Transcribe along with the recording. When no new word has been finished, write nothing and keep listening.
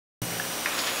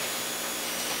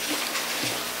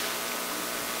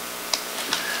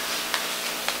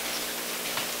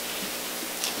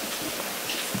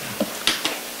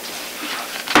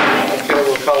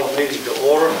call the meeting to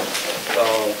order.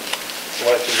 I'd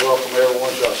like to welcome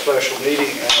everyone to our special meeting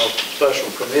and our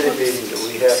special committee meeting that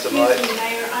we have tonight. Excuse me,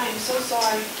 Mayor, I am so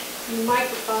sorry. Your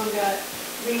microphone got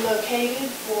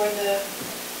relocated for the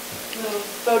little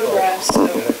photographs. So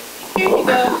here you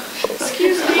go.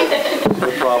 Excuse me.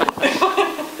 No problem.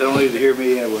 They don't need to hear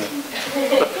me anyway.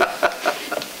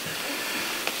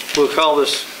 We'll call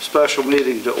this special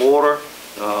meeting to order.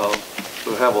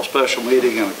 We'll have a special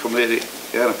meeting and a committee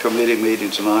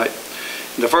meeting tonight.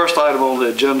 And the first item on the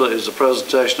agenda is the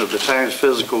presentation of the town's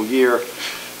fiscal year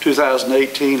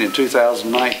 2018 and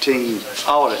 2019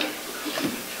 audit.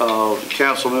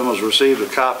 Council members received a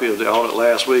copy of the audit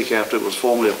last week after it was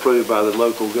formally approved by the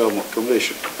local government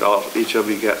commission. Each of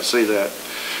you got to see that.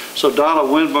 So Donna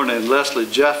Winburn and Leslie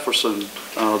Jefferson,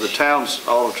 the town's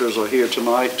auditors, are here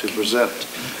tonight to present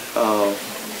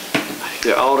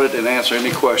the audit and answer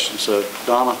any questions. So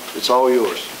Donna, it's all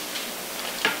yours.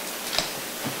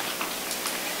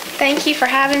 Thank you for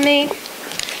having me.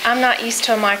 I'm not used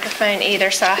to a microphone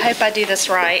either, so I hope I do this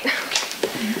right.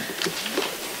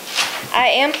 I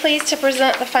am pleased to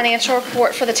present the financial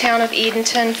report for the town of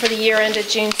Edenton for the year ended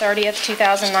June 30th,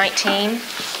 2019.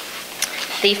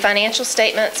 The financial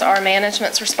statements are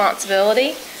management's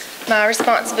responsibility. My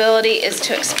responsibility is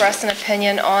to express an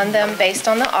opinion on them based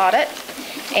on the audit,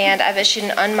 and I've issued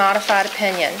an unmodified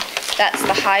opinion. That's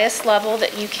the highest level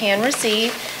that you can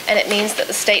receive, and it means that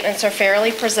the statements are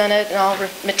fairly presented in all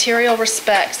material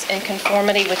respects in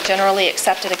conformity with generally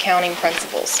accepted accounting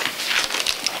principles.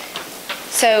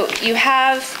 So you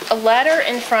have a letter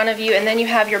in front of you, and then you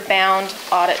have your bound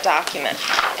audit document.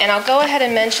 And I'll go ahead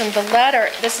and mention the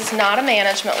letter. This is not a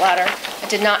management letter. I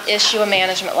did not issue a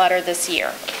management letter this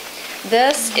year.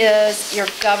 This is your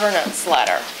governance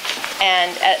letter.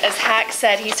 And as Hack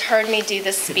said, he's heard me do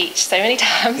this speech so many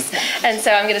times, and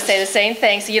so I'm going to say the same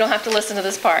thing so you don't have to listen to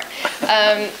this part.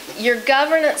 Your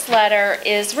governance letter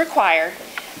is required,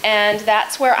 and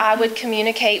that's where I would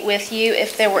communicate with you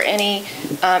if there were any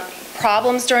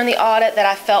problems during the audit that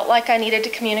I felt like I needed to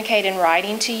communicate in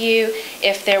writing to you,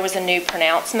 if there was a new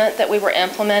pronouncement that we were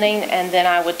implementing, and then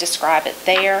I would describe it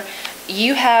there.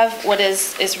 You have what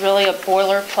is really a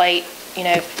boilerplate,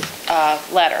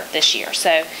 letter this year.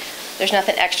 So there's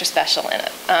nothing extra special in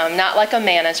it. Not like a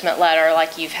management letter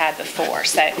like you've had before.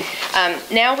 So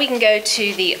now we can go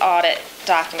to the audit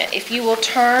document. If you will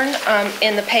turn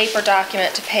in the paper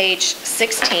document to page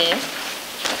 16.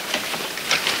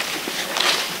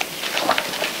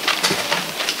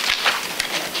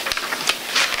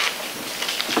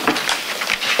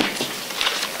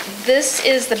 This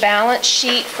is the balance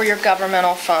sheet for your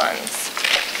governmental funds.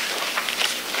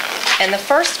 And the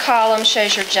first column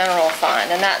shows your general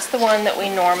fund, and that's the one that we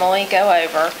normally go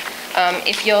over.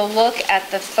 If you'll look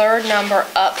at the third number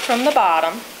up from the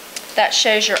bottom, that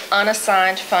shows your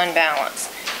unassigned fund balance.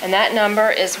 And that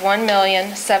number is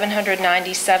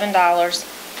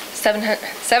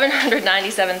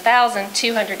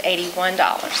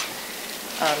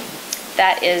 $1,797,281.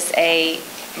 That is a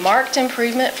marked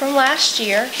improvement from last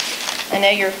year. I know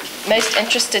you're most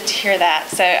interested to hear that.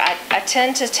 So I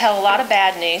tend to tell a lot of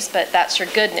bad news, but that's your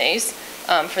good news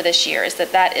for this year, is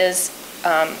that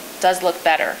does look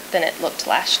better than it looked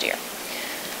last year.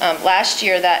 Last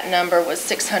year that number was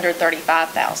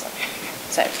 $635,000.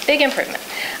 So big improvement.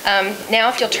 Now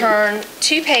if you'll turn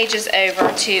 2 pages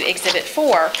over to Exhibit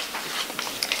 4,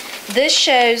 this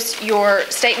shows your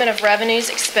statement of revenues,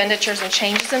 expenditures, and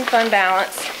changes in fund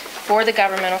balance for the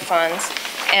governmental funds.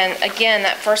 And again,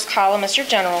 that first column is your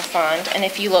general fund. And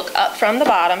if you look up from the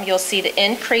bottom, you'll see the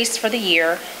increase for the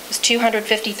year was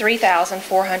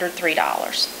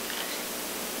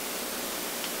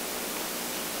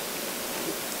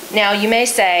 $253,403. Now you may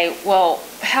say, well,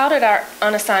 how did our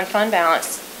unassigned fund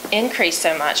balance increase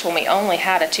so much when we only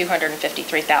had a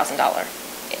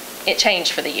 $253,000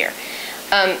 change for the year?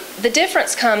 The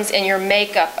difference comes in your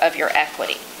makeup of your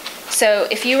equity. So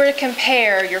if you were to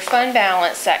compare your fund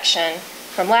balance section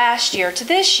from last year to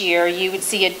this year, you would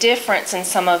see a difference in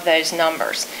some of those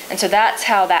numbers. And so that's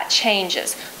how that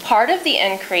changes. Part of the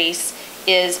increase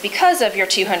is because of your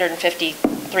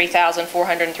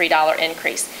 $253,403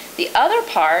 increase. The other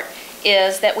part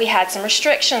is that we had some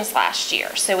restrictions last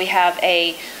year. So we have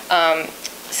a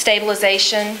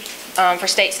stabilization for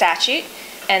state statute,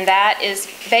 and that is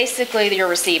basically your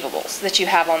receivables that you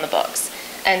have on the books.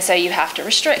 And so you have to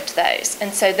restrict those.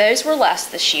 And so those were less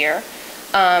this year.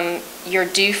 Your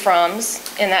due froms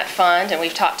in that fund, and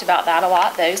we've talked about that a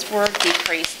lot, those were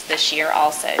decreased this year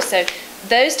also. So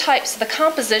those types, the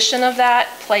composition of that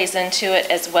plays into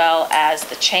it as well as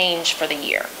the change for the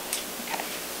year. Okay.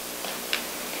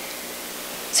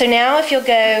 So now if you'll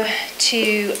go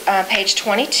to page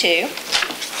 22.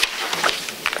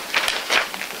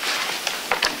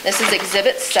 This is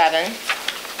Exhibit 7.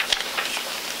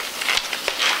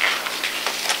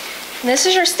 And this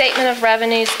is your statement of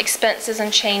revenues, expenses,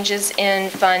 and changes in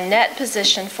fund net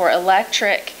position for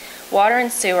electric, water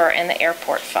and sewer, and the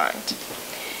airport fund.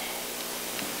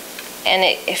 And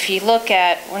if you look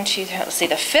at, let's see,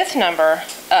 the fifth number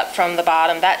up from the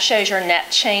bottom, that shows your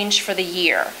net change for the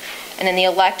year. And in the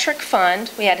electric fund,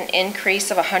 we had an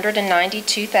increase of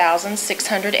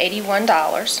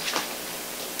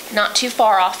 $192,681, not too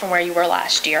far off from where you were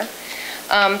last year.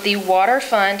 The water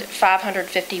fund,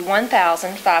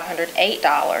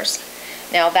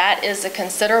 $551,508. Now that is a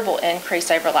considerable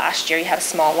increase over last year. You had a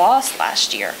small loss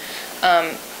last year.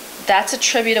 That's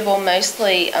attributable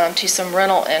mostly to some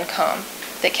rental income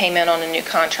that came in on a new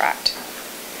contract.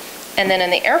 And then in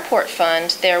the airport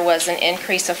fund, there was an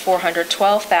increase of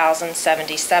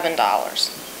 $412,077.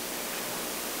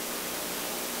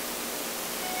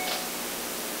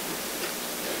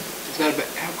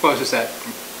 How close is that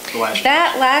from last year?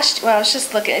 Well, I was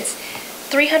just looking, it's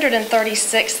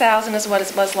 $336,000 is what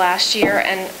it was last year,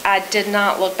 and I did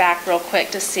not look back real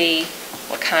quick to see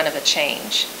what kind of a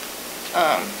change.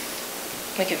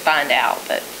 We could find out,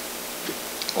 but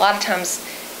a lot of times,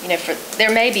 you know,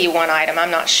 there may be one item, I'm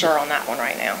not sure on that one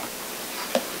right now.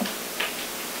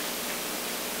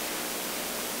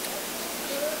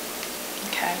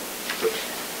 Okay.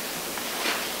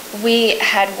 We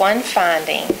had one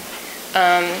finding,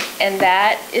 and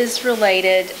that is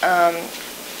related,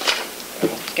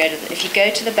 if you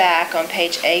go to the back on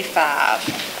page A5,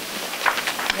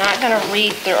 I'm not going to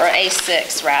read through, or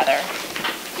A6 rather.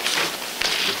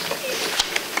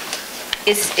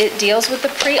 It deals with the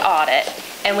pre-audit,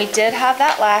 and we did have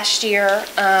that last year.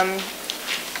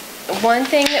 One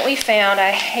thing that we found,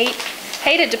 I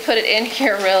hated to put it in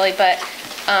here really, but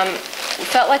we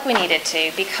felt like we needed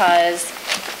to, because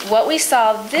what we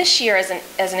saw this year as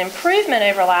an improvement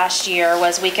over last year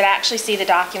was we could actually see the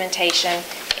documentation.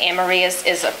 Anne Marie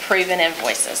is approving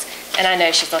invoices, and I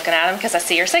know she's looking at them because I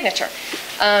see her signature.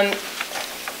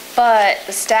 But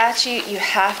the statute, you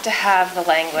have to have the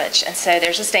language, and so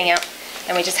there's a stamp,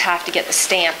 and we just have to get the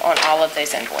stamp on all of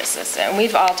those invoices. And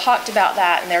we've all talked about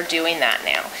that, and they're doing that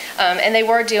now. And they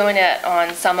were doing it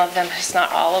on some of them, just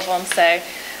not all of them. So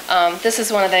this is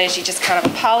one of those you just kind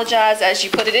of apologize as you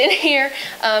put it in here,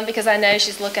 because I know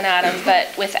she's looking at them,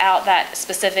 but without that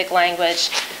specific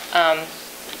language, I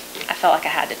felt like I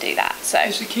had to do that. So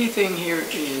The key thing here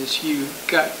is you've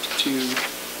got to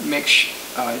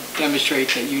demonstrate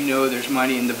that you know there's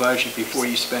money in the budget before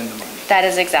you spend the money. that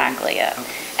is exactly it.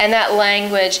 Okay. And that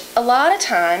language, a lot of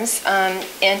times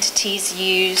entities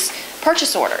use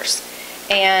purchase orders.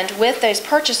 And with those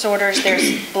purchase orders,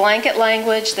 there's blanket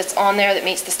language that's on there that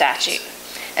meets the statute.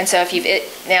 And so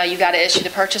if now you've got to issue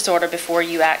the purchase order before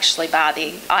you actually buy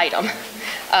the item,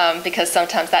 because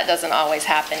sometimes that doesn't always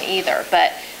happen either.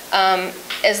 But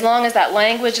as long as that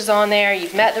language is on there,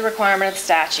 you've met the requirement of the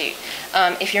statute.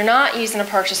 If you're not using a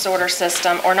purchase order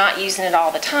system or not using it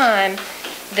all the time,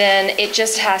 then it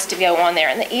just has to go on there.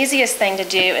 And the easiest thing to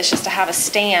do is just to have a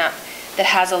stamp that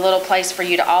has a little place for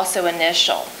you to also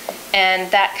initial. And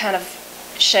that kind of,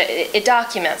 it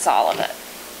documents all of it.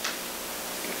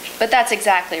 But that's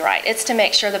exactly right. It's to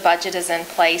make sure the budget is in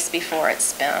place before it's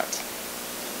spent.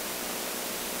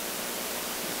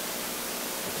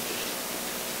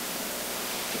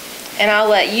 And I'll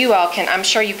let you all I'm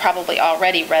sure you probably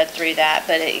already read through that,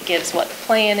 but it gives what the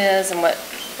plan is and what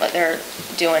they're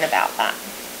doing about that.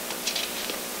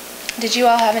 Did you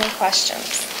all have any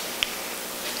questions?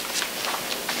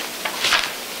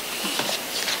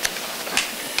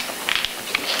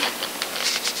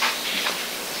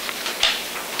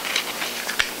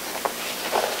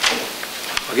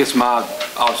 I guess my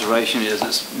observation is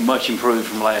it's much improved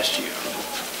from last year.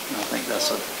 I think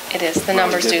that's It is. The really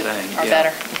numbers good are thing, yeah.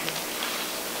 better.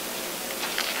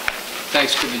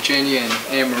 Thanks to Virginia and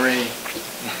Anne Marie.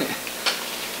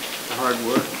 The hard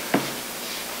work.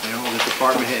 And all the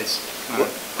department heads.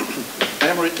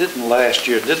 Anne Marie, didn't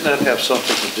that have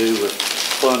something to do with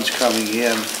funds coming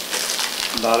in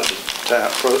not at the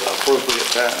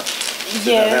appropriate time? Did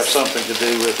that have something to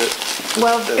do with it?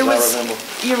 Well, as it was, I remember?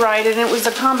 you're right, and it was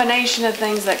a combination of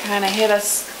things that kind of hit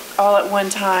us all at one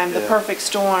time, the Yeah. perfect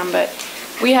storm. But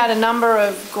we had a number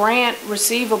of grant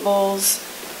receivables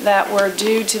that were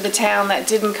due to the town that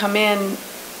didn't come in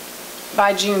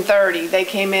by June 30. They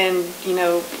came in,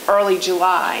 early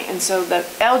July. And so the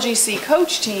LGC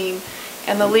coach team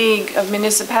and the League of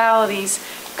Municipalities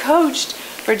coached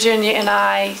Virginia and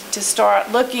I to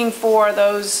start looking for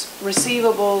those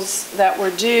receivables that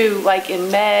were due like in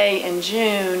May and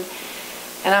June.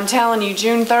 And I'm telling you,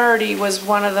 June 30 was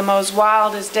one of the most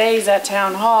wildest days at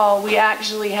Town Hall. We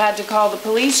actually had to call the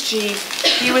police chief.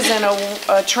 He was in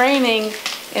a training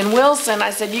in Wilson.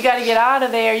 I said, you got to get out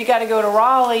of there. You got to go to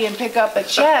Raleigh and pick up a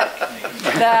check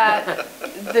that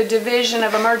the Division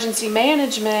of Emergency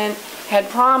Management had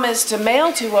promised to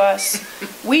mail to us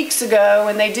weeks ago,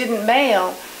 and they didn't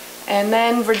mail. And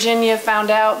then Virginia found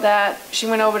out that she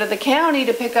went over to the county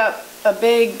to pick up a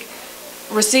big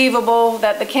receivable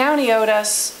that the county owed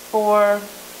us for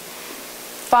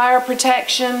fire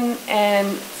protection,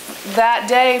 and that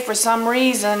day, for some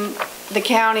reason, the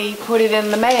county put it in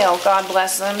the mail, God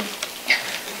bless them.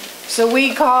 So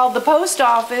we called the post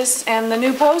office, and the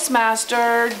new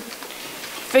postmaster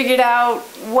figured out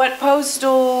what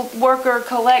postal worker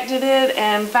collected it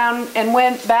and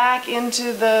went back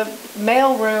into the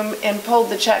mail room and pulled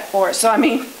the check for it. So I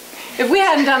mean, if we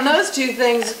hadn't done those two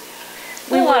things,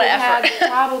 we would have had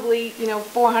probably,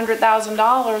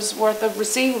 $400,000 worth of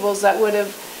receivables that would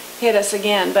have hit us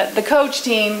again. But the coach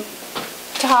team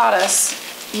taught us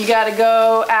you got to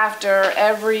go after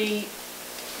every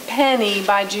penny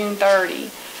by June 30.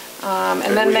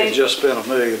 And then we they had just spent $1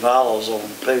 million on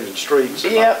paving streets.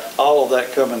 And Yep. all of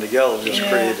that coming together just Yeah.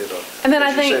 created And then as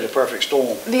I you think said, a perfect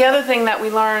storm. the other thing that we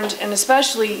learned, and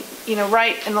especially,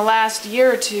 right in the last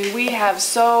year or two, we have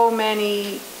so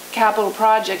many capital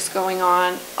projects going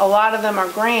on. A lot of them are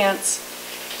grants,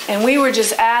 and we were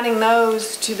just adding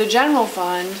those to the general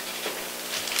fund.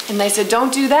 And they said,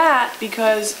 don't do that,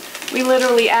 because we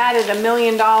literally added $1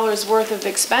 million worth of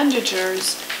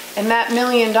expenditures, and that $1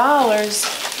 million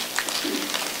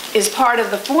is part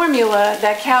of the formula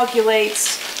that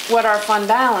calculates what our fund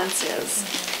balance is.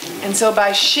 And so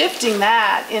by shifting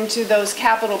that into those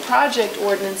capital project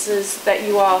ordinances that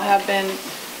you all have been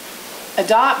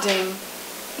adopting,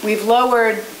 we've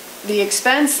lowered the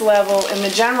expense level in the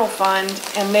general fund,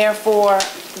 and therefore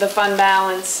the fund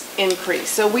balance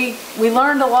increased. So we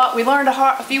learned a lot. We learned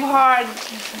we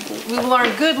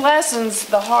learned good lessons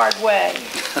the hard way.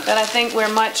 That I think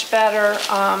we're much better.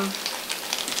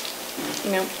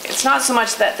 It's not so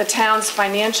much that the town's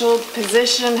financial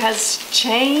position has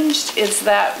changed, it's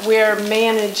that we're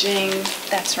managing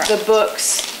the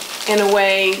books in a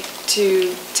way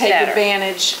to take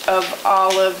advantage of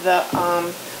all of the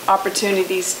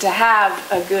opportunities to have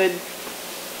a good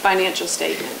financial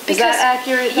statement. Is that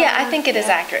accurate, Donna? Yeah, I think it is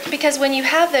accurate. Because when you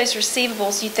have those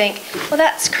receivables, you think, well,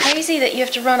 that's crazy that you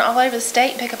have to run all over the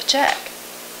state and pick up a check.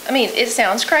 I mean, it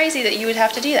sounds crazy that you would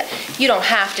have to do that. You don't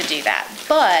have to do that.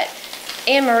 But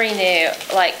Anne Marie knew,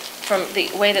 from the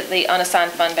way that the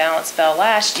unassigned fund balance fell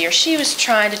last year, she was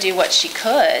trying to do what she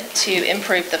could to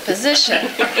improve the position.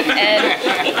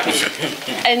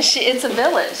 And it's a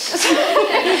village.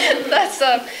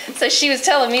 So she was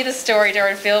telling me the story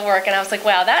during field work, and I was like,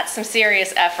 wow, that's some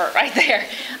serious effort right there.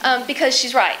 Because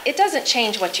she's right. It doesn't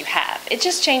change what you have. It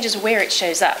just changes where it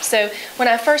shows up. So when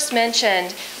I first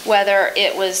mentioned whether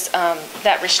it was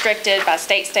that restricted by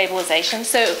state stabilization,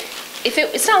 so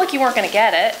it's not like you weren't going to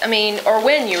get it, or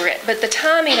when you were, but the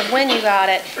timing of when you got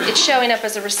it, it's showing up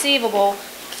as a receivable,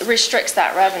 restricts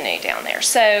that revenue down there.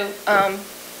 So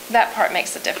that part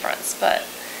makes a difference, but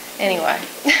anyway.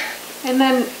 And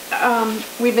then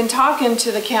we've been talking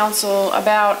to the council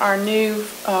about our new,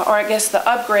 or I guess the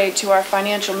upgrade to our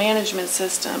financial management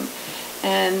system.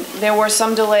 And there were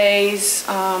some delays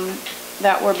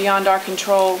that were beyond our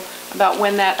control about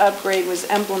when that upgrade was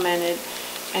implemented.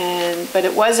 But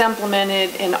it was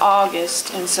implemented in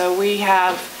August, and so we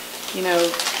have,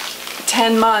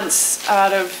 10 months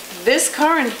out of this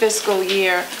current fiscal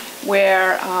year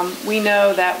where we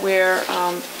know that we're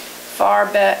far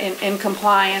better in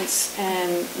compliance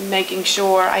and making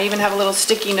sure. I even have a little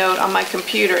sticky note on my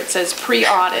computer. It says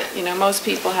pre-audit. Most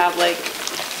people have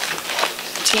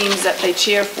teams that they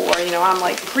cheer for. I'm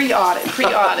like pre-audit,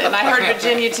 pre-audit. And I heard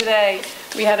Virginia today.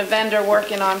 We had a vendor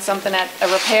working on something at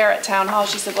a repair at Town Hall.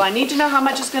 She said, well, I need to know how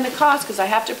much it's going to cost because I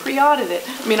have to pre-audit it.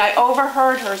 I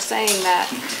overheard her saying that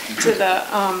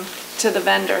to the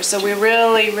vendor. So we're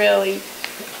really, really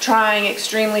trying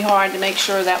extremely hard to make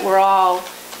sure that we're all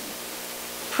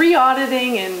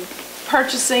pre-auditing and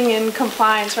purchasing in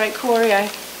compliance. Right, Corey?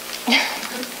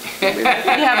 We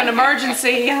have an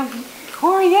emergency.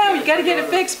 Corey, yeah, we got to get it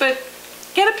fixed, but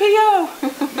get a PO.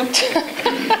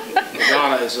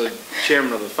 Donna, as a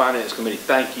chairman of the Finance Committee,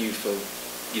 thank you for,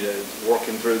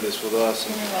 working through this with us.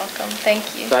 You're welcome. Thank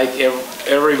you. Thank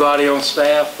everybody on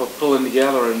staff for pulling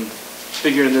together and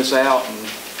figuring this out and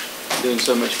doing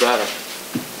so much better.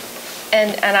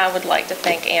 And I would like to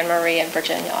thank Anne Marie and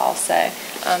Virginia also.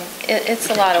 It's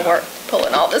a lot of work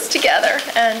pulling all this together,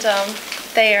 and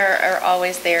they are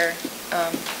always there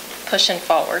pushing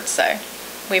forward, so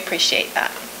we appreciate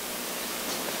that.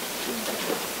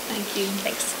 Thank you.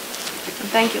 Thanks. And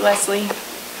thank you, Leslie.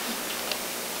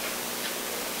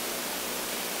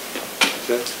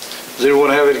 Okay. Does anyone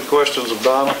have any questions of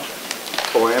Donna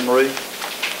or Anne Marie?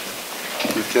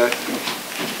 Okay.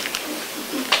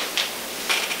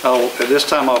 At this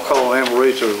time, I'll call Anne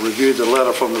Marie to review the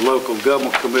letter from the Local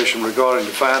Government Commission regarding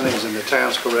the findings in the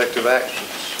town's corrective actions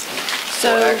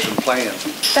or action plan.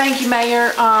 Thank you,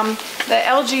 Mayor. The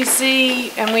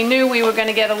LGC, and we knew we were going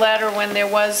to get a letter when there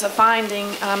was a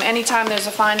finding. Anytime there's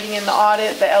a finding in the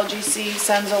audit, the LGC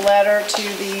sends a letter to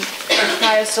the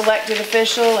highest elected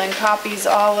official and copies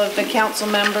all of the council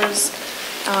members.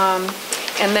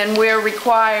 And then we're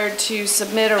required to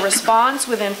submit a response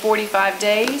within 45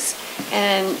 days.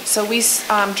 And so we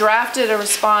drafted a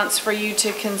response for you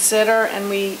to consider, and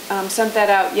we sent that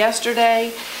out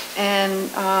yesterday.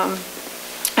 And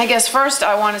I guess first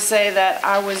I want to say that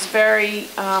I was very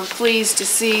pleased to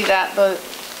see that the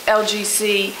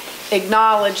LGC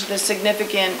acknowledged the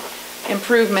significant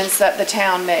improvements that the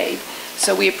town made.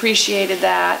 So we appreciated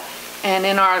that. And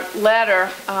in our letter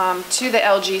to the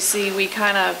LGC, we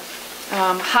kind of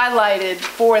highlighted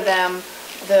for them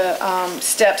the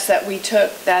steps that we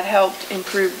took that helped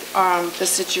improve the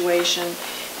situation.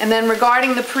 And then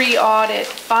regarding the pre-audit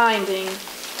finding,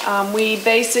 we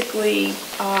basically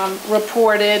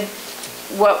reported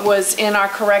what was in our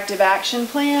corrective action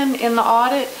plan in the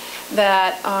audit,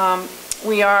 that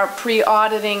we are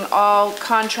pre-auditing all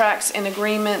contracts and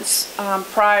agreements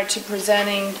prior to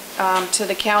presenting to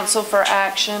the council for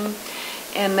action.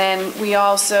 And then we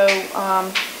also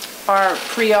are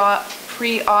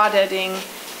pre-auditing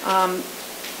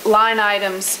line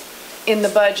items in the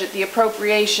budget, the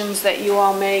appropriations that you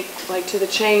all make, like to the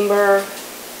chamber,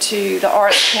 to the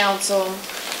Arts Council.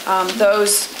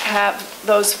 Those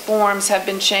forms have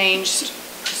been changed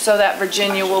so that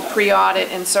Virginia will pre-audit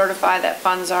and certify that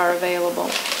funds are available.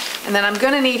 And then I'm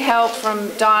going to need help from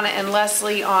Donna and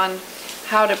Leslie on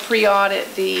how to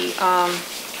pre-audit the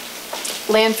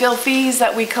landfill fees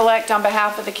that we collect on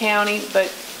behalf of the county,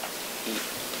 but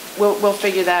we'll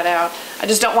figure that out. I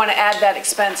just don't want to add that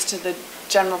expense to the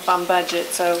general fund budget,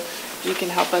 so you can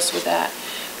help us with that.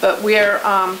 But we're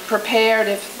prepared,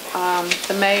 if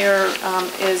the mayor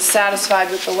is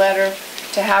satisfied with the letter,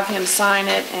 to have him sign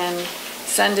it and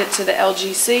send it to the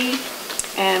LGC.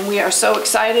 And we are so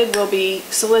excited. We'll be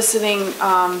soliciting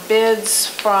bids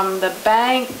from the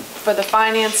bank for the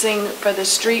financing for the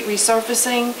street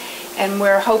resurfacing. And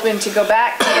we're hoping to go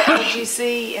back to the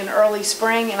LGC in early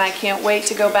spring, and I can't wait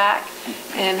to go back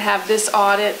and have this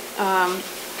audit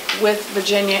with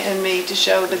Virginia and me to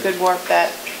show the good work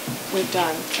that we've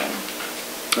done. So.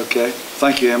 Okay,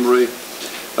 thank you, Anne Marie.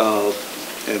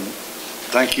 And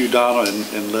thank you, Donna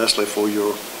and Leslie, for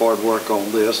your hard work on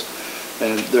this.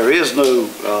 And there is no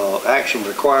action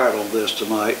required on this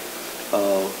tonight.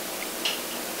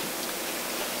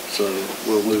 So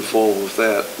we'll move forward with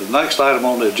that. The next item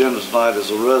on the agenda tonight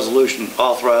is a resolution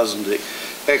authorizing the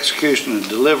execution and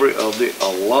delivery of the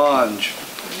allonge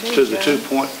to the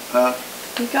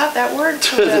You got that word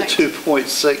to the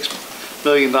 $2.6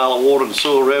 million water and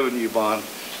sewer revenue bond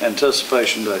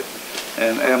anticipation date.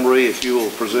 And Anne Marie, if you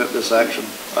will present this action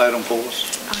item for us.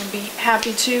 I'd be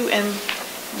happy to. And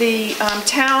the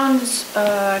town's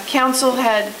council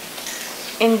had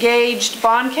engaged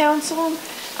bond counsel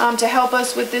to help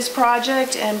us with this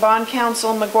project, and bond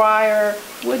counsel McGuire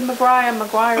Wood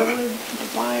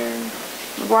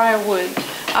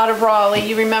out of Raleigh.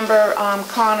 You remember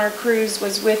Connor Cruz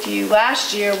was with you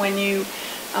last year when you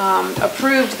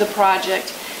approved the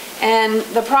project. And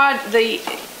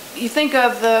you think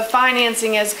of the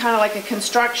financing as kind of like a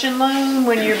construction loan.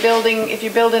 When you're building, if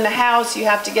you're building a house, you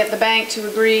have to get the bank to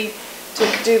agree to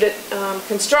do the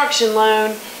construction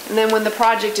loan, and then when the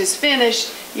project is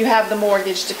finished, you have the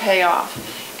mortgage to pay off.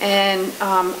 And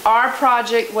our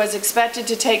project was expected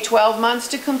to take 12 months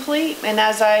to complete, and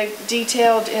as I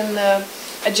detailed in the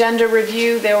agenda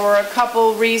review, there were a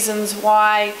couple reasons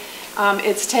why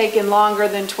it's taken longer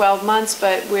than 12 months,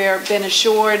 but we've been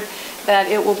assured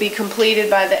that it will be completed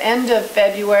by the end of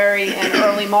February and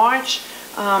early March.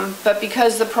 But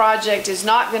because the project is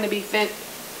not going to be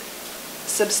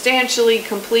substantially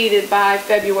completed by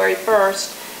February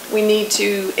 1st, we need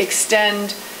to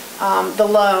extend the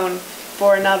loan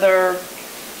for another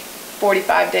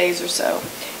 45 days or so.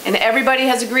 And everybody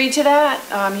has agreed to that.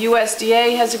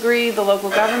 USDA has agreed, the Local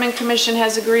Government Commission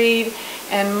has agreed,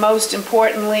 and most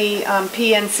importantly,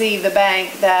 PNC, the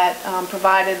bank that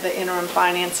provided the interim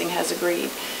financing, has agreed.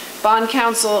 Bond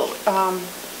counsel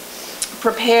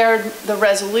prepared the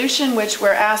resolution, which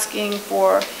we're asking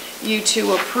for you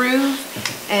to approve.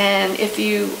 And if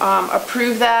you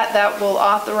approve that, that will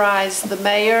authorize the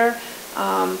mayor,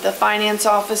 the finance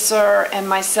officer, and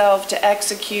myself to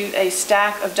execute a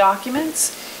stack of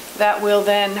documents that we'll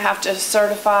then have to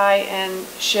certify and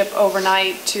ship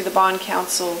overnight to the bond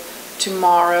council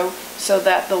tomorrow so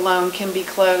that the loan can be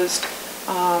closed.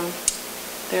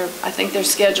 I think they're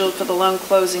scheduled for the loan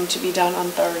closing to be done on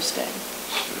Thursday.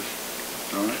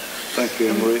 All right, thank you,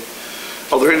 Anne Marie.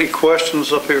 Are there any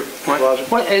questions up here, Roger?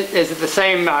 Is it the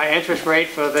same interest rate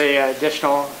for the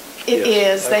additional? It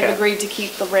is. They've Okay. agreed to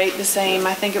keep the rate the same.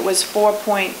 I think it was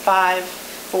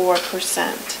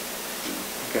 4.54%.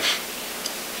 Okay.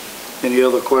 Any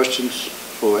other questions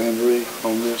for Anne Marie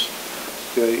on this?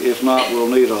 Okay, if not, we'll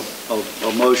need a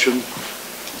motion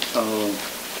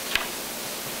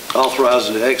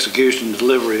authorizing the execution and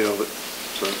delivery of it.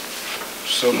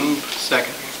 So moved.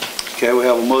 Second. Okay, we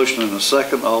have a motion and a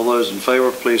second. All those in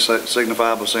favor, please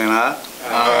signify by saying aye.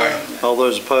 Aye. All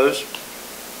those opposed?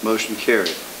 Motion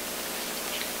carried.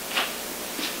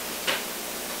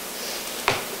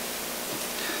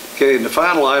 Okay, and the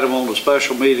final item on the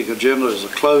special meeting agenda is a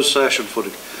closed session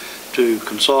to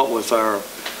consult with our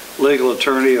legal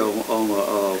attorney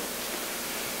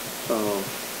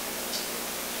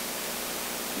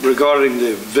regarding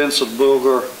the Vincent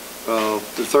Bulger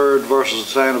III versus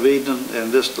the town of Edenton,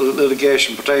 and this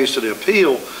litigation pertains to the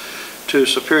appeal to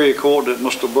Superior Court that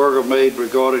Mr. Berger made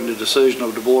regarding the decision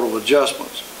of the Board of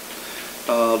Adjustments.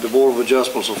 The Board of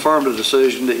Adjustments affirmed the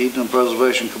decision the Edenton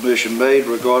Preservation Commission made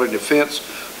regarding the fence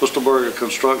Mr. Berger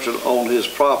constructed on his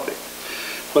property.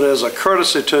 But as a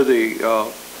courtesy to the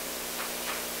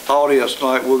audience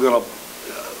tonight,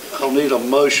 I'll need a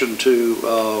motion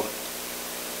to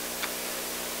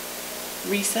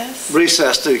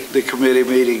recess the committee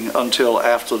meeting until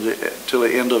the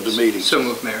end of the meeting. So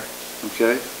moved, Mayor.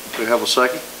 Okay, do we have a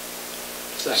second?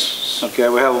 Second. Okay,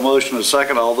 we have a motion and a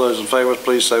second. All those in favor,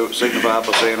 please signify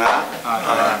by saying aye.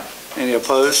 Aye. Any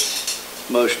opposed?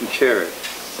 Motion carried.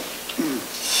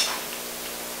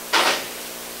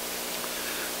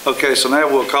 Okay, so now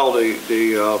we'll call the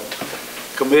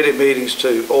committee meetings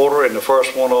to order, and the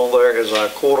first one on there is the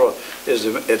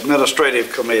Administrative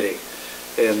Committee,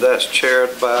 and that's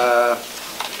chaired by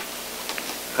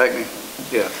Hackney.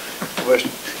 Yeah,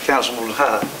 Councilman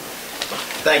Hyde.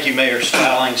 Thank you, Mayor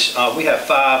Stallings. We have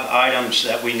 5 items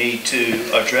that we need to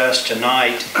address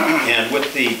tonight, and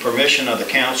with the permission of the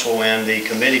council and the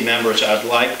committee members, I'd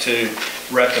like to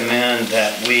recommend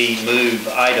that we move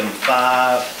item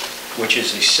 5, which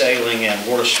is the Sailing and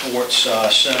Water Sports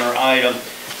Center item,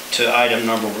 to item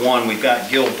number 1. We've got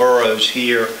Gil Burrows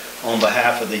here on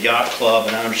behalf of the Yacht Club,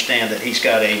 and I understand that he's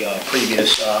got a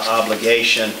previous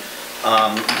obligation,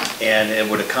 and it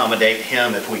would accommodate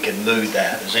him if we could move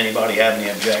that. Does anybody have any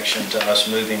objection to us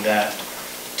moving that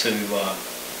to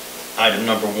item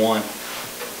number 1?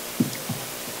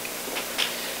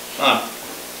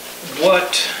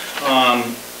 What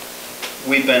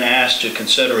we've been asked to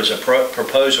consider is a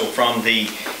proposal from the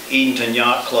Edenton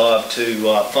Yacht Club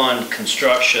to fund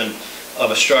construction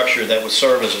of a structure that would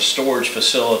serve as a storage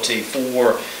facility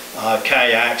for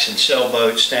kayaks and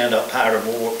sailboats, stand-up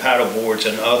paddle boards,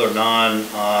 and other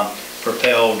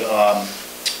non-propelled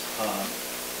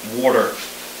water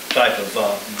type of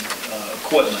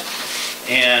equipment.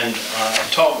 And I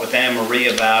talked with Anne Marie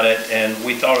about it, and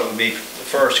we thought it would be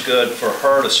first good for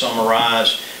her to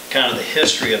summarize kind of the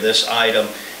history of this item,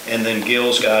 and then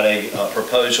Gil's got a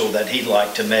proposal that he'd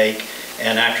like to make,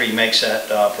 and after he makes that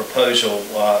proposal,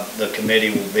 the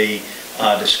committee will be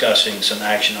discussing some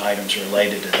action items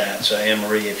related to that. So Anne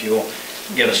Marie, if you'll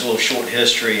give us a little short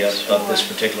history of this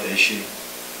particular issue.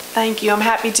 Thank you. I'm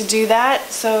happy to do that.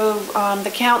 So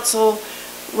the council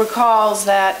recalls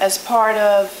that as part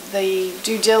of the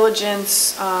due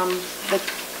diligence the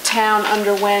town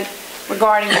underwent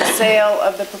regarding the sale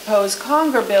of the proposed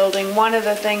Conger building, one of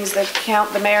the things that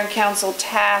the mayor and council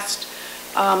tasked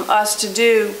us to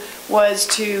do was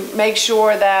to make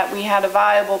sure that we had a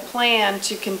viable plan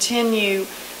to continue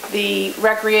the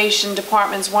Recreation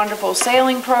Department's wonderful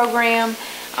sailing program,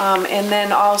 and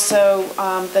then also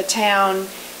the town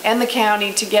and the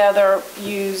county together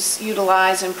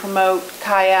utilize and promote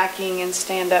kayaking and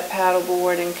stand-up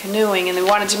paddleboard and canoeing. And they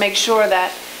wanted to make sure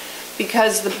that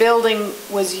because the building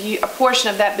was, a portion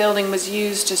of that building was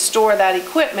used to store that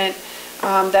equipment,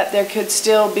 that there could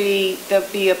still be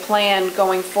a plan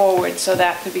going forward so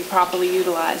that could be properly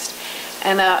utilized.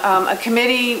 And a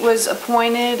committee was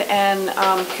appointed, and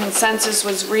consensus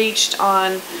was reached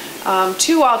on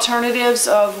 2 alternatives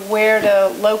of where to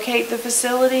locate the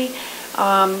facility.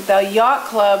 The Yacht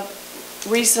Club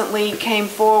recently came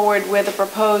forward with a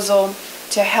proposal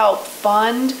to help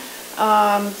fund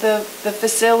the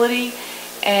facility.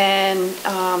 And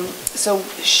so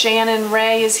Shannon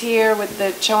Ray is here with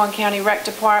the Chowan County Rec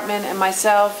Department, and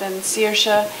myself and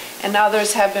Saoirse and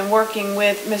others have been working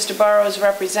with Mr. Burrows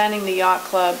representing the Yacht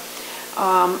Club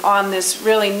on this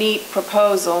really neat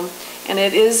proposal. And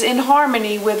it is in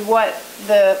harmony with what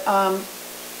the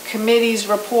committee's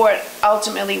report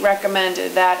ultimately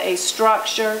recommended, that a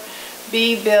structure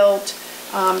be built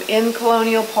in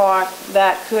Colonial Park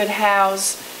that could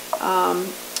house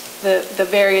the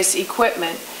various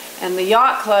equipment. And the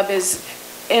Yacht Club is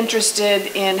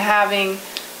interested in having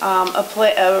a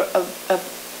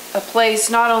place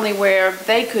not only where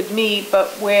they could meet, but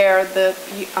where the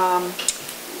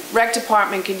rec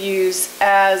department could use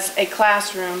as a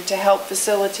classroom to help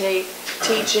facilitate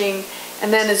teaching,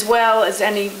 and then as well as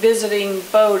any visiting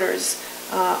boaters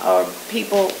or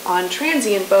people on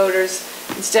transient boaters.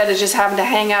 Instead of just having to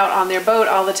hang out on their boat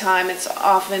all the time, it's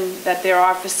often that there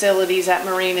are facilities at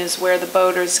marinas where the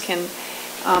boaters can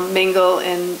mingle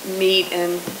and meet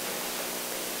and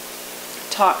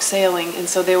talk sailing, and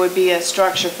so there would be a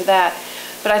structure for that.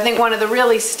 But I think one of the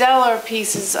really stellar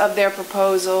pieces of their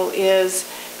proposal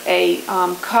is a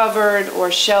covered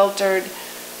or sheltered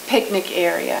picnic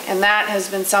area, and that has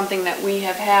been something that we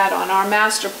have had on our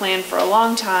master plan for a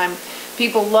long time.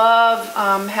 People love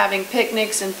having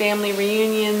picnics and family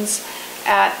reunions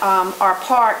at our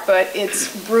park, but it's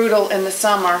brutal in the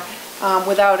summer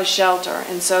without a shelter.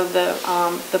 And so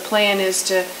the plan is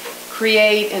to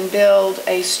create and build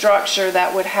a structure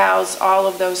that would house all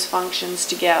of those functions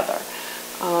together.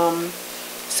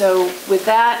 So with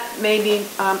that, maybe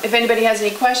if anybody has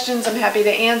any questions, I'm happy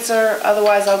to answer.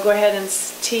 Otherwise, I'll go ahead and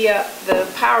tee up the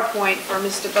PowerPoint for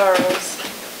Mr. Burrows.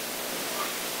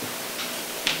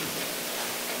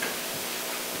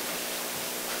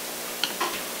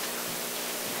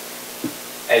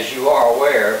 As you are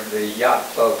aware, the Yacht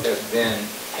Club has been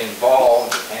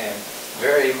involved and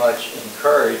very much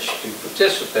encouraged to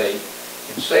participate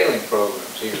in sailing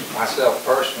programs here. Myself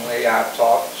personally, I've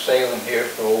taught sailing here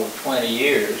for over 20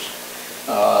 years,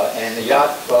 and the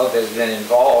Yacht Club has been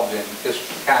involved in this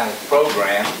kind of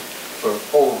program for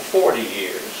over 40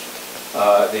 years.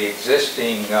 The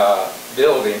existing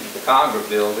building, the Conger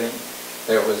building,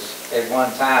 there was at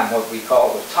one time what we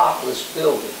call the topless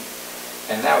building.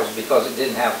 And that was because it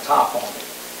didn't have a top on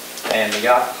it. And the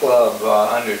Yacht Club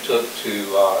undertook to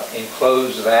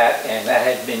enclose that, and that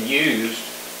had been used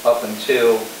up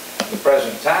until the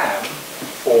present time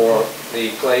for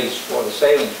the place for the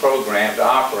sailing program to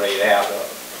operate out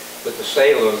of. With the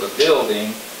sale of the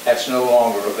building, that's no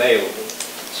longer available.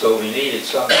 So we needed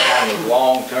some kind of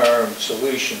long-term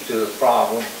solution to the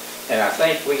problem, and I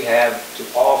think we have to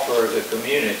offer the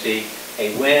community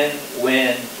a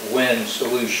win-win-win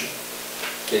solution.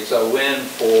 It's a win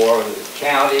for the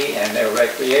county and their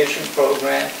recreation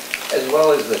program, as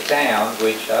well as the town,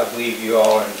 which I believe you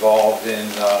all are involved in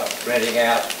renting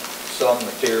out some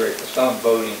material, some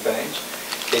boating things.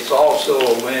 It's also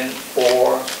a win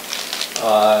for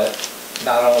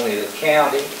not only the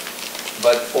county,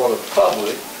 but for the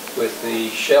public with the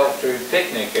sheltered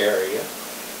picnic area.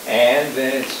 And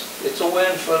then it's a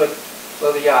win for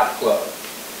the Yacht Club.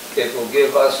 It will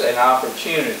give us an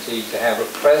opportunity to have a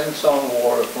presence on the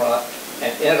waterfront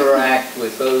and interact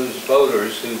with those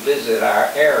boaters who visit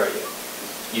our area.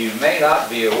 You may not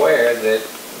be aware that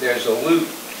there's a loop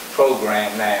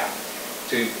program now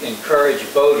to encourage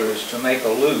boaters to make a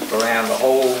loop around the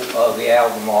whole of the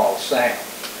Albemarle Sound.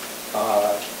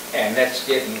 And that's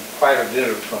getting quite a bit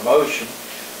of promotion.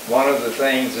 One of the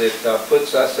things that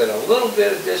puts us at a little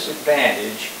bit of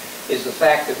disadvantage is the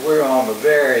fact that we're on the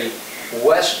very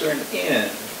western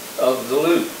end of the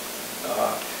loop.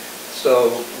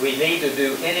 So we need to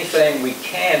do anything we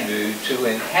can do to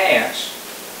enhance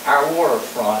our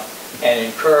waterfront and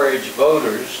encourage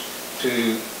boaters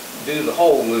to do the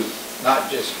whole loop, not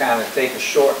just kind of take a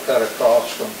shortcut across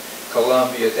from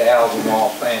Columbia to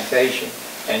Albemarle Plantation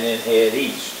and then head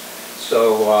east.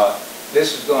 So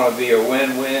this is going to be a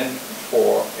win-win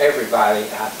for everybody,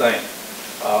 I think.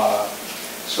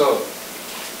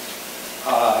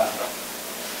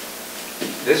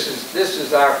 This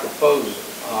is our proposal.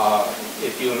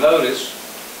 If you'll notice,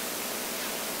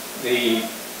 the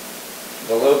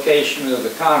location of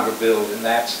the Conger building,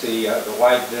 that's the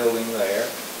white building there,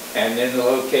 and then the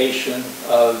location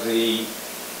of the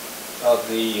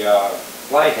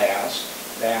lighthouse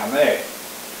down there.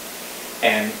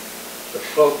 And the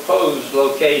proposed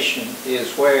location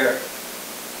is where,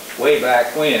 way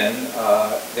back when,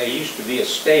 there used to be a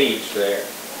stage there.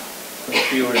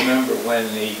 if you remember,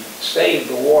 when the Save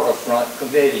the Waterfront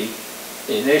Committee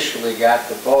initially got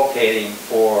the bulkheading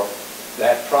for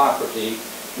that property,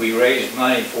 we raised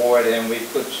money for it and we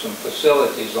put some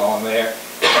facilities on there,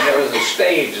 and there was a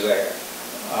stage there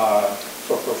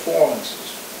for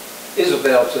performances.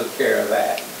 Isabel took care of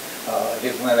that.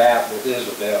 It went out with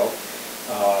Isabel.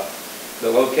 The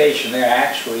location there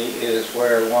actually is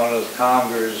where one of the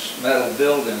Conger's metal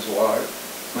buildings was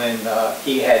when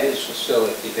he had his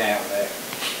facility down there.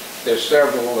 There's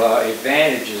several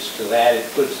advantages to that.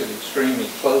 It puts it extremely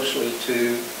closely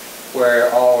to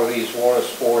where all of these water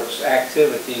sports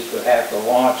activities would have to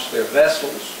launch their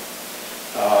vessels.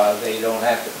 They don't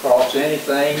have to cross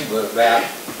anything but about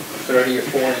 30 or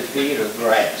 40 feet of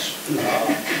grass.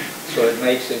 So it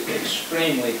makes it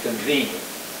extremely convenient.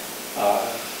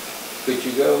 Could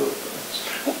you go?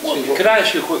 Could I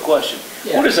ask you a quick question?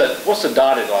 Yeah. What is that? What's the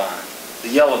dotted line? The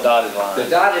yellow dotted line? The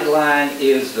dotted line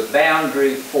is the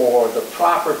boundary for the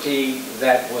property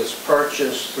that was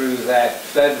purchased through that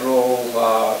federal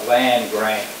land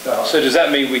grant. So does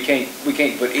that mean we can't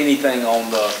put anything on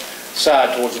the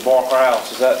side towards the Barker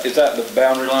House? Is that the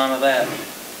boundary line of that?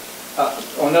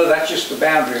 Oh no, that's just the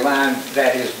boundary line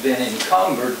that has been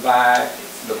encumbered by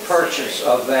the purchase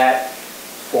of that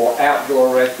for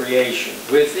outdoor recreation,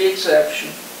 with the exception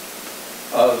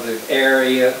of the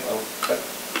area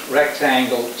of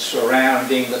rectangle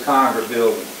surrounding the Conger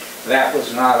building. That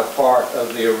was not a part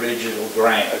of the original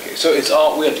grant. Okay, so it's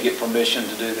all, we have to get permission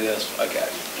to do this? Okay.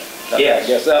 Yes. I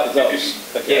guess that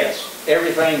was, okay. Yes,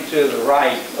 everything to the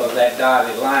right of that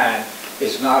dotted line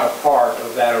is not a part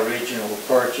of that original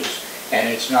purchase, and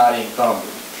it's not encumbered.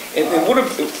 And what if,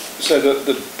 so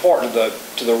the part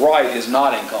to the right is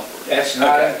not encumbered? That's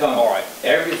not Okay, encumbered. all right.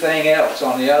 Everything else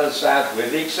on the other side,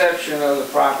 with the exception of the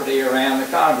property around the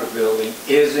Conger building,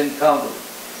 is encumbered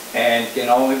and can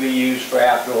only be used for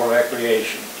outdoor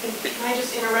recreation. Can I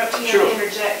just interrupt you Sure. and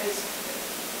interject? 'Cause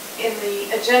in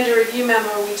the agenda review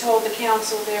memo, we told the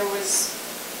council there was,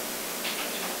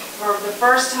 for the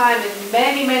first time in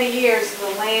many, many years, the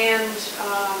land,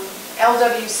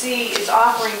 LWC is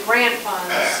offering grant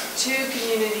funds to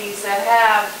communities that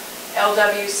have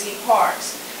LWC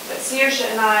parks. But Saoirse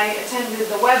and I attended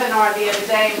the webinar the other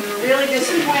day, and we were really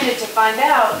disappointed to find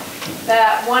out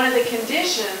that one of the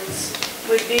conditions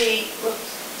would be,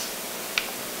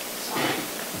 sorry.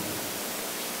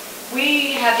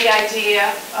 We had the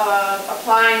idea of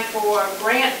applying for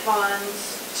grant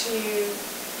funds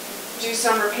to do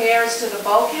some repairs to the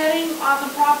bulkheading on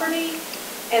the property,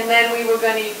 and then we were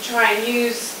going to try and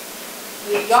use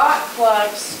the yacht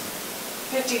club's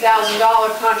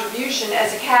 $50,000 contribution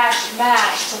as a cash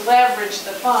match to leverage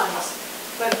the funds.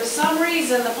 But for some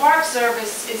reason, the Park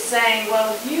Service is saying,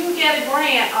 well, if you get a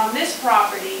grant on this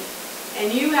property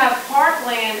and you have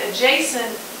parkland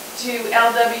adjacent to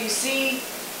LWC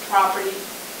property,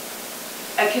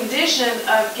 a condition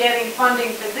of getting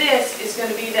funding for this is going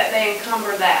to be that they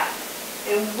encumber that.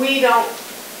 And we don't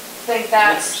think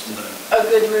that's a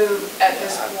good move at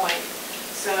this point.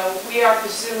 So we are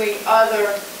pursuing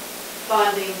other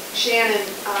funding. Shannon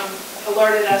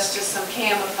alerted us to some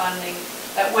CAMA funding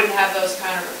that wouldn't have those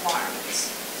kind of requirements.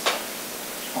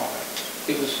 All right.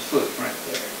 It was the footprint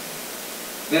there.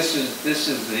 This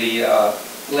is the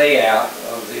layout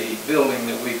of the building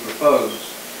that we proposed.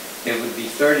 It would be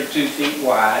 32 feet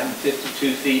wide and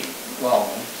 52 feet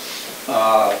long.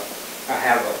 I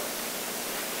have a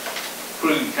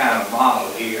crude kind of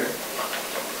model here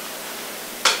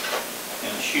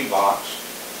in a shoebox.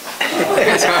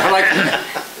 I like that.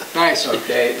 Nice.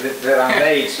 Okay, that I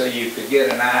made so you could get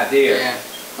an idea.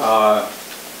 Yeah.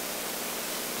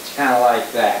 It's kind of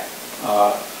like that.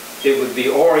 It would be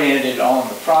oriented on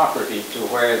the property to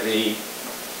where the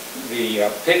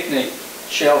picnic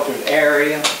sheltered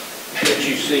area that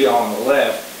you see on the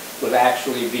left would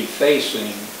actually be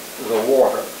facing the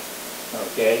water,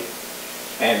 okay?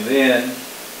 And then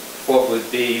what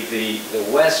would be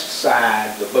the west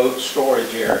side, the boat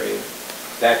storage area,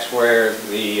 that's where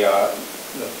the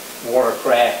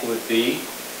watercraft would be.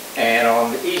 And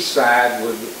on the east side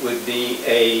would be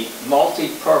a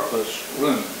multi-purpose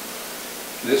room.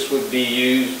 This would be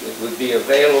used, it would be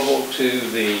available to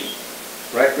the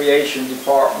recreation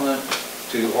department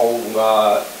to hold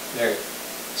their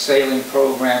sailing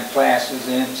program classes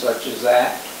in, such as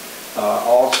that.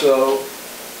 Also,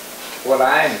 what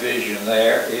I envision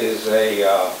there is a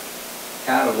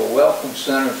kind of a welcome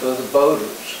center for the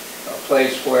boaters, a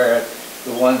place where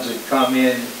the ones that come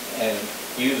in and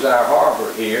use our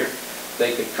harbor here,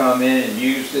 they could come in and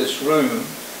use this room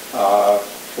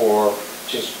for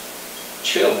just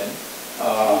chilling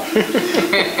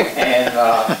And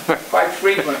quite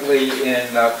frequently in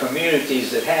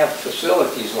communities that have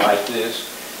facilities like this,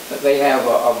 they have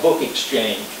a book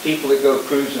exchange. People that go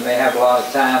cruising, they have a lot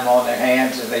of time on their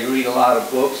hands and they read a lot of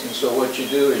books. And so what you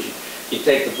do is you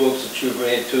take the books that you've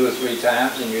read 2 or 3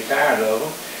 times and you're tired of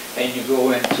them, and you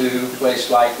go into a place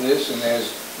like this and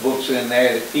there's books in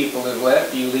there that people have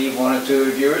left. You leave 1 or 2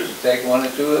 of yours and take 1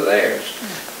 or 2 of theirs.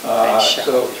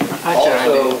 So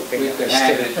also we could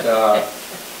have it,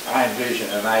 I envision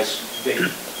a nice big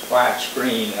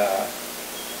widescreen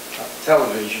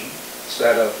television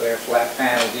set up there, flat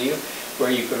panel deal,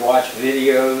 where you could watch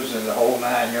videos and the whole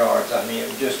 9 yards. I mean, it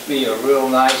would just be a real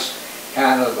nice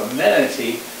kind of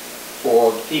amenity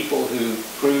for people who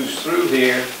cruise through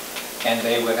here, and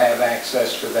they would have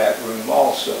access to that room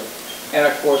also. And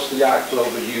of course, the yacht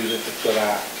club would use it to put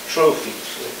out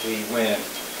trophies that we win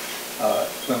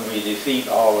when we defeat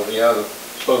all of the other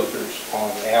boaters on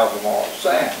the Albemarle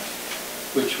Sound,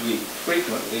 which we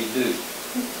frequently do.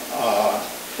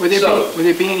 Would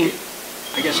there be any,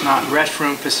 I guess not,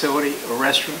 restroom facility or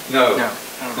restroom? No. No.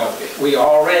 I don't know. We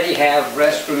already have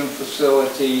restroom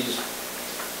facilities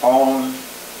on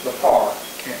the park,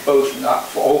 both not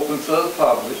open to the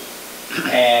public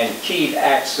and keyed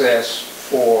access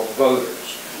for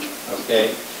voters,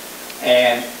 okay?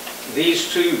 And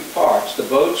these 2 parts, the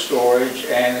boat storage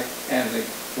and the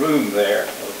room there,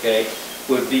 okay,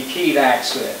 would be keyed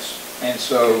access. And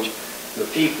so the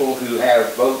people who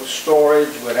have boat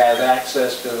storage would have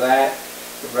access to that.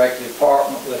 The rec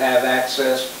department would have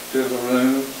access to the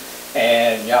room,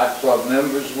 and yacht club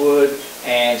members would,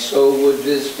 and so would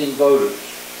visiting voters.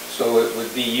 So it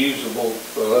would be usable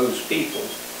for those people,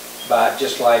 by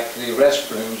just like the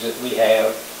restrooms that we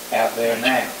have out there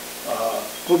now.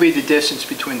 What would be the distance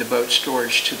between the boat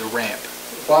storage to the ramp?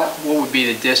 What? What would be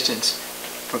the distance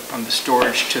from the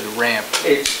storage to the ramp?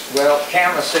 Well,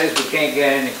 camera says we can't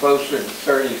get any closer than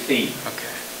 30 feet.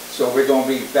 Okay. So we're going to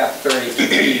be about 32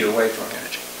 feet away from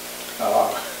it.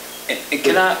 And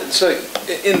can I, so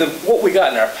in what we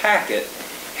got in our packet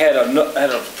had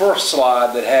a first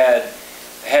slide that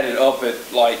had it up at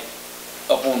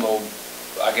up on the,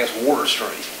 I guess, Water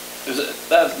Street. Is it,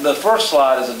 the first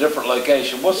slide is a different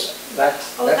location. Excuse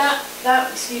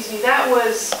me, that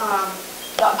was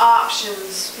the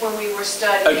options when we were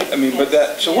studying. Okay, I mean,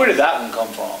 but so where did that one come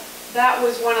from? That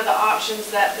was one of the options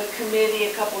that the committee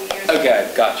a couple years ago.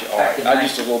 Okay, gotcha. All right. I'm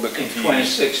just a little bit In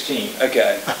confused. 2016.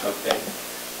 Okay. Okay.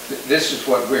 This is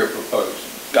what we're proposing.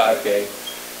 Got it. Okay.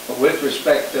 But with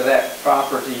respect to that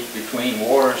property between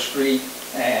Water Street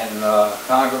and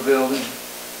Conger Building,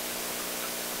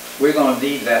 we're going to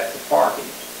need that for parking.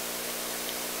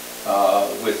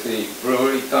 With the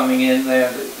brewery coming in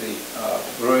there, the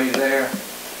brewery there,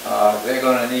 they're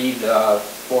going to need,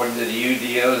 according to the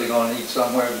UDO, they're going to need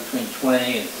somewhere between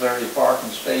 20 and 30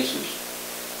 parking spaces,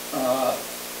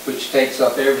 which takes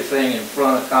up everything in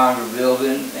front of Conger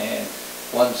Building and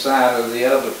one side of the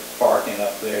other parking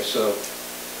up there. So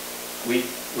we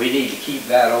need to keep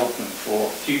that open for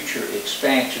future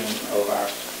expansion of our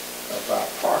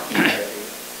parking area.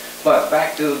 But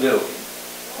back to the building,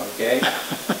 okay?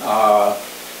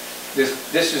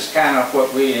 This is kind of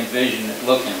what we envision it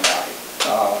looking like.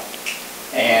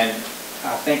 And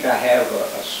I think I have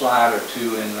a slide or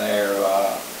 2 in there.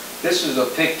 This is a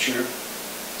picture.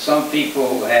 Some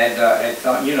people had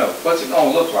thought, what's it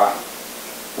going to look like?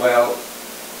 Well,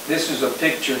 this is a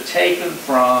picture taken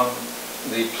from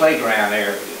the playground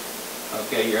area.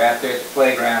 Okay, you're out there at the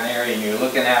playground area and you're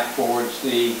looking out towards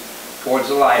the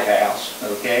lighthouse,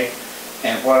 okay?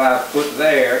 And what I've put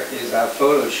there is I've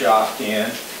photoshopped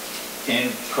in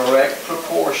correct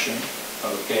proportion,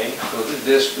 okay, for the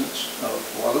distance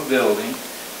for the building,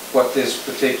 what this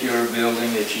particular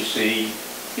building that you see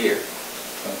here,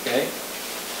 okay?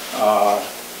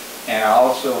 And I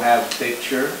also have a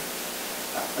picture,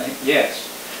 I think, yes.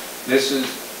 This is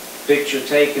a picture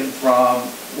taken from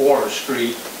Water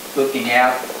Street, looking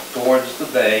out towards the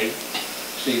bay.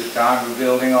 See the Conger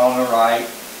Building on the right,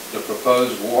 the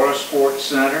proposed Water Sports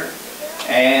Center,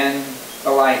 and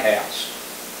the lighthouse.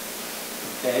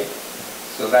 Okay?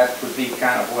 So that would be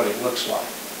kind of what it looks like.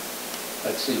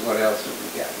 Let's see, what else have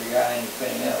we got? We got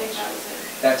anything else? I think that was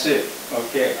it. That's it.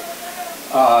 Okay.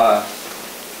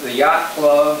 The yacht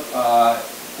club,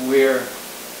 we're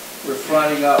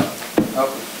fronting up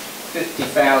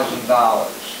 $50,000,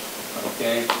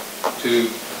 okay, to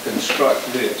construct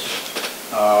this.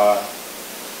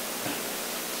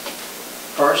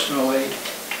 Personally,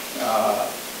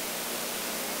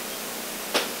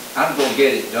 I'm going to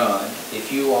get it done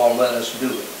if you all let us do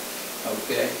it,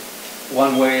 okay,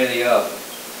 one way or the other.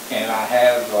 And I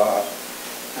have,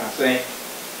 I think,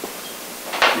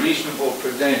 reasonable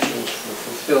credentials for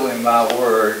fulfilling my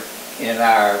word in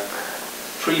our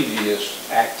previous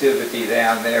activity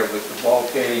down there with the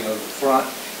bulkheading of the front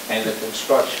and the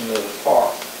construction of the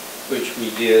park, which we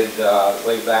did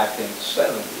way back in the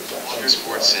 70s. Water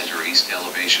Sports Center East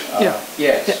elevation.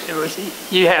 Yes.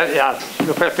 You have,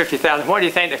 you'll put 50,000. What do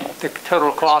you think the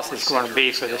total cost is going to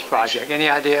be for this project? Any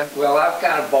idea? Well, I've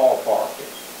kind of ballparked it,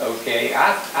 okay?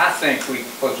 I think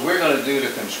because we're going to do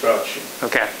the construction.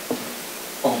 Okay.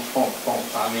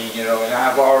 I mean, you know, and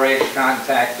I've already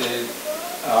contacted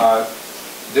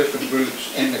different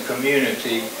groups in the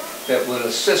community that will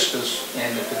assist us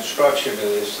in the construction of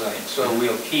this thing. So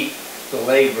we'll keep the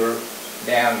labor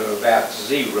down to about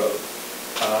zero.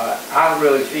 I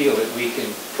really feel that we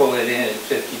can pull it in at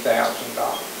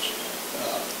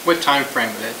 $50,000. What time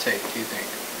frame would that take, do you think?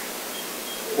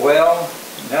 Well,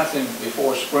 nothing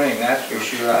before spring, that's for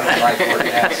sure. I don't like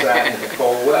working outside in the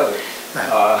cold weather.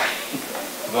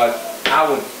 But I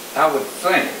would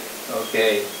think,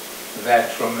 okay,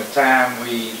 that from the time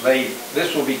we lay,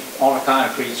 this will be on a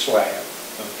concrete slab,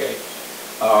 okay?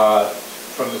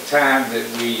 From the time that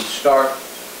we start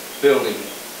building it,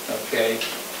 okay,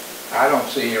 I don't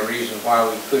see a reason why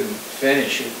we couldn't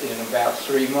finish it in about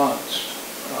 3 months.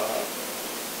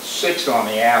 6 on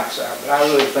the outside, but I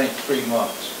really think 3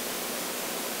 months.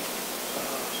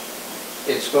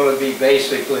 It's going to be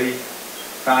basically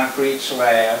concrete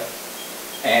slab,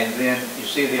 and then you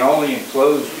see the only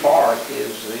enclosed part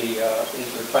is the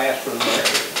classroom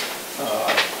area,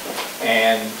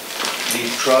 and the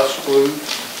truss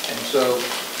roof, and so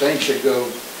things should go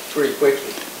pretty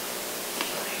quickly.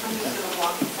 I'm just going to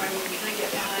walk in front of you. Can I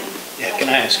get behind? Yeah, can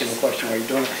I ask him a question while you're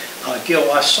doing it?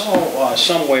 Gil, I saw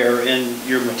somewhere in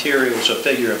your materials a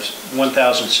figure of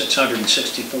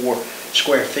 1,664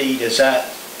 square feet. Is that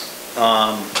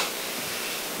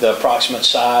the approximate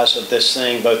size of this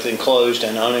thing, both enclosed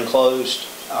and unenclosed?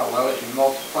 Well, if you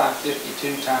multiply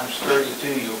 52 times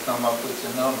 32, you'll come up with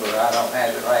the number. I don't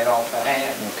have it right off the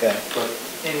hand. Okay. But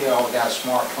any of y'all got a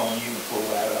smartphone, you can pull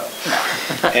that up.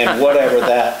 And whatever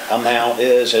that amount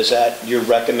is that your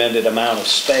recommended amount of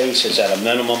space? Is that a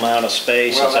minimum amount of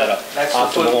space? Well, is that an that's the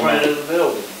optimal footprint amount? of the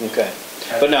building. Okay.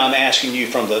 But now I'm asking you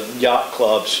from the yacht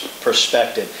club's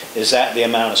perspective, is that the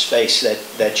amount of space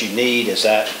that you need? Is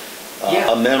that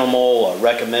Yeah. a minimal or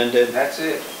recommended? That's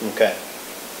it. Okay.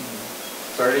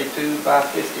 32 by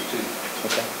 52.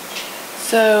 Okay.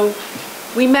 So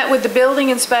we met with the building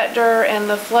inspector and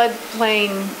the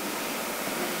floodplain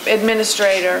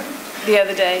administrator the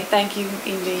other day. Thank you,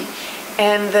 Evie.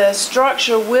 And the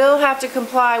structure will have to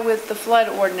comply with the flood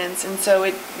ordinance, and so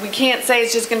we can't say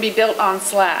it's just going to be built on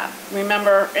slab.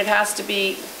 Remember, it has to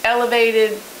be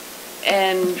elevated,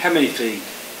 and How many feet?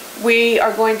 we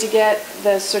are going to get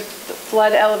the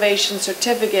flood elevation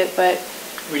certificate, but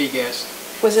What do you guess?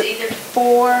 was it Either-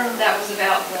 4? That was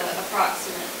about the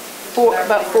approximate.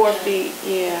 About 4 feet,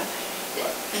 yeah.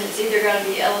 And it's either going to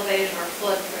be elevated or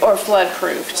floodproof. Or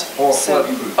flood-proofed. Or So-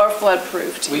 flood-proofed. Or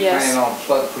flood-proofed, We yes. plan on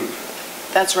flood-proof.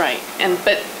 That's right.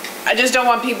 But I just don't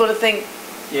want people to think,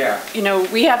 Yeah. you know,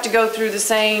 we have to go through the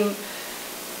same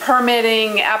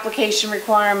permitting, application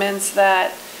requirements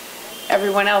that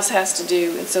everyone else has to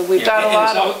do. And so we've got a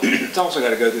lot of, It's also got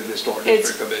to go through the Historic It's-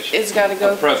 District Commission. it's got to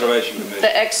go, Preservation Commission.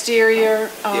 the exterior,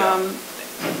 Yeah.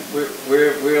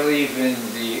 We're leaving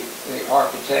the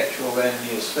architectural and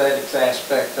the aesthetics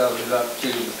aspect of it up to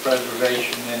the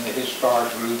preservation and the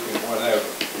historic group and whatever.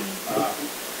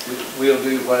 We'll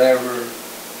do whatever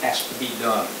has to be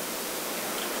done.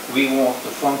 We want the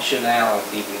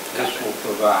functionality that this will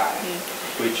provide,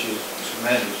 which is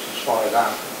tremendous as far as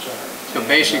I'm concerned. So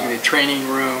basically, the training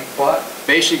room, What?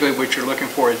 basically what you're looking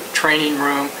for is a training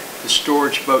room,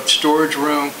 the boat storage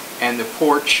room, and the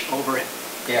porch overhead,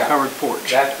 Yeah. covered porch.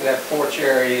 That porch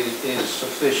area is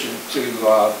sufficient to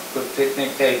put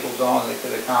picnic tables on that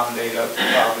could accommodate up to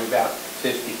probably about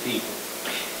 50 people.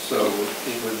 So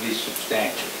it would be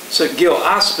substantial. So Gil,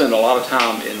 I spend a lot of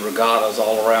time in regattas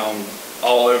all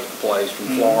over the place,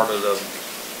 from Florida to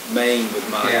Maine with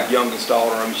my youngest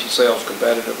daughter. I mean, she sails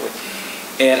competitively.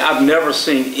 And I've never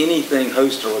seen anything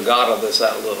host a regatta that's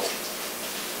that little.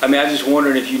 I mean, I'm just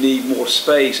wondering if you need more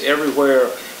space. Everywhere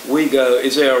we go,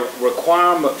 is there a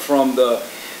requirement from the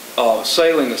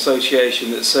Sailing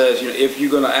Association that says, you know, if you're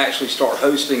going to actually start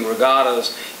hosting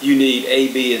regattas, you need A,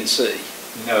 B, and C?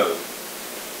 No.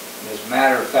 As a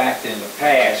matter of fact, in the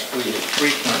past, we have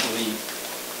frequently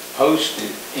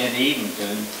hosted in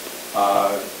Edenton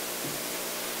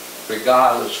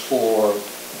regattas for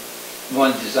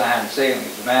one design sailing.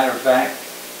 As a matter of fact,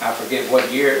 I forget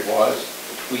what year it was,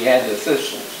 we had the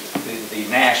thistles, the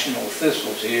national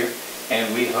thistles here,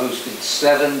 and we hosted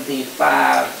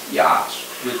 75 yachts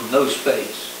with no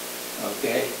space,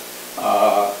 okay?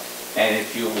 And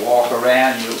if you walk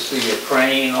around, you'll see a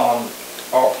crane on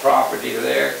our property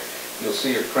there. You'll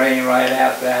see a crane right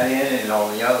out that end, and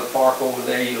on the other park over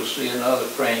there, you'll see another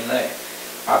crane there.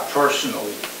 I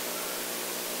personally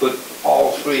put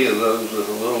all three of those with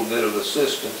a little bit of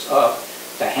assistance up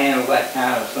to handle that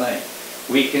kind of thing.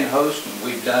 We can host them.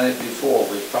 We've done it before.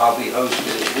 We've probably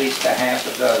hosted at least a half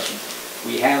a dozen.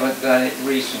 We haven't done it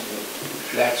recently.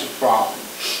 That's a problem.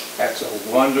 That's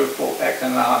a wonderful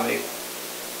economic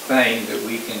thing that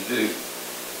we can do.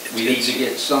 We need to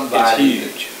get somebody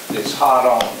that's hot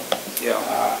on it.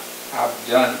 Yeah. I've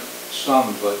done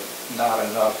some, but not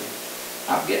enough.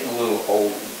 I'm getting a little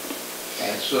old,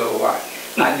 and so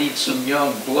I need some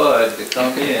young blood to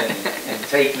come in and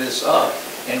take this up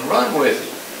and run with it.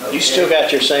 Okay? You still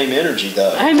got your same energy,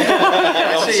 though. I know.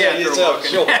 Don't See sell after yourself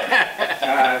walking. short. Well,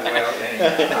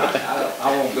 anyway,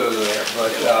 I won't go there,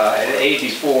 but at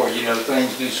 84, you know,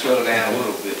 things do slow down a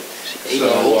little bit.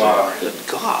 So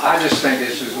I just think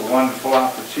this is a wonderful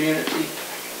opportunity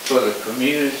for the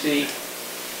community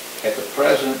at the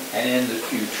present and in the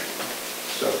future.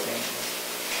 So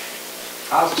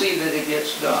I'll see that it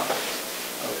gets done,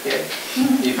 okay?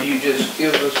 If you just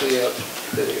give us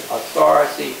the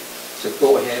authority to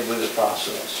go ahead with the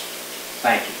process.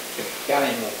 Thank you. Got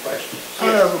any more questions? I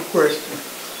have a question.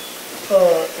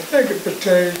 I think it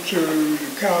pertains to the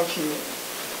council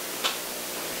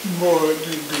more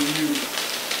than you.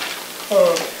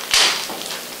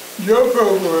 Your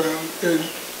program is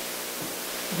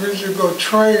when you go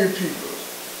train people,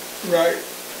 right?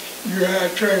 You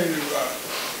have training about.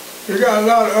 You got a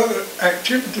lot of other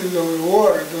activities on the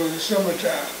water during the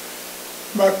summertime.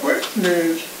 My question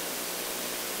is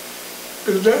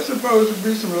there supposed to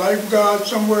be some lifeguards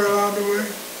somewhere along the way?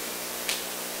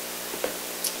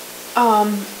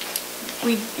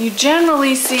 You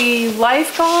generally see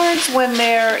lifeguards when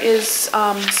there is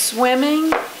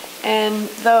swimming and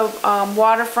the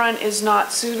waterfront is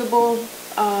not suitable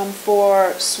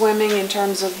for swimming in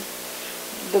terms of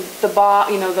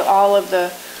all of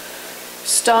the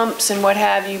stumps and what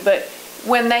have you. But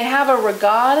when they have a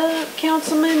regatta,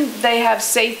 Councilman, they have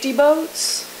safety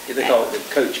boats. Yeah, they call it the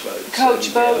coach boats.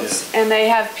 Coach boats, and they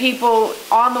have people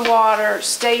on the water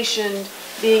stationed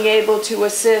being able to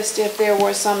assist if there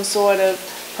were some sort of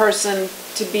person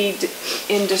to be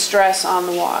in distress on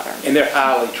the water. And they're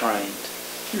highly trained.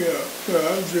 Yeah,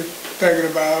 I was just thinking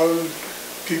about all those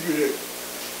people that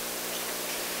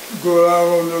go out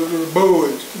on those little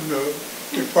boards, you know,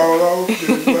 they fall off,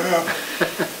 they go out.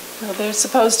 Well, they're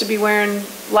supposed to be wearing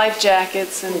life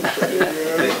jackets and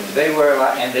They wear,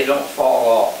 and they don't fall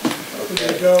off. Okay?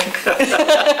 They don't.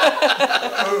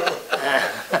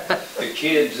 The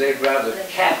kids, they'd rather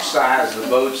capsize the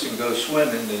boats and go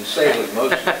swimming than sailing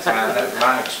most of the time. That's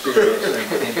my experience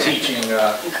in teaching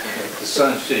the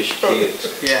sunfish kids.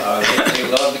 Yeah. They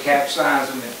love to capsize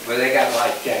them, but they got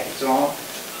life jackets on.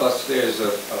 Plus, there's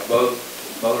a boat,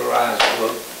 motorized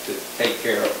boat, to take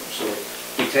care of them. So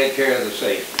we take care of the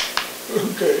safety.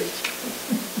 Okay.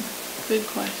 good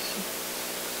question.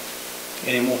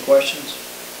 Any more questions?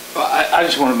 Well, I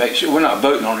just want to make sure, we're not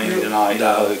voting on anything tonight.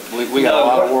 No. We got a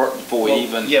lot of work before we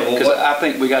even, yeah, well, because what- I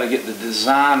think we got to get the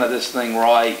design of this thing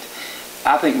right.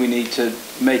 I think we need to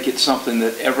make it something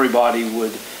that everybody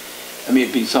would, I mean,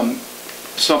 it'd be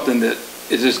something that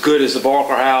is as good as the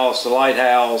Barker House, the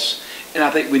Lighthouse, and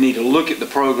I think we need to look at the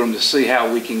program to see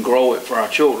how we can grow it for our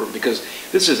children, because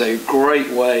this is a great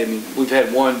way. I mean, we've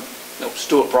had one,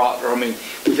 Stuart Proctor, I mean,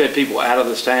 we've had people out of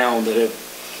this town that have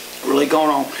really gone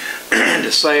on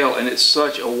to sail, and it's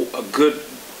such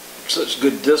such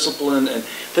good discipline, and I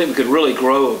think we could really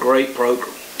grow a great program.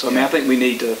 So I mean, I think we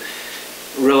need to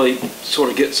really sort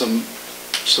of get some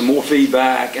more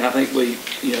feedback, and I think we,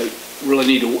 really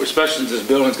need to, especially since this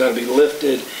building's got to be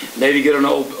lifted, maybe get an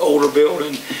older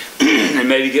building, and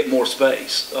maybe get more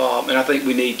space. And I think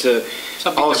we need to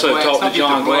also talk to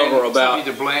John Glover about.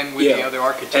 Something to blend with the other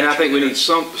architecture. And I think we need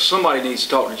somebody needs to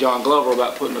talk to John Glover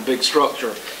about putting a big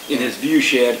structure in his view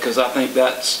shed, because I think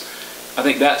that's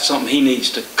something he needs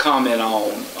to comment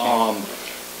on.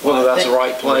 Whether that's the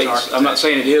right place. I'm not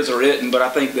saying it is or isn't, but I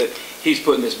think that he's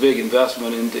putting this big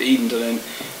investment into Edenton,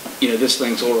 and this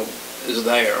thing sort of is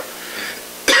there.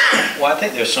 Well, I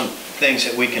think there's some things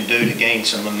that we can do to gain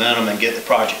some momentum and get the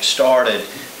project started,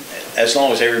 as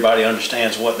long as everybody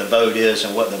understands what the vote is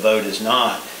and what the vote is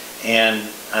not. And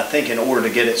I think in order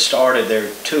to get it started, there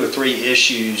are 2 or 3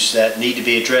 issues that need to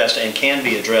be addressed and can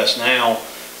be addressed now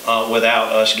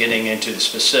without us getting into the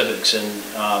specifics. And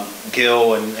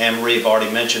Gil and Anne Marie have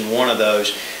already mentioned one of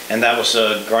those, and that was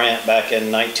a grant back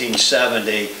in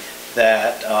 1970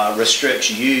 that restricts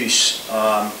use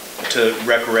to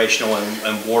recreational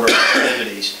and water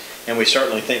activities. And we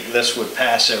certainly think this would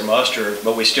pass their muster,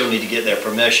 but we still need to get their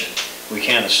permission. We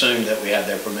can't assume that we have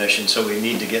their permission, so we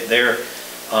need to get their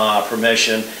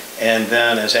permission. And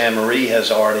then, as Anne Marie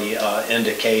has already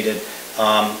indicated,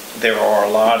 there are a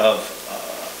lot of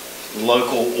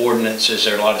local ordinances,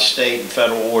 there are a lot of state and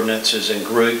federal ordinances and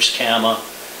groups, CAMA,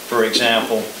 for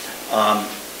example.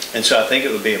 And so I think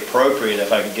it would be appropriate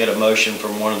if I could get a motion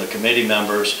from one of the committee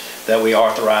members that we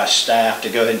authorize staff to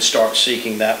go ahead and start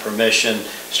seeking that permission,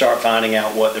 start finding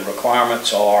out what the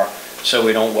requirements are, so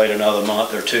we don't wait another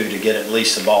month or two to get at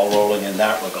least the ball rolling in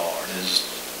that regard.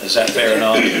 Is that fair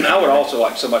enough? I would also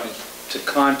like somebody to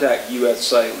contact U.S.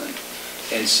 Sailing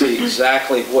and see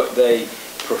exactly what they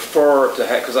prefer to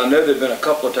have, because I know there have been a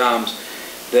couple of times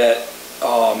that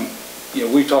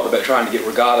we've talked about trying to get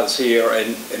regattas here,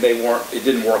 and it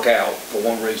didn't work out for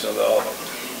one reason or the other.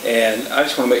 And I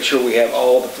just want to make sure we have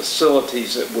all the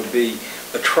facilities that would be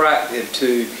attractive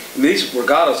to, these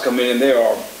regattas come in and there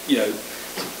are,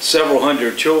 several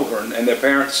hundred children, and their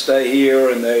parents stay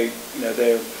here, and they're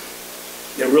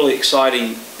really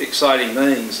exciting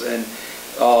things. And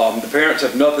the parents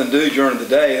have nothing to do during the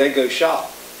day, they go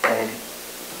shop,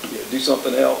 do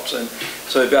something else. And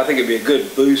so I think it'd be a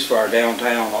good boost for our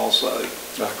downtown also.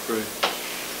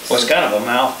 Well, it's kind of a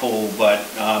mouthful, but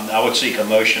I would seek a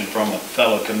motion from a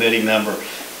fellow committee member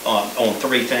on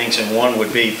three things, and one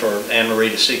would be for Anne Marie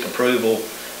to seek approval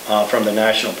from the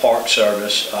National Park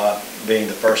Service, being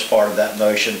the first part of that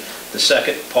motion. The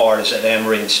second part is that Anne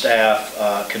Marie and staff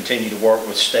continue to work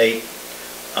with state,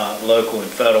 local, and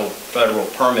federal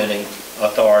permitting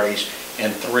authorities,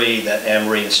 and three, that Anne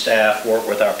Marie and staff work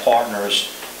with our partners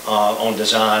on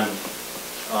design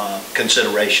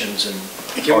considerations and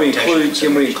Can we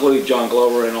include John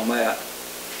Glover in on that?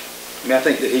 I mean, I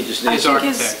think that he just needs... I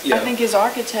think his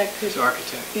architect could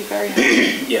be very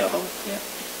helpful. Yeah.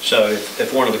 So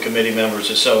if one of the committee members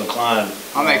is so inclined...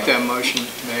 I'll make that motion,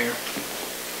 Mayor.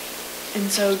 And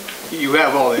so... You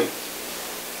have all the...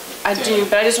 I do,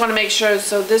 but I just want to make sure,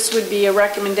 so this would be a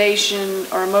recommendation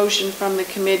or a motion from the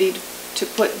committee to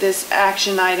put this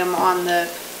action item on the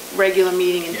regular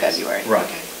meeting in February? Right.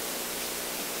 Okay.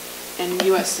 And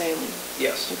U.S. Sailing?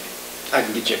 Yes. I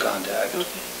can get you a contact. Okay.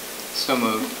 So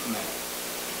moved.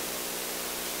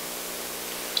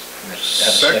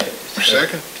 Second.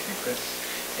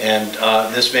 And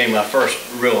this being my first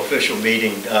real official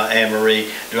meeting, Anne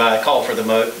Marie, do I call for the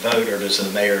vote, or does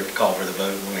the mayor call for the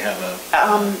vote when we have a...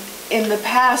 In the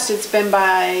past, it's been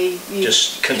by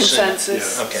just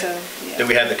consensus. Yeah. Okay. So, yeah. Do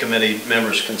we have the committee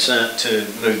members' consent to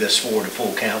move this forward to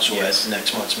full council at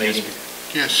next month's meeting?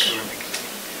 Yes.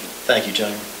 Thank you,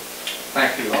 gentlemen.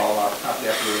 Thank you all. I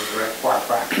definitely regret quite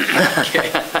frankly.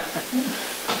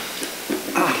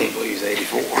 I can't believe he's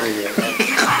 84.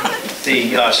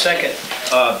 The second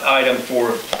item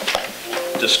for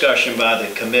discussion by the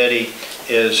committee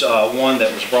is one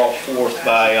that was brought forth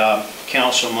by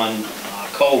Councilman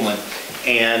Coleman.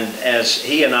 And as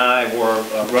he and I were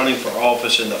running for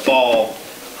office in the fall,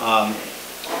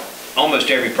 almost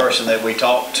every person that we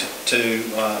talked to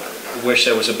wished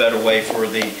there was a better way for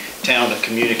the town to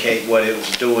communicate what it was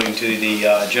doing to the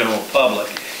general public.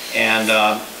 And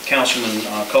Councilman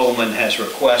Coleman has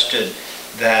requested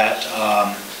that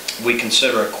we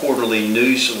consider a quarterly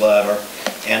newsletter,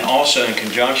 and also in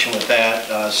conjunction with that,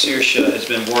 Saoirse has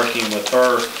been working with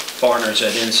her partners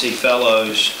at NC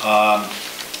Fellows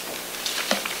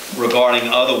regarding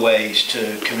other ways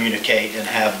to communicate and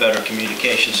have better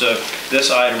communication. So this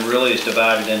item really is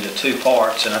divided into two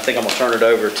parts, and I think I'm going to turn it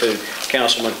over to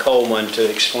Councilman Coleman to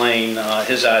explain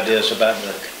his ideas about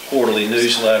the quarterly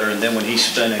newsletter, and then when he's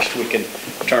finished, we can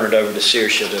turn it over to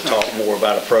Saoirse to talk more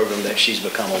about a program that she's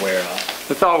become aware of.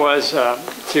 The thought was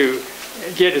to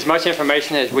get as much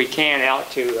information as we can out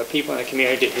to people in the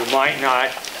community who might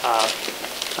not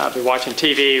be watching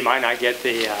TV, might not get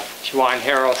the Shawano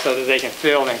Herald, so that they can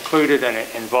feel included and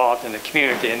involved in the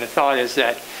community. And the thought is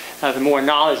that the more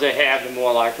knowledge they have, the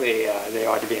more likely they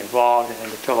are to be involved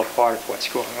and to feel a part of what's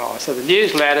going on. So the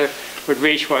newsletter would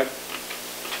reach,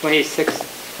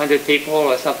 2,600 people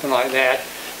or something like that,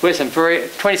 with some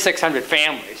 2,600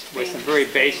 families with some very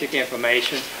basic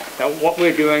information about what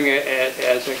we're doing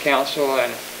as a council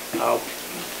and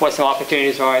what some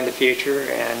opportunities are in the future.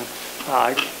 And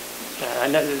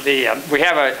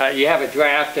you have a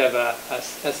draft of a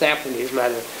sample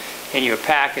newsletter in your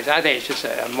package. I think it's just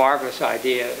a marvelous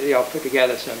idea. They all put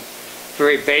together some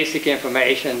very basic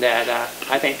information that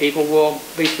I think people will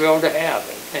be thrilled to have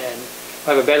and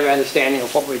have a better understanding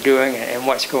of what we're doing and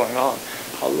what's going on.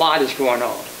 A lot is going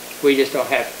on. We just don't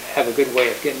have a good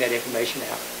way of getting that information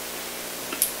out.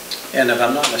 And if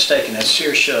I'm not mistaken, has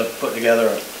Saoirse put together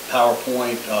a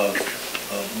PowerPoint of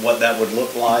what that would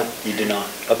look like? You do not?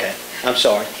 Okay, I'm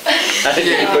sorry. I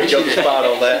didn't put you on the spot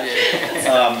on that.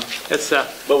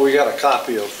 But we got a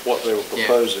copy of what they were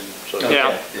proposing, so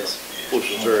Yeah. which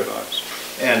was very nice.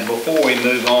 And before we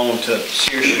move on to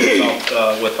Saoirse, we'll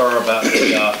talk with her about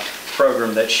the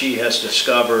program that she has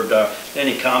discovered.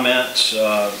 Any comments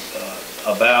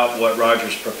about what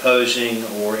Roger's proposing,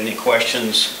 or any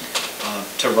questions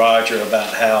to Roger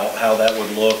about how that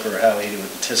would look or how he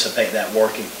would anticipate that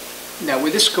working? Now,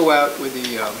 would this go out with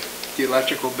the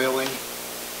electrical billing?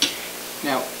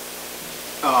 Now,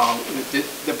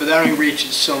 but that only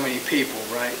reaches so many people,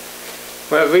 right?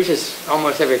 Well, it reaches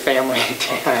almost every family in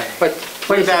town. But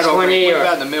What about 20 what or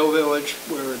about the Mill Village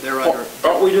where they're under?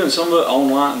 Aren't we doing some of it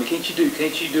online? I mean,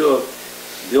 can't you do a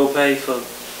bill pay for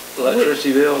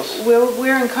electricity bills?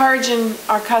 We're encouraging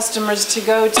our customers to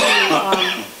go to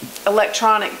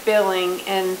electronic billing,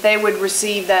 and they would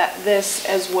receive this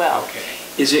as well. Okay.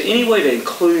 Is there any way to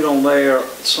include on there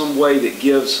some way that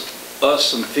gives us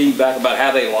some feedback about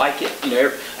how they like it? You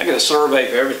know, I get a survey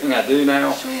for everything I do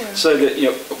now. Sure. So that,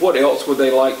 you know, what else would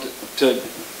they like to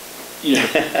you know,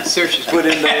 put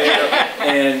in there?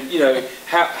 And, you know,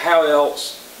 how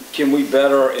else can we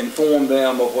better inform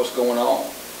them of what's going on?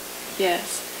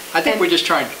 Yes. I think we're just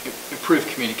trying to improve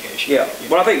communication. Yeah,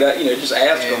 but I think that, you know, just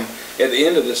ask them at the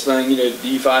end of this thing, you know, do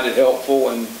you find it helpful,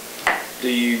 and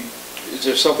is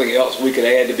there something else we could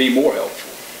add to be more helpful?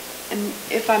 And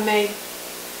if I may,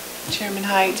 Chairman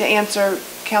Height, to answer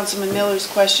Councilman Miller's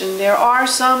question, there are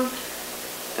some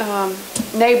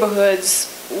neighborhoods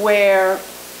where,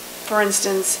 for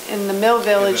instance, in the Mill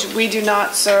Village, we do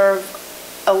not serve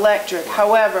electric.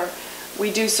 However, we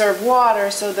do serve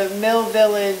water, so the Mill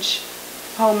Village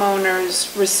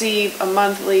homeowners receive a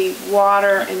monthly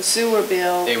water and sewer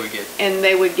bill. They would get. And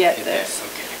they would get That, this.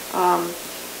 okay.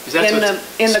 Is that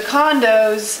In the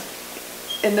condos,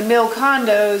 in the Mill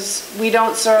condos, we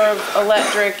don't serve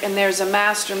electric, and there's a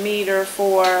master meter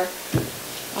for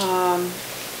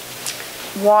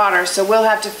water, so we'll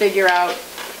have to figure out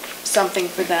something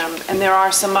for them. And there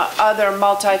are some other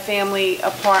multifamily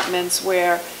apartments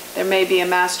where there may be a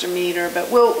master meter, but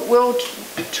we'll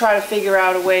try to figure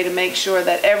out a way to make sure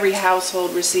that every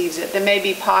household receives it. There may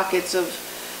be pockets of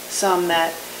some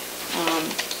that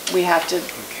we have to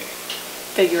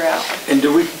figure out. And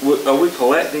are we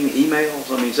collecting emails?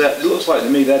 I mean, it looks like to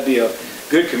me that'd be a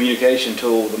good communication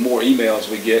tool, the more emails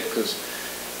we get, because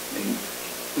I mean,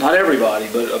 not everybody,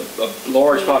 but a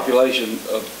large population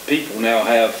of people now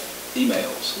have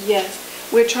emails. Yes,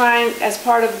 we're trying, as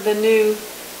part of the new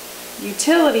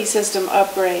utility system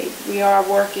upgrade, we are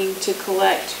working to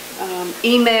collect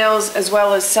emails as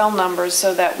well as cell numbers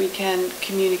so that we can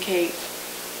communicate.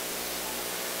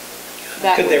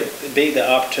 Could there be the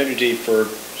opportunity for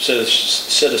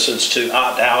citizens to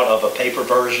opt out of a paper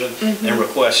version and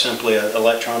request simply an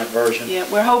electronic version? Yeah,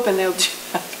 we're hoping they'll do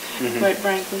that, quite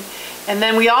frankly. And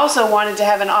then we also wanted to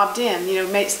have an opt-in. You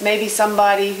know, maybe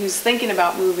somebody who's thinking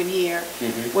about moving here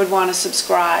would want to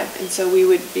subscribe, and so we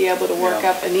would be able to work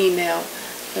up an email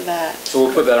for that. So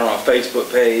we'll put that on our Facebook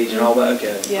page and all that.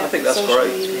 Okay, Yeah, I think that's social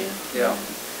great. media. Yeah.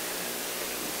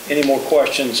 Any more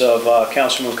questions of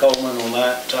Councilman Coleman on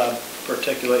that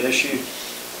particular issue?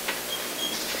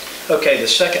 Okay, the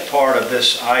second part of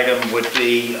this item would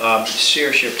be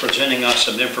Saoirse presenting us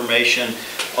some information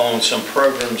on some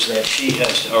programs that she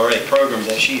has, or a program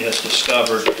that she has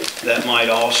discovered that might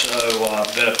also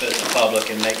benefit the public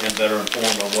and make them better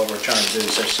informed of what we're trying to do.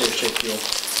 So Saoirse, if you'll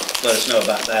let us know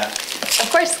about that. Of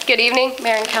course. Good evening,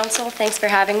 Mayor and Council. Thanks for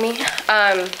having me.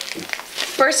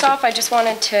 First off, I just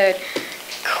wanted to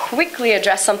quickly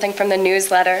address something from the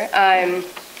newsletter.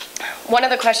 One of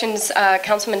the questions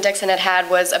Councilman Dixon had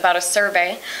was about a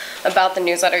survey about the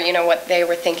newsletter, you know, what they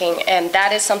were thinking, and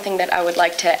that is something that I would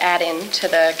like to add in to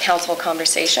the council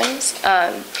conversations.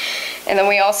 And then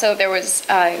we also, there was,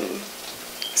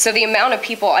 so the amount of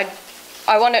people, I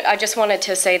just wanted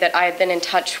to say that I have been in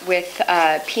touch with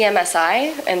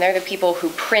PMSI, and they're the people who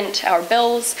print our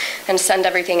bills and send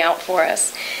everything out for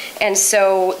us. And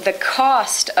so the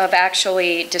cost of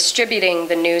actually distributing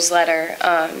the newsletter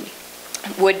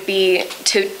would be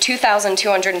to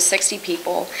 2,260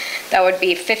 people. That would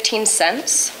be 15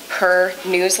 cents per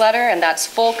newsletter, and that's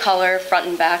full color, front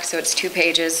and back, so it's 2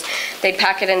 pages. They'd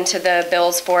pack it into the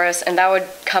bills for us, and that would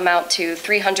come out to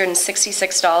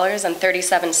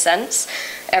 $366.37.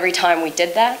 every time we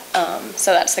did that.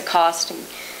 So that's the cost, and,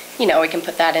 you know, we can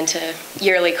put that into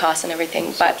yearly costs and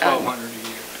everything, but. $1,200 a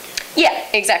year. Yeah,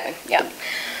 exactly, yeah.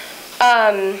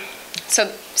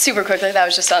 So super quickly, that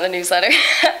was just on the newsletter.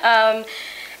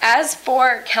 As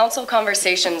for council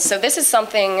conversations, so this is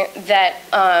something that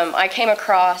I came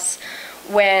across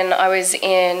when I was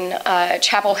in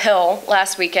Chapel Hill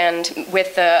last weekend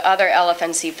with the other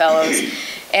LFNC fellows.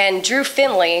 And Drew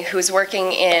Finley, who's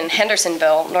working in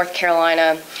Hendersonville, North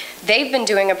Carolina, they've been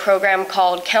doing a program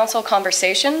called Council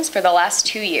Conversations for the last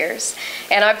 2 years.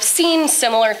 And I've seen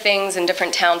similar things in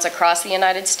different towns across the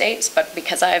United States, but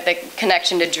because I have the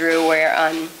connection to Drew, where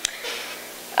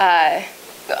I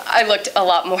looked a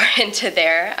lot more into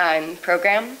their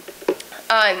program.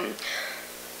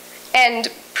 And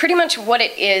pretty much what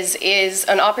it is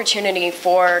an opportunity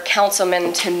for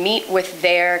councilmen to meet with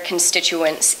their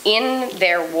constituents in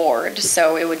their ward.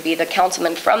 So it would be the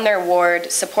councilman from their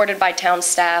ward, supported by town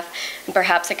staff, and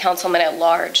perhaps a councilman at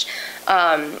large.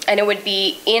 And it would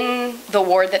be in the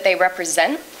ward that they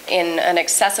represent, in an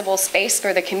accessible space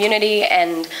for the community,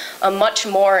 and a much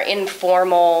more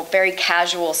informal, very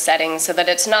casual setting, so that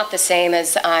it's not the same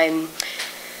as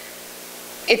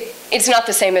it's not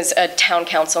the same as a town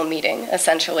council meeting,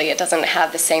 essentially. It doesn't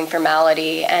have the same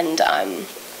formality, and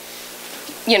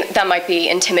you know, that might be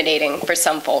intimidating for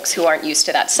some folks who aren't used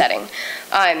to that setting.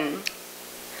 And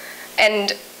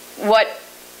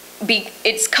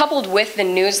it's coupled with the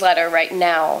newsletter right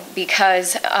now,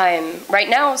 because right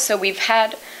now, so we've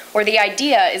had, or the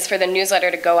idea is for the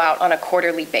newsletter to go out on a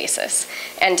quarterly basis,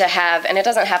 and to have, and it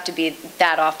doesn't have to be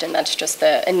that often, that's just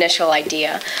the initial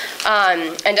idea,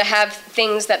 and to have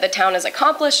things that the town has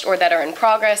accomplished or that are in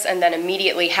progress, and then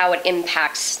immediately how it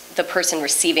impacts the person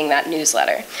receiving that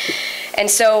newsletter. And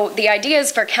so the idea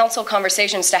is for council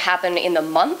conversations to happen in the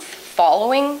month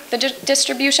following the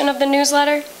distribution of the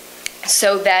newsletter,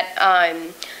 so that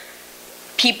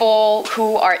people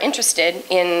who are interested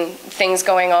in things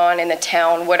going on in the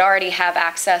town would already have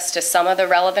access to some of the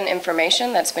relevant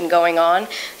information that's been going on,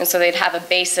 and so they'd have a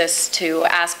basis to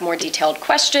ask more detailed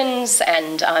questions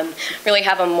and really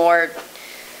have a more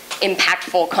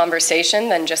impactful conversation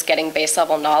than just getting base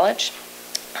level knowledge.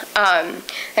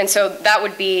 And so that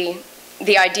would be,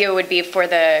 the idea would be for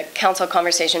the council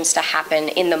conversations to happen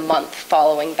in the month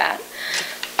following that.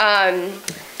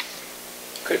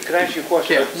 Could I ask you a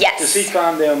question? Yes. Does he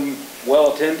find them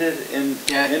well-attended in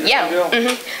Hendersonville?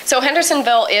 Yeah. So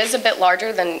Hendersonville is a bit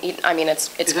larger than, I mean, it's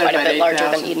quite a bit larger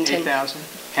than Edenton. 8,000?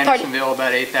 Hendersonville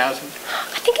about 8,000? I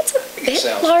think it's a bit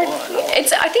large.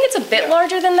 I think it's a bit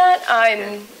larger than that.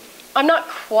 I'm not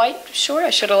quite sure.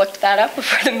 I should have looked that up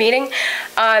before the meeting.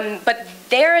 But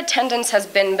their attendance has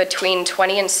been between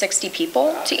 20 and 60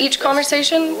 people to each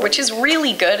conversation, which is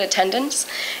really good attendance.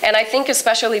 And I think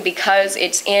especially because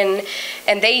it's in,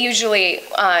 and they usually,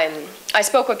 I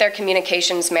spoke with their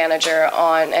communications manager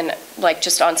on, and like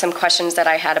just on some questions that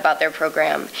I had about their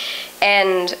program.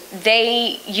 And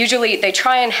they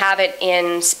try and have it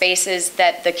in spaces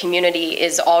that the community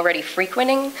is already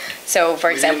frequenting. So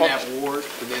for example, Within that ward?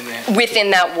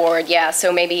 Within that ward, yeah.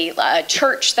 So maybe a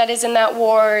church that is in that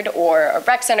ward, or a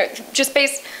rec center, just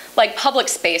like public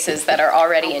spaces that are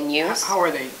already in use. How are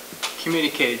they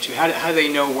communicated to? How do they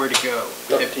know where to go?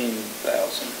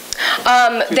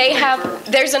 13,000. They have,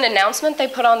 there's an announcement they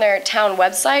put on their town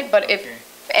website, but if,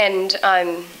 and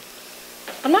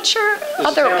I'm not sure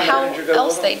how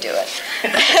else they do it.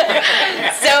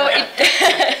 So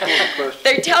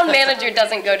their town manager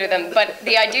doesn't go to them, but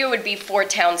the idea would be for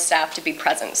town staff to be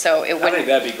present. So it would. I think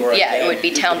that'd be great. Yeah, it would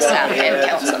be town staff and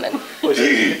councilmen.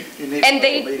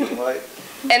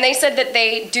 And they said that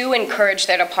they do encourage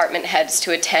their department heads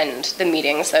to attend the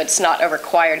meetings. So it's not a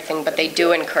required thing, but they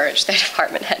do encourage their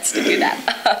department heads to do that.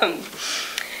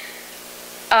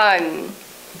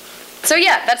 So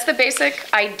yeah, that's the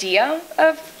basic idea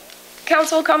of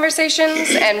council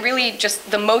conversations, and really just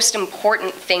the most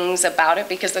important things about it,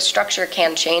 because the structure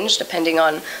can change depending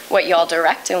on what y'all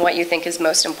direct and what you think is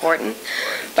most important.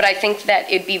 But I think that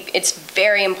it's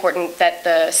very important that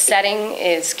the setting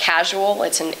is casual.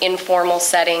 It's an informal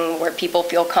setting where people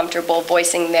feel comfortable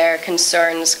voicing their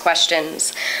concerns,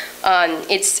 questions.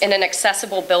 It's in an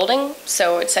accessible building,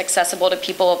 so it's accessible to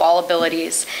people of all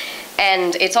abilities.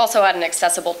 And it's also at an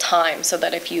accessible time, so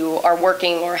that if you are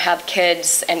working or have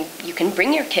kids, and you can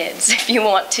bring your kids if you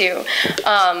want to,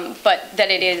 but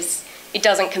that it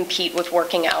doesn't compete with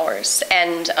working hours.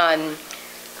 And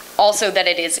also that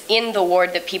it is in the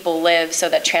ward that people live, so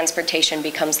that transportation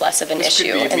becomes less of an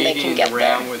issue and they can get there.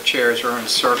 Around with chairs or in a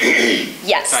circle,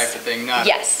 yes. Type of thing, not.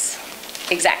 Yes,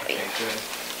 exactly. Okay, good.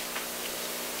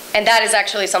 And that is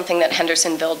actually something that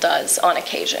Hendersonville does on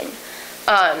occasion.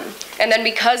 And then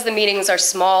because the meetings are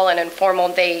small and informal,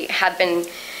 they have been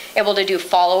able to do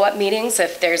follow-up meetings.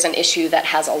 If there's an issue that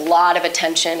has a lot of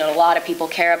attention and a lot of people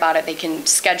care about it, they can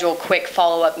schedule quick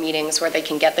follow-up meetings where they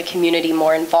can get the community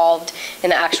more involved in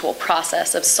the actual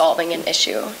process of solving an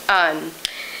issue.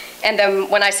 And then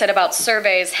when I said about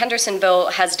surveys, Hendersonville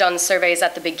has done surveys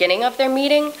at the beginning of their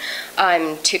meeting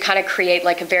to kind of create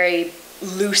like a very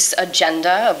loose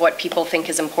agenda of what people think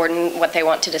is important, what they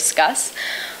want to discuss.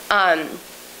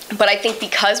 But I think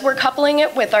because we're coupling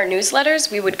it with our newsletters,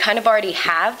 we would kind of already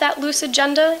have that loose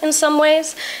agenda in some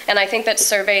ways. And I think that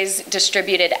surveys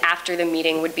distributed after the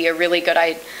meeting would be a really good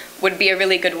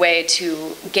way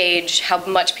to gauge how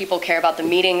much people care about the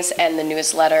meetings and the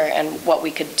newsletter and what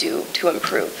we could do to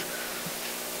improve.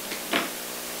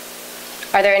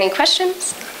 Are there any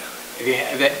questions?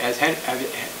 Has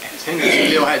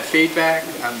Hendersonville had feedback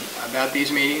about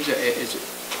these meetings? Is it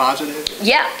positive?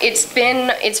 Yeah, it's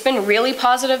been really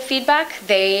positive feedback.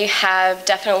 They have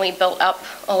definitely built up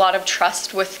a lot of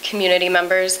trust with community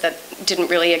members that didn't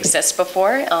really exist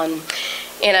before in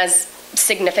as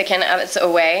significant as a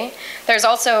way. There's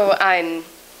also,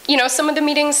 you know, some of the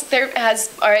meetings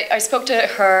I spoke to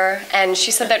her and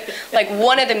she said that like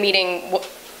one of the meetings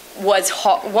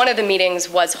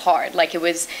was hard. Like it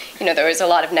was, you know, there was a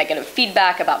lot of negative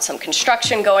feedback about some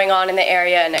construction going on in the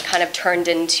area and it kind of turned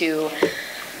into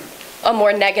a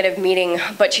more negative meeting,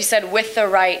 but she said with the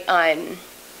right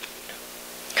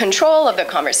control of the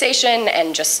conversation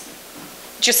and just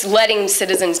letting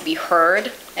citizens be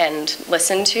heard and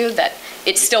listened to, that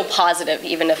it's still positive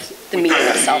even if the meeting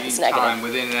itself is negative. Time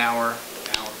within an hour,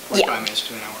 45 minutes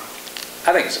to an hour.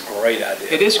 I think it's a great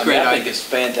idea. It is a great idea. I think it's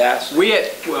fantastic.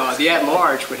 The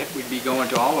at-large would be going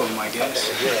to all of them, I guess.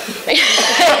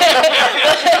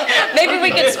 Maybe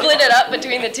we could split it up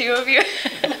between the two of you.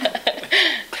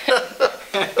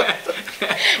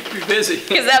 You're busy.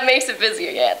 Because that makes it busier.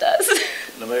 Yeah, it does.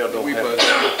 The mayor don't have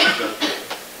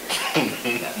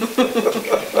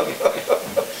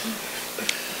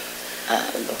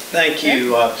Thank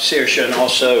you, Saoirse, and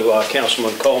also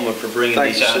Councilman Coleman for bringing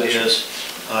these ideas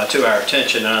to our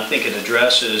attention. And I think it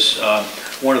addresses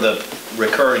one of the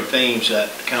recurring themes that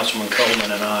Councilman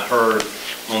Coleman and I heard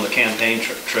on the campaign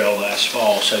trail last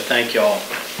fall. So thank y'all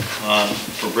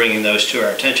for bringing those to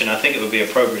our attention. I think it would be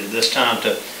appropriate at this time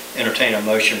to entertain a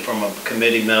motion from a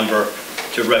committee member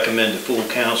to recommend to full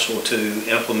council to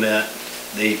implement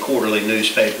the quarterly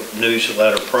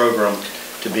newsletter program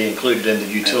to be included in the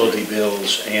utility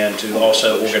bills and to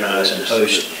also organize and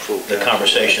host the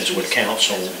Conversations with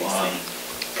Council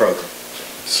program.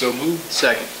 So moved.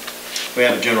 Second. We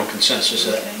have a general consensus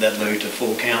that moved to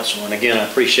full council. And again, I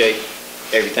appreciate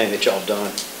everything that y'all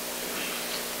done.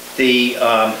 The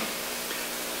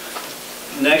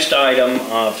next item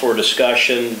for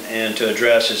discussion and to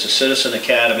address is the Citizen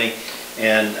Academy.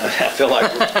 And I feel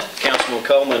like Councilman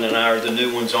Coleman and I are the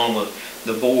new ones on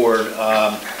the board.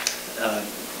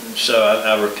 So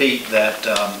I repeat that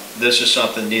this is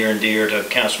something near and dear to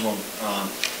Councilman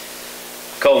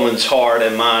Coleman's heart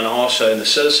and mine also. And the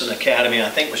Citizen Academy, I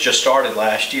think, was just started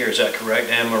last year. Is that correct,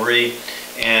 Anne-Marie?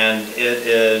 And it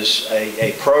is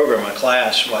a program, a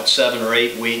class, 7 or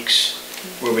 8 weeks,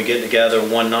 where we get together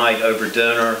one night over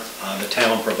dinner. The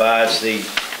town provides the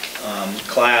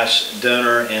class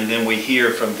dinner, and then we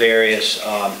hear from various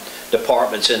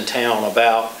departments in town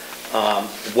about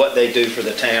what they do for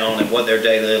the town and what their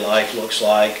daily life looks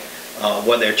like,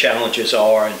 what their challenges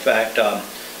are. In fact,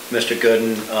 Mr.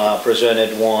 Gooden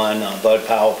presented one, Bud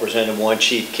Powell presented one,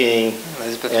 Chief King,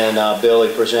 and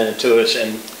Billy presented to us,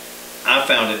 and I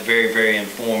found it very, very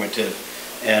informative,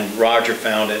 and Roger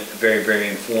found it very, very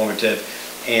informative.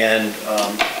 And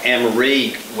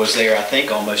Anne-Marie was there, I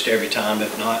think, almost every time,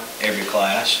 if not every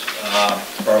class,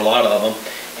 or a lot of them,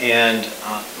 and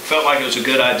felt like it was a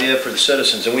good idea for the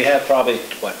citizens. And we had probably,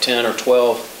 10 or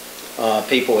 12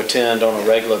 people attend on a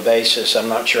regular basis. I'm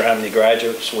not sure how many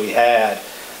graduates we had,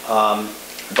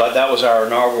 but that was our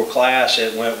inaugural class.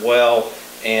 It went well,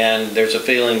 and there's a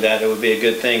feeling that it would be a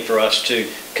good thing for us to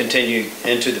continue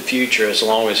into the future as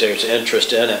long as there's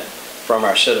interest in it from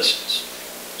our citizens.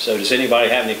 So does anybody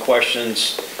have any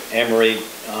questions? Anne-Marie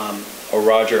or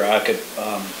Roger, I could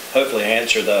hopefully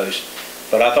answer those.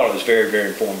 But I thought it was a very, very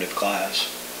informative class.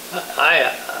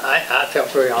 I felt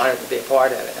very honored to be a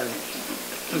part of it. And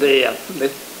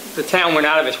the town went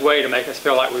out of its way to make us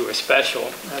feel like we were special.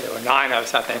 There were 9 of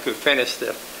us, I think, who finished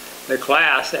the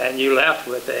class, and you left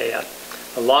with a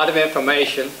lot of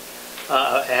information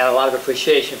and a lot of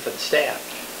appreciation for the staff.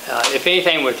 If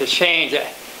anything were to change,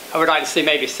 I would like to see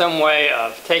maybe some way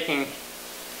of taking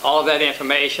all of that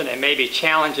information and maybe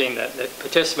challenging the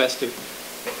participants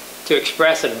to to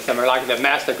express it in somewhere, like the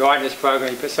Master Gardeners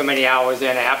program, you put so many hours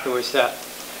in afterwards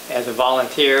as a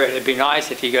volunteer. It'd be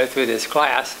nice if you go through this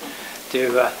class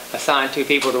to assign 2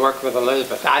 people to work with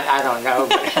Elizabeth. I don't know,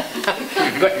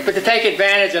 but to take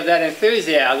advantage of that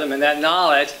enthusiasm and that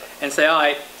knowledge and say, all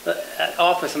right,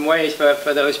 offer some ways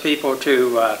for those people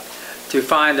to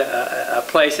find a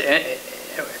place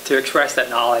to express that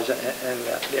knowledge and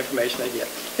the information they get.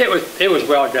 It was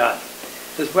well done,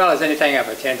 as well as anything I've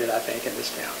attended, I think, in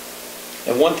this town.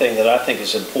 And one thing that I think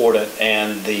is important,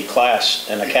 and the class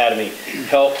and academy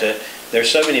helped it,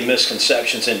 there's so many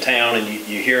misconceptions in town, and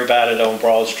you hear about it on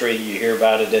Broad Street, you hear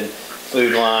about it in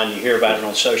Food Line, you hear about it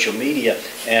on social media,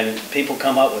 and people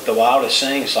come up with the wildest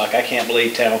things, like, I can't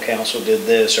believe town council did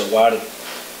this, or why did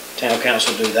town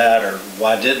council do that, or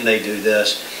why didn't they do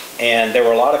this? And there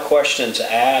were a lot of questions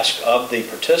asked of the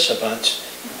participants,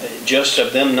 just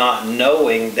of them not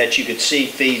knowing that you could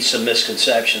feed some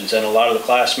misconceptions, and a lot of the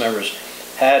class members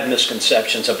had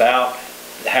misconceptions about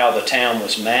how the town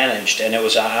was managed, and it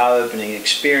was an eye-opening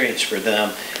experience for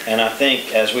them. And I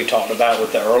think, as we talked about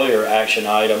with the earlier action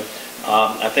item,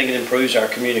 I think it improves our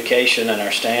communication and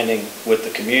our standing with the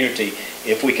community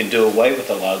if we can do away with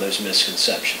a lot of those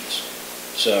misconceptions.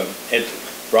 So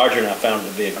Roger and I found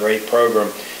it to be a great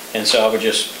program, and so I would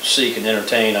just seek and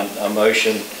entertain a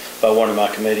motion by one of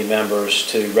my committee members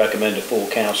to recommend to full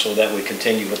council that we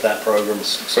continue with that program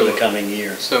for the coming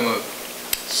year. So moved.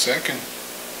 Second.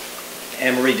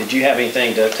 Anne Marie, did you have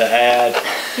anything to add?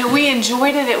 We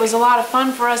enjoyed it. It was a lot of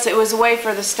fun for us. It was a way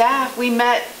for the staff. We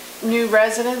met new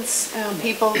residents,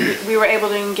 people. We were able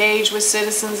to engage with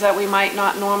citizens that we might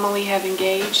not normally have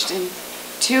engaged. And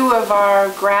 2 of our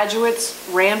graduates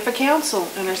ran for council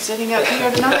and are sitting up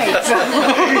here tonight.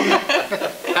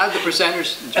 How did the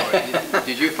presenters enjoy it?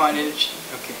 Did you find it interesting?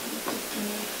 Okay.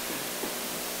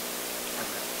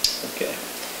 Okay.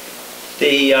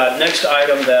 The next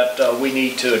item that we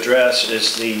need to address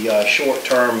is the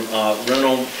short-term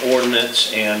rental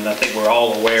ordinance, and I think we're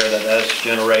all aware that that's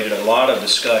generated a lot of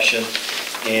discussion,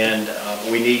 and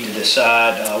we need to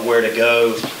decide where to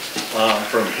go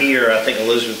from here. I think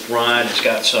Elizabeth Ryan has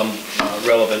got some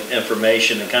relevant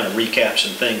information and kind of recap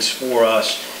some things for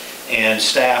us, and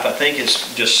staff, I think,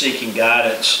 is just seeking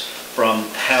guidance from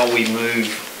how we move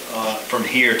from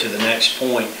here to the next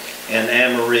point. And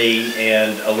Anne Marie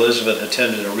and Elizabeth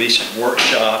attended a recent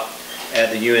workshop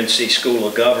at the UNC School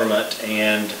of Government,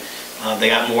 and they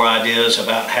got more ideas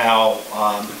about how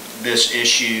this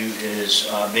issue is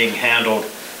being handled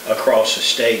across the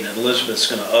state. And Elizabeth's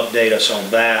going to update us on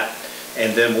that,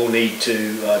 and then we'll need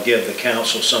to give the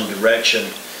council some direction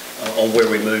on where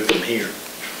we move from here.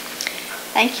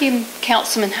 Thank you,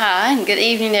 Councilman High, and good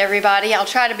evening, everybody. I'll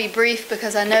try to be brief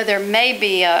because I know there may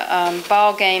be a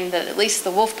ball game that at least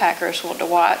the Wolfpackers want to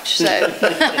watch. So,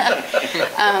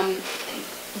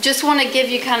 just want to give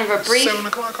you kind of a brief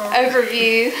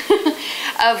overview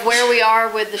of where we are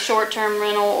with the short-term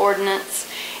rental ordinance.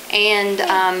 And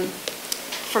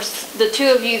for the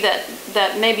 2 of you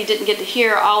that maybe didn't get to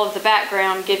hear all of the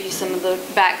background, give you some of the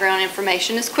background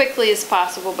information as quickly as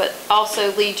possible, but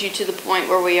also lead you to the point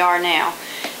where we are now.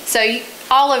 So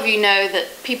all of you know that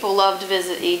people love to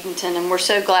visit Edenton, and we're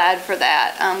so glad for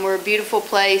that. We're a beautiful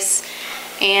place,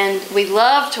 and we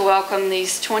love to welcome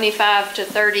these 25 to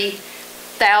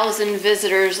 30,000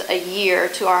 visitors a year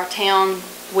to our town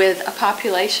with a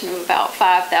population of about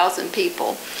 5,000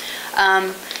 people.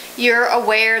 You're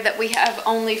aware that we have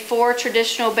only 4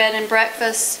 traditional bed and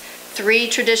breakfasts, 3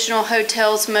 traditional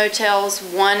hotels, motels,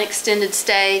 1 extended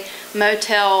stay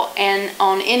motel, and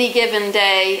on any given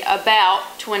day, about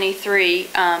 23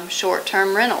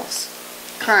 short-term rentals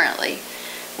currently.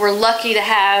 We're lucky to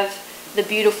have the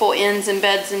beautiful inns and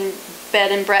bed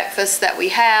and breakfasts that we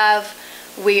have.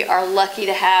 We are lucky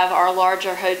to have our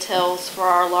larger hotels for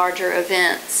our larger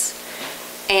events.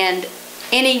 And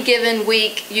any given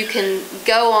week, you can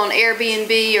go on Airbnb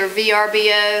or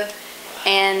VRBO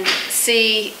and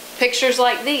see pictures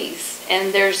like these.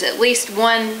 And there's at least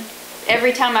one,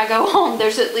 every time I go home,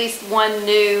 there's at least one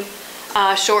new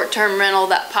short-term rental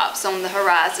that pops on the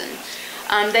horizon.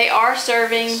 They are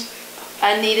serving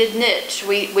a needed niche.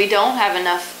 We don't have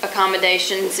enough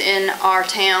accommodations in our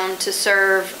town to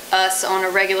serve us on a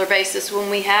regular basis when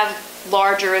we have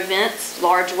larger events,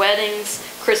 large weddings,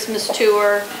 Christmas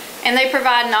tour, and they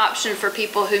provide an option for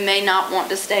people who may not want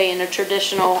to stay in a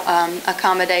traditional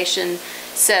accommodation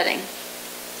setting.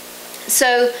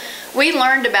 So we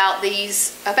learned about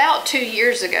these about 2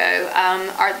 years ago.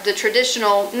 The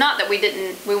traditional, not that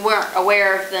we weren't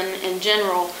aware of them in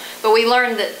general, but we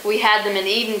learned that we had them in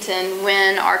Edenton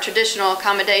when our traditional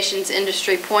accommodations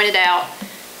industry pointed out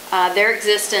their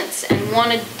existence and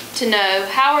wanted to know,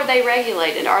 how are they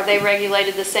regulated? Are they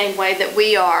regulated the same way that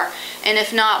we are? And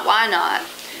if not, why not?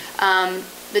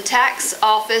 The tax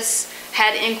office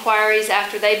had inquiries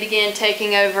after they began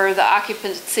taking over the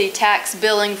occupancy tax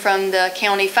billing from the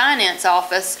county finance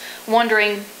office,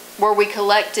 wondering, were we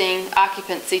collecting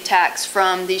occupancy tax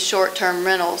from these short-term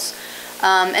rentals?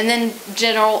 And then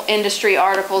general industry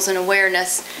articles and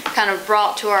awareness kind of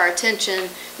brought to our attention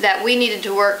that we needed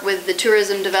to work with the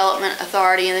Tourism Development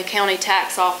Authority and the county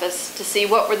tax office to see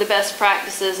what were the best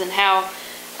practices and how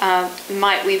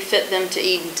might we fit them to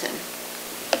Edenton.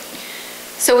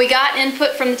 So we got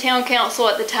input from the town council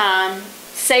at the time.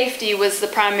 Safety was the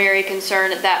primary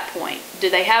concern at that point.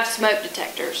 Do they have smoke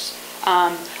detectors?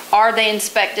 Are they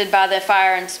inspected by the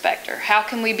fire inspector? How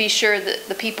can we be sure that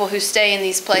the people who stay in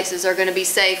these places are going to be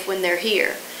safe when they're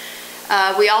here?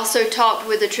 We also talked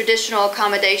with the traditional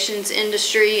accommodations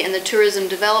industry and the Tourism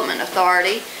Development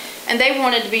Authority, and they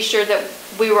wanted to be sure that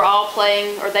we were all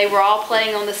playing, or they were all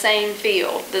playing on the same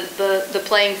field. The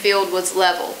playing field was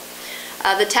level.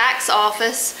 The tax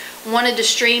office wanted to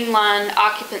streamline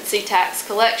occupancy tax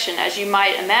collection. As you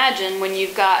might imagine, when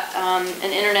you've got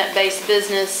an internet-based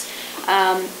business,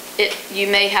 you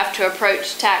may have to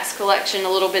approach tax collection a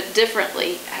little bit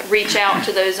differently, reach out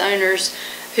to those owners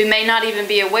who may not even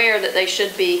be aware that they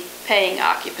should be paying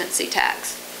occupancy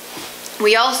tax.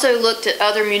 We also looked at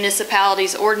other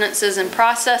municipalities' ordinances and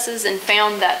processes and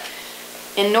found that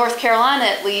in North Carolina,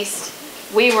 at least,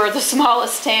 we were the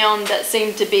smallest town that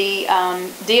seemed to be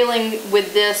dealing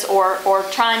with this or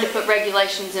trying to put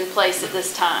regulations in place at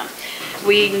this time.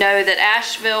 We know that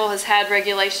Asheville has had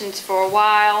regulations for a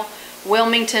while.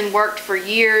 Wilmington worked for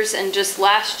years and just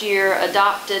last year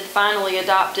finally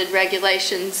adopted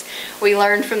regulations. We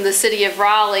learned from the city of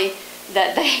Raleigh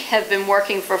that they have been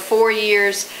working for 4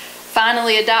 years,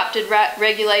 finally adopted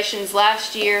regulations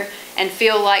last year, and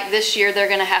feel like this year they're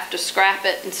going to have to scrap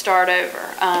it and start over.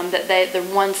 The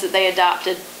ones that they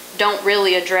adopted don't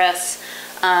really address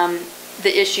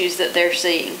the issues that they're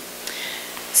seeing.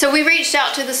 So we reached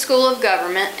out to the School of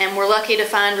Government, and we're lucky to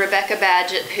find Rebecca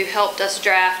Badgett, who helped us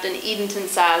draft an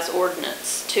Edenton-size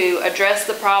ordinance to address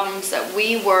the problems that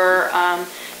we were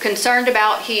concerned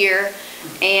about here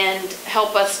and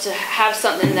help us to have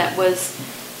something that was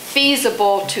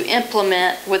feasible to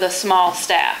implement with a small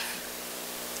staff.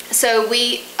 So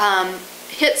we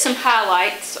hit some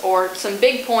highlights or some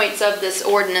big points of this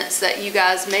ordinance that you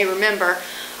guys may remember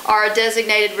are a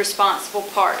designated responsible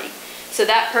party. So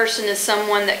that person is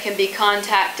someone that can be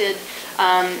contacted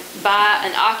by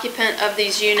an occupant of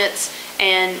these units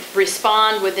and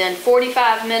respond within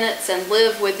 45 minutes and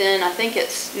live within, I think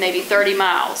it's maybe 30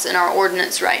 miles in our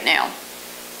ordinance right now.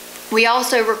 We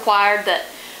also required that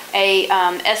a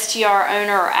STR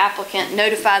owner or applicant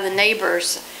notify the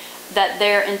neighbors that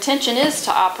their intention is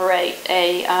to operate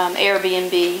a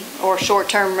Airbnb or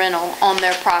short-term rental on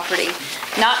their property.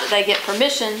 Not that they get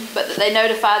permission, but that they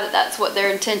notify that that's what their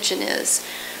intention is.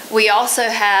 We also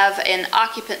have an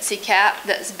occupancy cap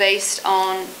that's based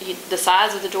on the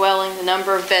size of the dwelling, the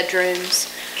number of bedrooms.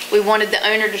 We wanted the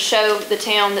owner to show the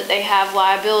town that they have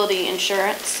liability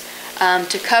insurance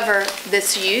to cover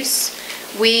this use.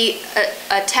 We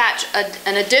attach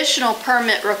an additional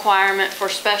permit requirement for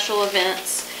special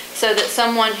events, so that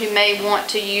someone who may want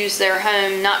to use their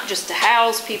home not just to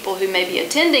house people who may be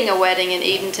attending a wedding in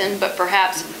Edenton, but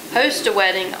perhaps host a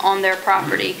wedding on their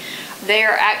property,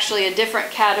 they're actually a different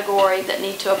category that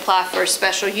need to apply for a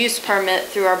special use permit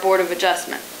through our Board of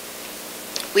Adjustment.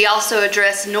 We also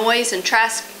address noise and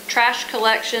trash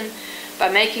collection by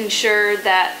making sure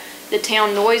that the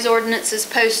town noise ordinance is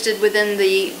posted within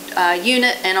the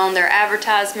unit and on their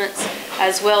advertisements,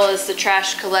 as well as the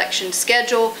trash collection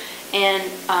schedule, and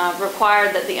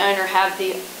required that the owner have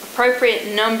the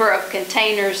appropriate number of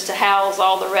containers to house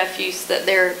all the refuse that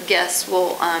their guests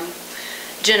will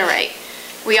generate.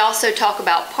 We also talk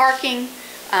about parking,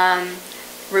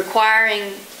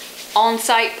 requiring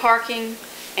on-site parking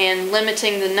and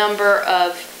limiting the number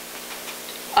of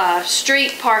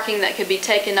street parking that could be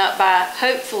taken up by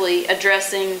hopefully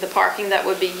addressing the parking that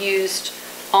would be used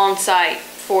on-site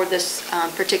for this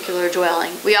particular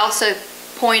dwelling. We also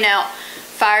point out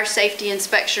fire safety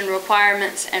inspection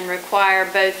requirements and require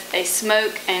both a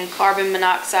smoke and carbon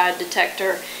monoxide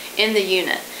detector in the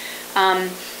unit.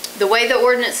 The way the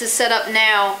ordinance is set up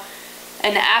now,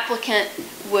 an applicant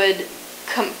would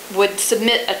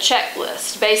submit a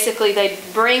checklist. Basically, they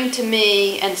bring to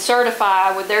me and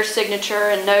certify with their signature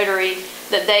and notary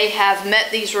that they have met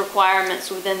these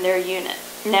requirements within their unit.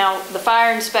 Now, the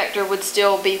fire inspector would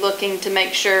still be looking to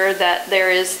make sure that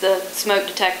there is the smoke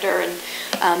detector and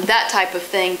that type of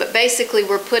thing, but basically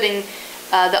we're putting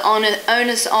the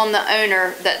onus on the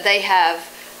owner that they have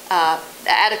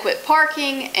adequate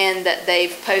parking and that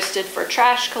they've posted for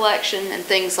trash collection and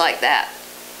things like that.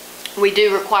 We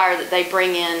do require that they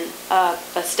bring in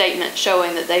a statement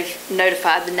showing that they've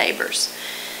notified the neighbors.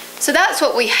 So that's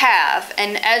what we have,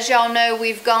 and as y'all know,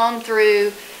 we've gone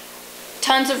through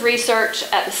tons of research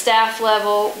at the staff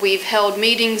level. We've held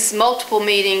meetings, multiple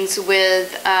meetings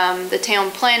with the town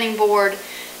planning board.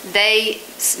 They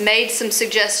made some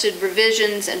suggested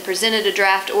revisions and presented a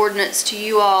draft ordinance to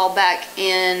you all back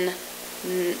in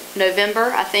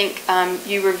November. I think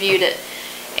you reviewed it.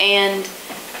 And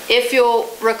if you'll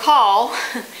recall,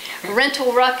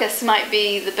 rental ruckus might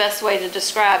be the best way to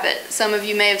describe it. Some of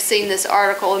you may have seen this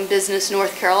article in Business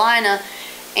North Carolina,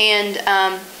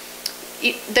 and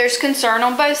there's concern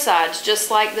on both sides, just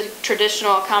like the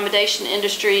traditional accommodation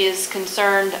industry is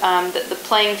concerned that the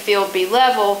playing field be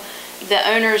level. The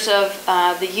owners of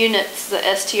the units, the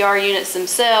STR units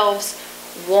themselves,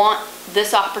 want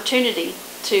this opportunity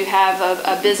to have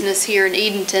a business here in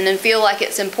Edenton and feel like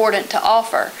it's important to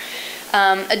offer.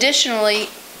 Additionally,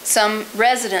 some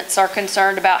residents are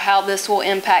concerned about how this will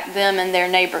impact them and their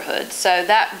neighborhood. So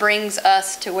that brings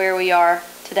us to where we are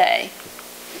today.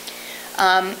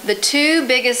 The two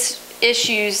biggest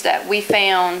issues that we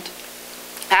found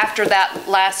after that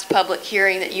last public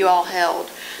hearing that you all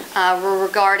held were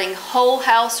regarding whole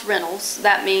house rentals.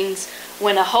 That means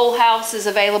when a whole house is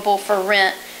available for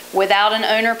rent without an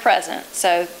owner present.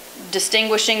 So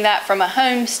distinguishing that from a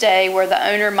homestay where the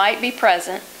owner might be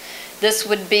present, this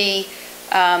would be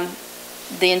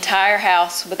the entire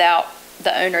house without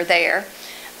the owner there.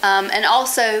 And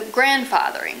also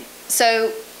grandfathering.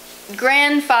 So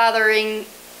grandfathering,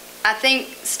 I think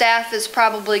staff is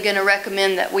probably going to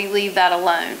recommend that we leave that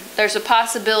alone. There's a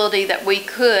possibility that we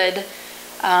could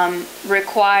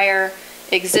require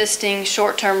existing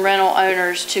short-term rental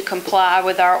owners to comply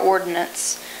with our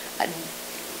ordinance,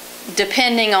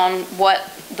 depending on what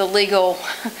the legal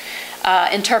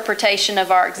interpretation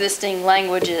of our existing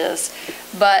language is.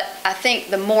 But I think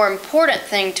the more important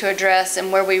thing to address,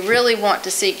 and where we really want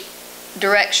to seek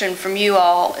direction from you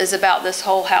all, is about this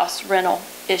whole house rental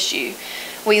issue.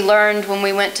 We learned when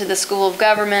we went to the School of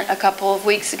Government a couple of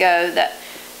weeks ago that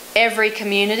every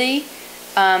community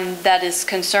that is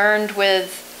concerned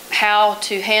with how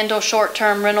to handle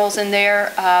short-term rentals in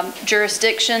their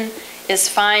jurisdiction is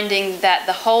finding that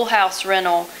the whole house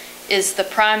rental is the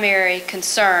primary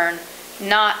concern,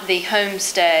 not the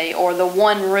homestay or the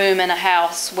one room in a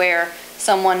house where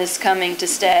someone is coming to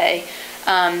stay.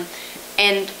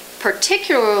 And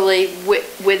particularly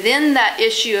within that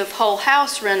issue of whole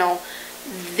house rental,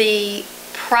 the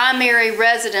primary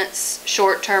residence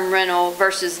short-term rental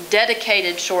versus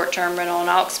dedicated short-term rental, and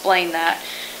I'll explain that,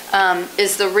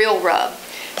 is the real rub.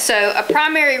 So a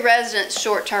primary residence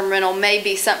short-term rental may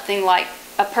be something like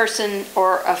a person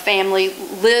or a family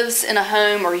lives in a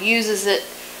home or uses it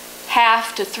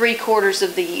half to 3/4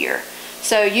 of the year.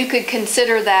 So you could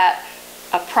consider that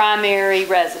a primary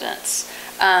residence.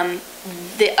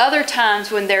 The other times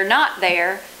when they're not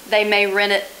there, they may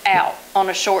rent it out on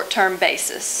a short-term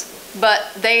basis.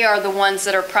 But they are the ones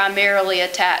that are primarily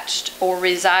attached or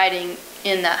residing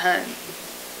in that home.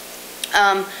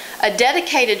 A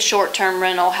dedicated short-term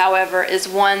rental, however, is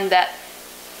one that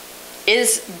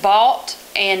is bought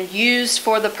and used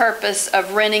for the purpose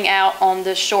of renting out on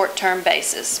this short-term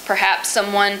basis. Perhaps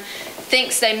someone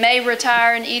thinks they may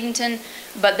retire in Edenton,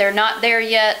 but they're not there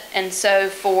yet, and so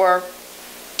for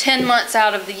 10 months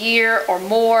out of the year or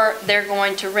more, they're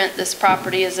going to rent this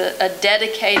property as a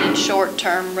dedicated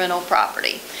short-term rental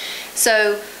property.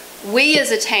 So we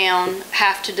as a town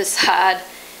have to decide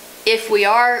if we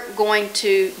are going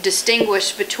to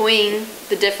distinguish between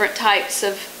the different types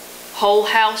of whole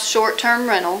house short-term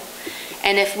rental,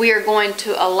 and if we are going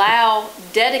to allow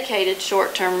dedicated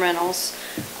short-term rentals,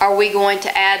 are we going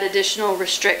to add additional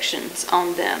restrictions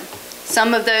on them?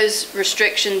 Some of those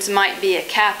restrictions might be a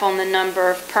cap on the number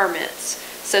of permits.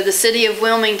 So the city of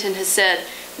Wilmington has said,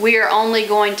 we are only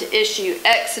going to issue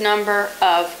X number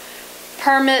of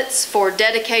permits for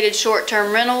dedicated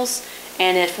short-term rentals,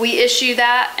 and if we issue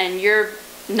that and you're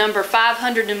number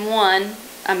 501,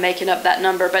 I'm making up that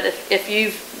number, but if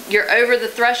you're over the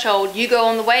threshold, you go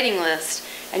on the waiting list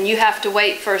and you have to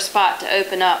wait for a spot to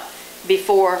open up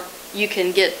before you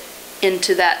can get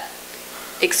into that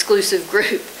exclusive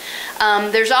group.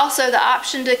 There's also the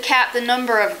option to cap the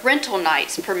number of rental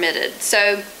nights permitted.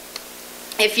 So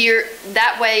if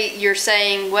that way you're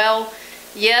saying, well,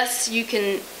 yes, you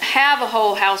can have a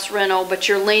whole house rental, but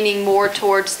you're leaning more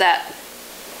towards that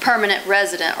permanent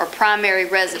resident or primary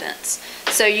residence.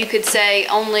 So you could say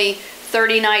only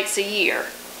 30 nights a year.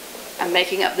 I'm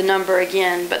making up the number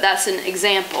again, but that's an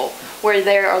example, where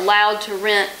they're allowed to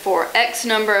rent for X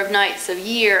number of nights a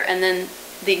year, and then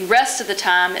the rest of the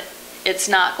time, it's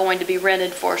not going to be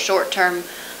rented for a short-term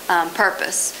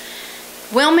purpose.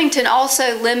 Wilmington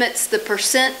also limits the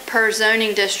percent per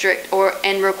zoning district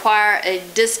and require a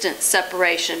distance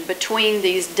separation between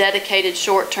these dedicated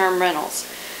short-term rentals.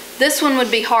 This one would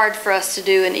be hard for us to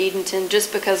do in Edenton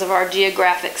just because of our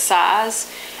geographic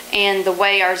size and the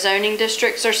way our zoning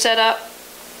districts are set up.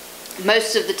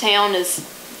 Most of the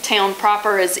town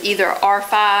proper is either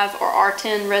R5 or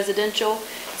R10 residential,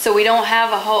 so we don't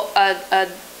have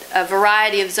a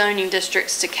variety of zoning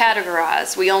districts to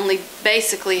categorize. We only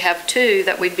basically have 2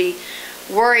 that we'd be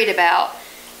worried about,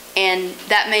 and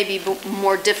that may be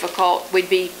more difficult. We'd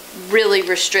be really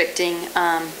restricting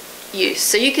use.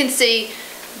 So you can see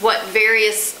what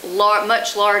various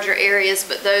much larger areas,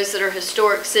 but those that are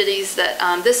historic cities,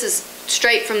 that this is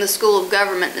straight from the School of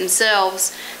Government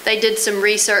themselves. They did some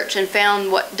research and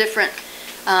found what different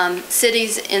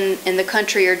cities in the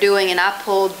country are doing, and I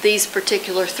pulled these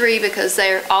particular 3 because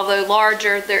they're, although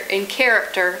larger, they're in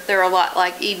character, they're a lot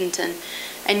like Edenton.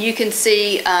 And you can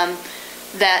see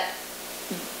that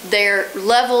their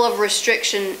level of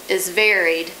restriction is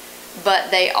varied,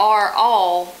 but they are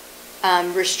all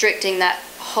restricting that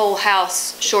whole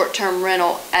house short-term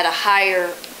rental at a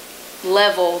higher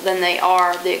level than they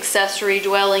are the accessory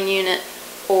dwelling unit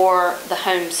or the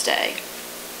homestay.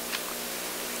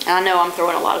 And I know I'm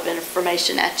throwing a lot of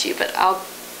information at you, but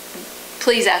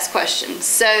please ask questions.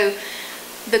 So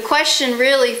the question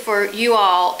really for you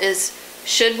all is,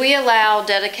 should we allow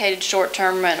dedicated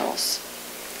short-term rentals?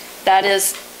 That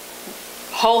is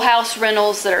whole house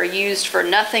rentals that are used for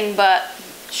nothing but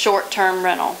short-term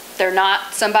rental. They're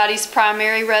not somebody's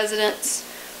primary residence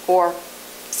or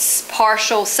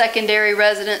partial secondary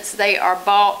residence. They are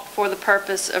bought for the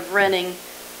purpose of renting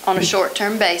on a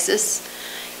short-term basis.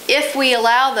 If we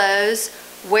allow those,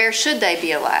 where should they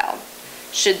be allowed?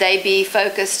 Should they be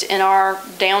focused in our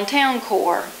downtown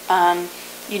core,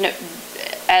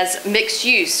 as mixed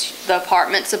use, the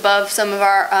apartments above some of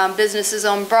our businesses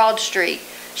on Broad Street?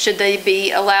 Should they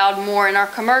be allowed more in our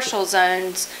commercial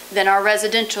zones than our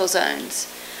residential zones?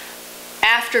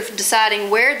 After deciding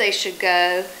where they should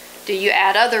go, do you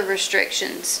add other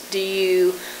restrictions? Do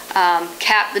you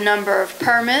cap the number of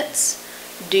permits?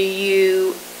 Do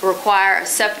you require a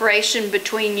separation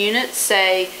between units,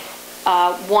 say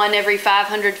 1 every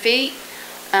 500 feet,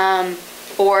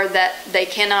 or that they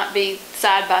cannot be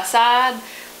side by side?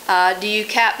 Do you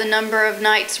cap the number of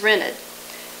nights rented?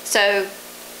 So,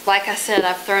 like I said,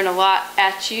 I've thrown a lot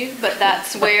at you, but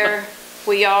that's where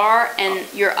we are, and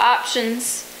your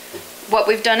options, what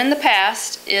we've done in the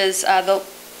past is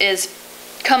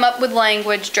come up with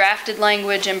language, drafted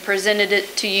language, and presented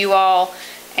it to you all,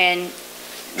 and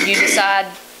you decide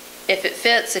if it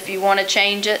fits, if you want to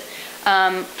change it.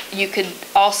 You could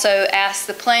also ask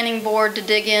the planning board to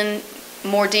dig in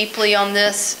more deeply on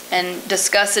this and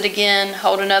discuss it again,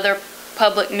 hold another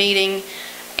public meeting,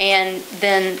 and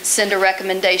then send a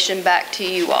recommendation back to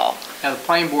you all. Now, the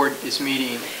planning board is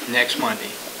meeting next Monday.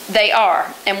 They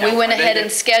are, and we Now, went ahead they-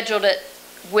 and scheduled it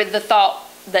with the thought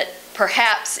that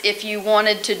perhaps if you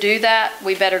wanted to do that,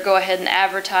 we better go ahead and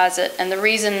advertise it. And the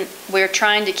reason we're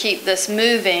trying to keep this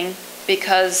moving,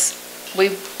 because we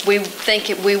think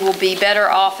we will be better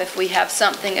off if we have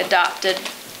something adopted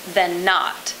than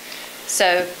not.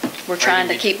 So we're trying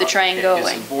to keep the train Is going.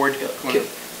 the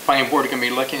planning board going to be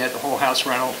looking at the whole house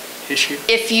rental issue?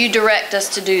 If you direct us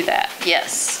to do that,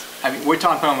 yes. I mean, we're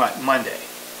talking about Monday.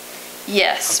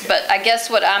 Yes, Okay. but I guess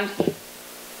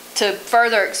to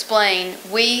further explain,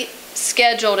 we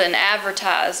scheduled and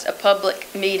advertised a public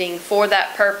meeting for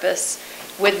that purpose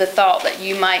with the thought that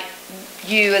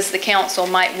you as the council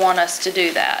might want us to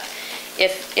do that.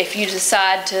 If you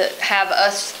decide to have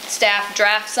us staff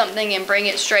draft something and bring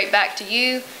it straight back to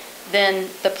you, then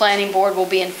the planning board will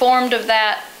be informed of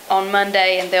that on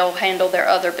Monday, and they'll handle their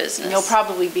other business. And you'll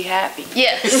probably be happy.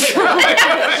 Yes. I'm sure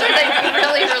they'd be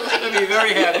really relieved. I'll be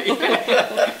very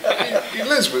happy.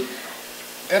 Elizabeth,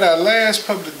 at our last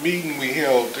public meeting we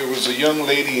held, there was a young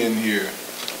lady in here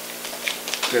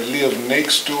that lived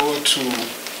next door to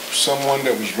someone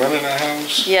that was renting a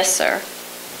house. Yes, sir.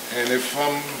 And if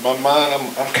I'm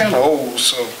kind of old,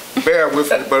 so bear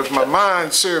with me, but if my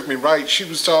mind served me right, she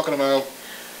was talking about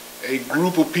a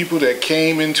group of people that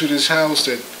came into this house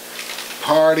that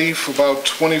party for about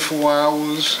 24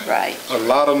 hours. Right. A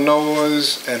lot of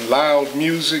noise and loud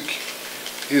music.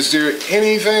 Is there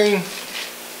anything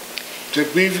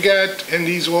that we've got in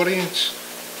these audience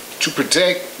to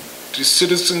protect the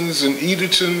citizens in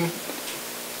Edenton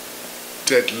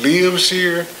that lives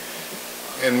here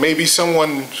and maybe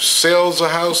someone sells a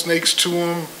house next to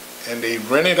them and they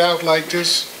rent it out like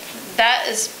this? That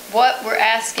is what we're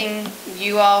asking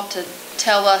you all to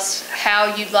tell us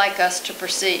how you'd like us to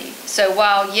proceed. So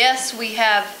while, yes,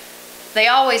 they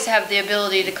always have the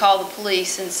ability to call the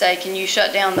police and say, can you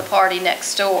shut down the party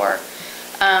next door?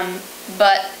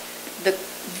 But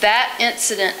that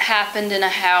incident happened in a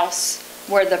house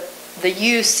where the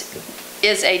use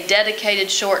is a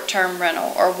dedicated short-term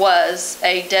rental, or was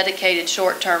a dedicated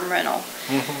short-term rental.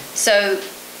 So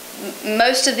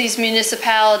most of these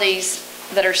municipalities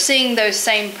that are seeing those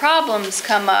same problems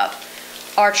come up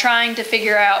are trying to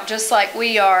figure out, just like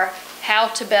we are, how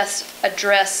to best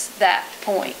address that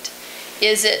point.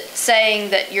 Is it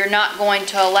saying that you're not going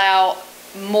to allow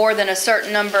more than a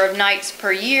certain number of nights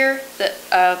per year that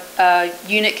a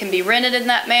unit can be rented in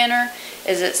that manner?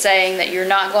 Is it saying that you're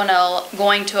not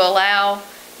going to allow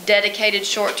dedicated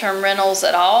short-term rentals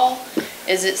at all?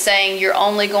 Is it saying you're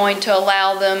only going to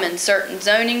allow them in certain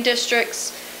zoning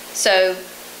districts? So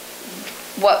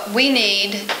what we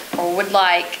need or would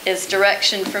like is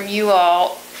direction from you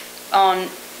all on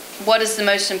what is the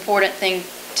most important thing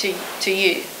to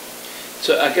you.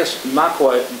 So I guess my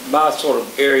sort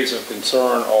of areas of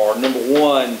concern are, number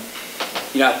one,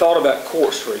 I thought about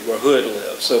Court Street where Hood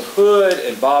lives. So if Hood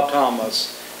and Bob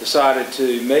Thomas decided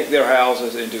to make their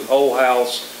houses into whole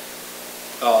house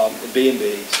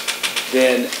B&Bs,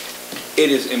 then it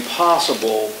is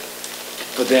impossible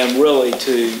for them really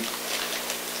to,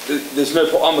 there's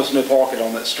almost no parking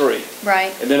on that street.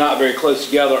 Right. And they're not very close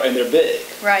together and they're big.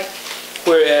 Right.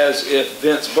 Whereas if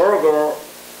Vince Berger,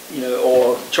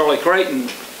 or Charlie Creighton,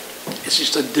 it's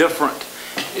just a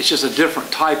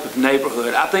different type of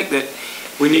neighborhood. I think that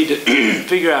we need to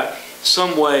figure out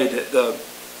some way that the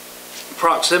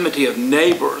proximity of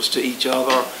neighbors to each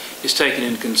other is taken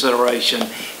into consideration.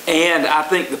 And I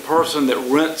think the person that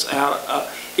rents out,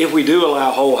 if we do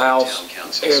allow whole house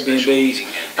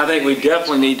Airbnbs, I think we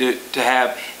definitely need to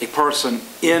have a person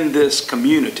in this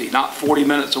community, not 40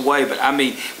 minutes away, but I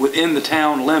mean within the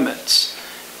town limits.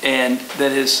 And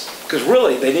that is, because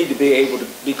really they need to be able to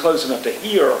be close enough to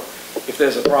hear if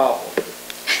there's a problem.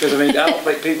 Because I don't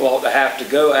think people ought to have to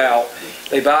go out,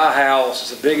 they buy a house,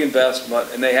 it's a big investment,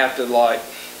 and they have to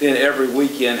then every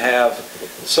weekend have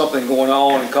something going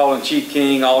on and calling Chief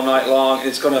King all night long.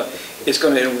 It's gonna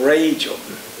enrage them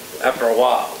after a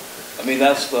while. I think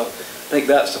that's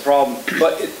the problem.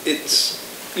 But it's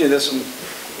there's some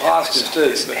positives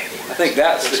too. But I think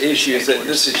that's the issue, is that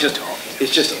this is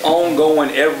just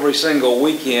ongoing every single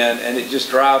weekend, and it just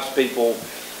drives people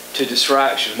to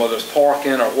distraction, whether it's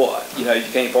parking or what. You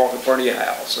can't park in front of your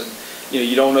house, and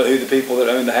you don't know who the people that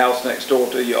own the house next door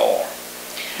to you are.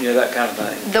 That kind of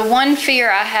thing. The one fear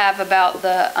I have about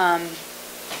the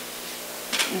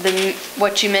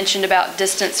what you mentioned about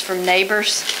distance from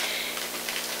neighbors,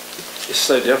 it's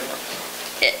so different.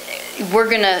 We're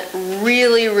going to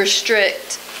really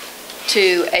restrict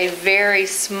to a very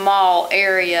small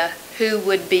area who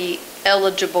would be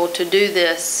eligible to do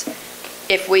this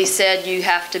if we said you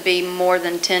have to be more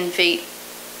than 10 feet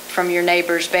from your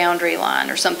neighbor's boundary line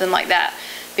or something like that,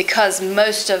 because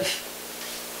most of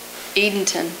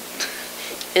Edenton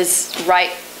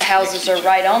houses are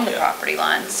right on the property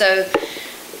line. So,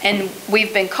 and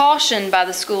we've been cautioned by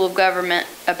the School of Government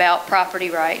about property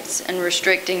rights and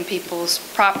restricting people's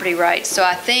property rights. So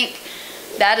I think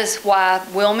that is why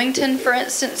Wilmington, for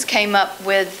instance, came up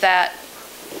with that.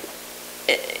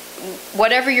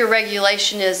 Whatever your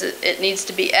regulation is, it needs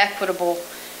to be equitable,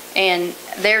 and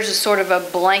there's a sort of a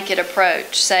blanket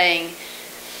approach saying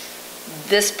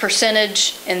this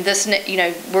percentage and this,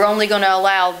 we're only going to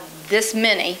allow this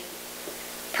many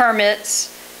permits,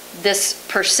 this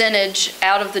percentage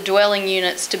out of the dwelling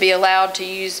units to be allowed to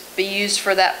be used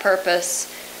for that purpose.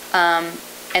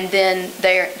 And then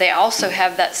they also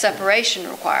have that separation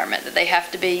requirement that they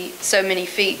have to be so many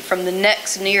feet from the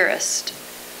next nearest.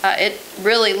 It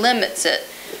really limits it,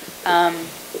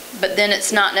 but then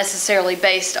it's not necessarily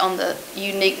based on the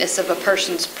uniqueness of a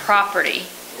person's property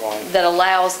that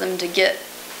allows them to get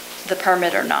the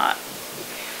permit or not.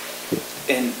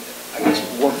 And I guess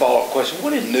one follow-up question,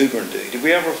 what did New Bern do? Did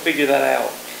we ever figure that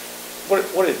out?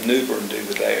 What did New Bern do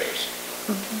with theirs?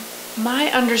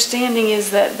 My understanding is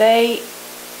that they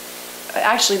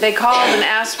called and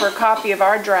asked for a copy of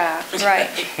our draft. Right.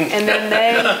 And then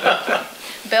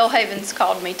Bellhaven's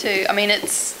called me too.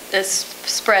 It's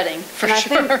spreading for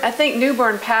sure. I think New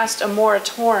Bern passed a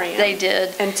moratorium. They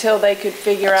did. Until they could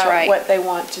figure out what they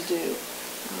want to do.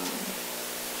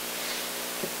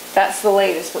 That's the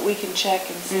latest, but we can check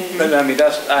and see.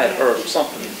 Mm-hmm. I had heard of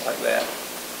something like that.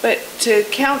 But to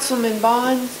Councilman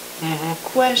Bond's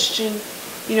question,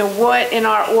 what in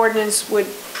our ordinance would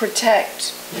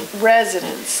protect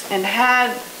residents. And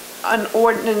had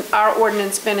our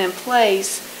ordinance been in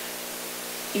place,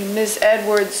 Ms.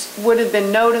 Edwards would have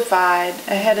been notified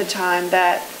ahead of time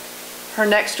that her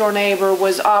next door neighbor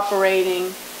was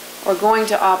operating or going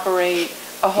to operate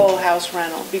a whole house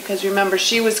rental. Because remember,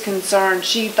 she was concerned,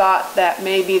 she thought that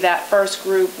maybe that first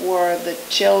group were the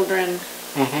children,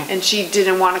 and she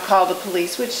didn't want to call the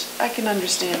police, which I can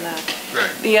understand that.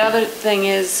 Right. The other thing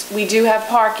is, we do have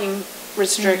parking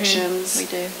restrictions. We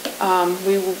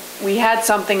do. We had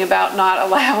something about not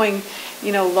allowing,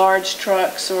 large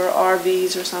trucks or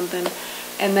RVs or something.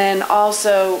 And then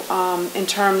also, in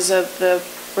terms of the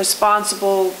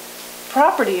responsible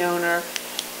property owner,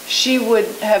 she would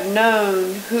have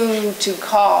known who to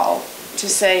call to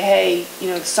say, hey,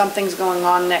 something's going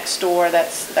on next door,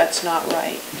 that's not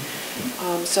right.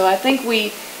 So I think we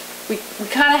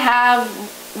kind of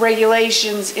have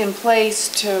regulations in place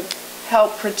to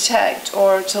help protect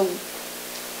or to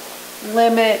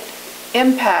limit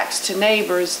impacts to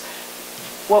neighbors.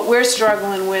 What we're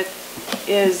struggling with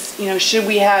is, should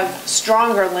we have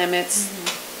stronger limits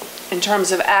in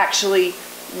terms of actually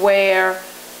where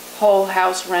whole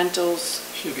house rentals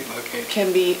Should be located.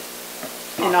 can be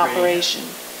in operation.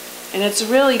 And it's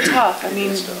really tough. I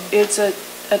mean, it's a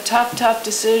tough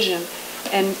decision.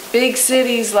 And big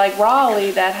cities like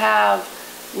Raleigh that have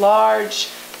large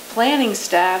planning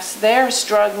staffs, they're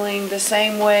struggling the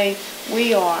same way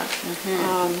we are.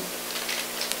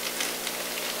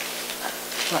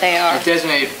 They are. A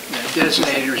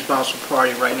designated responsible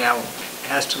party right now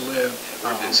has to live,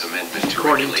 Ordinance amendment to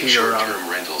according to regulate your, short-term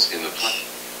rentals in the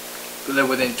live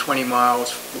within 20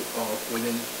 miles,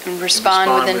 within. And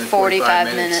respond within 45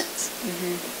 minutes.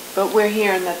 But we're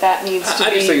hearing that needs to be.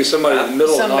 I just think it's somebody in the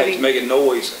middle of the night somebody- making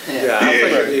noise. Yeah, I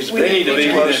think it needs to be. They need to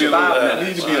be within 5 Need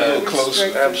minutes. to be a little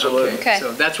closer. Absolutely. Okay.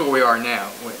 So that's where we are now.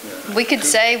 We could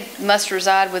say must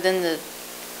reside within the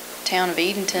town of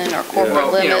Edenton or corporate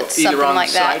Well, limits, something either on the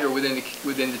like that. site or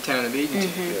within the town of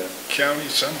Edenton. County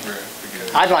somewhere.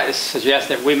 Because I'd like to suggest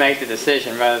that we make the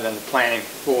decision rather than the planning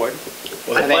board.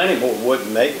 Well, the planning board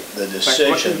wouldn't make the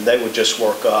decision, they would just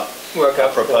work up Work a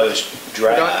up for it. proposed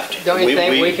draft. Don't you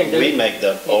think we can do? We make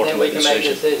the ultimate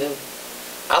decision.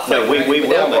 No, we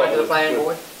will make the planning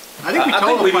board? I think we I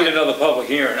told think we them. need another public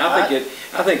hearing. I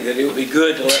think that it would be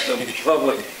good to let the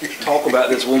public talk about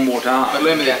this one more But time.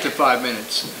 limit it to 5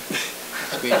 minutes.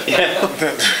 Yeah,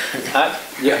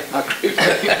 I agree with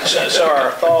that. So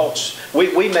our thoughts,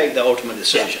 we make the ultimate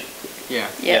decision. Yeah.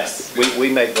 Yes. Yeah,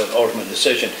 we make the ultimate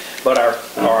decision, but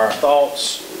our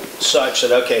thoughts such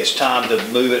that, okay, it's time to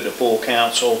move it to full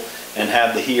council and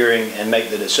have the hearing and make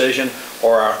the decision,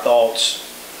 or our thoughts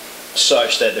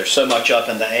such that there's so much up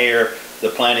in the air, the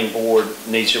planning board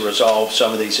needs to resolve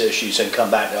some of these issues and come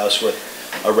back to us with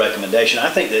a recommendation. I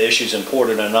think the issue's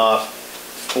important enough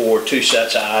for two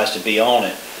sets of eyes to be on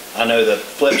it. I know the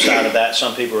flip side of that,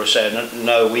 some people are saying,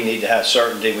 no, we need to have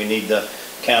certainty, we need the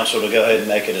council to go ahead and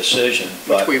make a decision,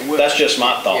 but Which we will. that's just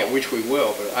my thought. Yeah, which we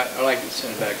will, but I like to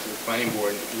send it back to the planning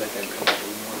board and let them come up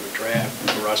with more of a draft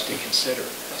for us to consider.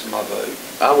 That's my vote.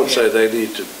 I would say they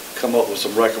need to come up with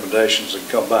some recommendations and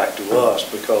come back to us,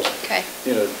 because, Okay.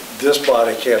 this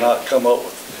body cannot come up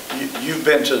with, you've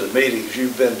been to the meetings,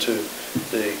 you've been to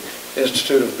the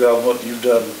Institute of Government, you've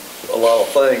done a lot of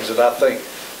things, and I think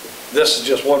this is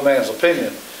just one man's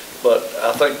opinion, but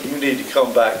I think you need to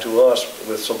come back to us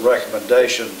with some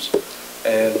recommendations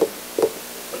and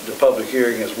the public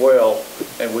hearing as well,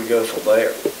 and we go from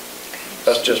there.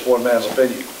 That's just one man's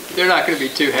opinion. They're not going to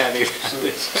be too happy about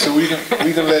this. So we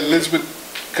can let Elizabeth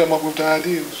come up with the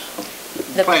ideas.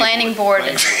 The planning board,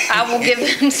 I will give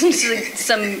them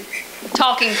some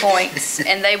talking points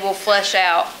and they will flesh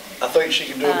out. I think she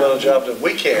can do a better job than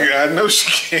we can. Yeah, I know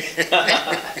she can.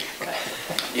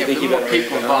 Yeah, the more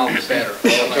people involved, the better.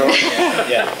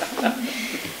 Yeah.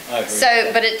 I agree.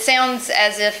 So, but it sounds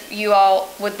as if you all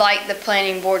would like the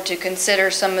planning board to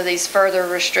consider some of these further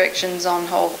restrictions on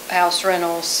whole house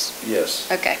rentals. Yes.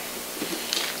 Okay.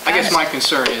 I guess my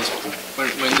concern is,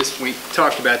 we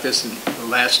talked about this the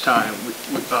last time,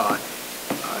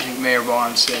 I think Mayor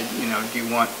Vaughn said, do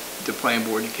you want the planning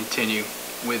board to continue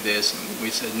with this? And we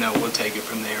said, no, we'll take it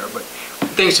from there. But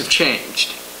things have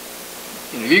changed.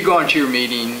 If you go into your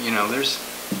meeting, there's,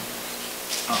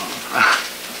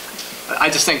 I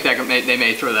just think that they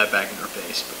may throw that back in our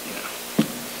face, but,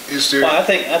 Is there? Well, I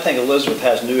think Elizabeth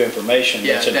has new information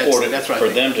that's Yeah, important that's what I for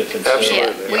think. them to consider.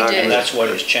 Absolutely. Yeah, we I do. agree. And that's what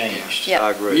has changed. Yeah.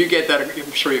 I agree. you get that,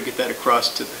 I'm sure you'll get that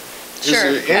across to the,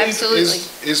 Sure, absolutely.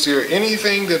 Is there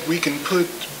anything that we can put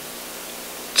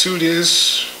to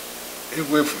this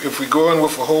if we're going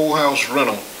with a whole house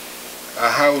rental? a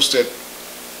house that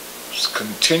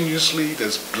continuously,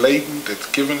 that's blatant,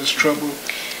 that's giving us trouble?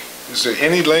 Is there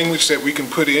any language that we can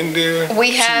put in there?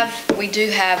 We do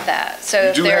have that. So You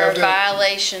if do there are have that?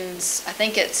 violations, I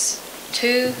think it's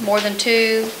more than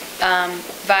two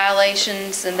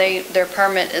violations, and their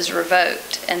permit is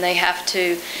revoked, and they have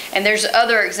to, and there's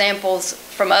other examples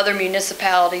from other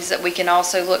municipalities that we can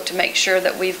also look to make sure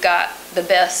that we've got the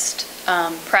best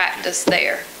practice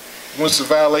there. Once the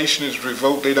violation is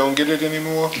revoked, they don't get it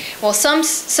anymore? Well, some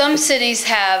cities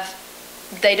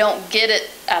they don't get it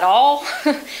at all.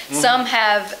 Some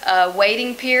have a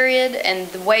waiting period, and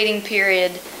the waiting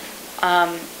period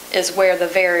is where the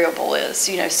variable is.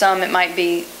 You know, some it might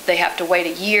be they have to wait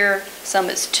a year, some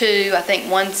it's 2. I think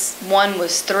one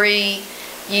was 3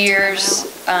 years.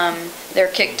 They're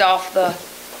kicked off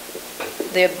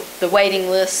the waiting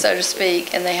list, so to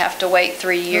speak, and they have to wait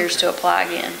 3 years to apply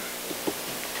again.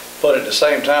 But at the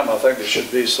same time, I think there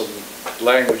should be some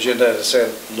language in there that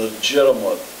said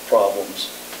legitimate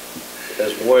problems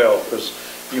as well, because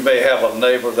you may have a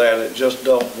neighbor there that just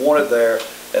don't want it there,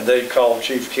 and they call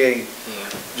Chief King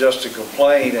just to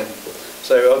complain and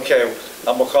say, okay,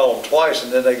 I'm gonna call them twice,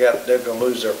 and then they're gonna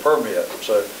lose their permit.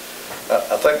 So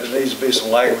I think there needs to be some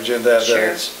language in there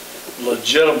that it's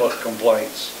legitimate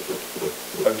complaints.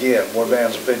 Again, one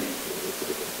man's opinion.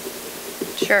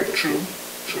 Sure. True.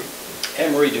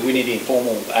 Anne Marie, do we need any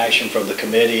formal action from the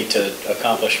committee to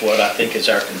accomplish what I think is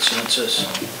our consensus?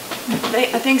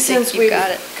 I think since we've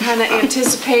kind of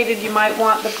anticipated you might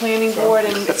want the planning board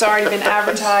and it's already been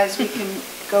advertised, we can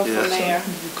go from there.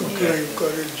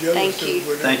 Thank you.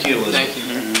 Thank you, Elizabeth. Thank you.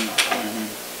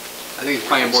 I think the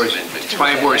planning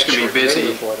board is going to be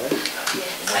busy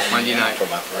Monday night.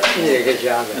 You did a good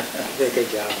job. You did a good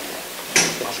job.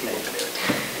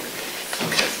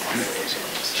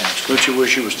 Don't you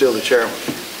wish you were still the chairman?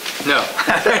 No.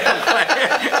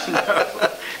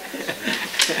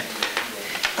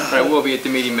 But I will be at the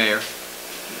meeting, Mayor.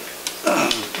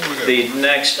 The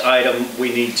next item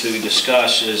we need to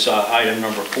discuss is item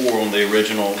number 4 on the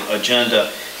original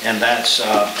agenda, and that's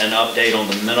an update on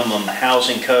the minimum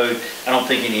housing code. I don't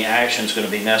think any action is going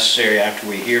to be necessary after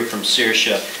we hear from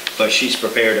Saoirse, but she's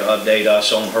prepared to update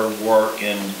us on her work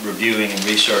in reviewing and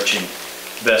researching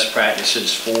best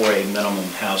practices for a minimum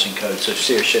housing code. So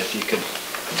Saoirse, if you could.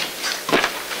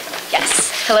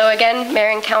 Yes. Hello again, Mayor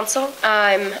and Council.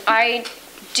 I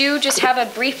do just have a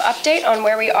brief update on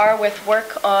where we are with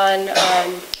work on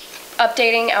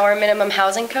updating our minimum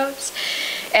housing codes.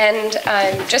 And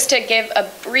just to give a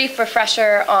brief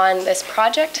refresher on this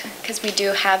project, because we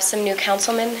do have some new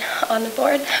councilmen on the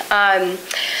board.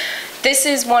 This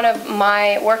is one of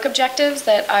my work objectives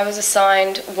that I was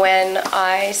assigned when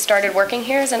I started working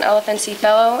here as an LFNC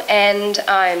fellow. And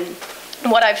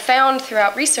what I've found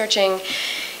throughout researching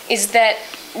is that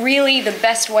really the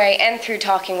best way, and through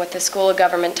talking with the School of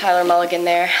Government, Tyler Mulligan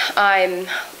there,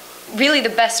 really the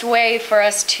best way for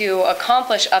us to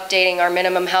accomplish updating our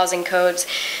minimum housing codes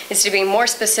is to be more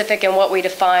specific in what we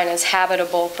define as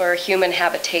habitable for human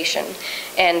habitation.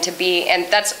 And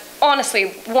that's honestly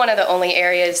one of the only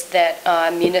areas that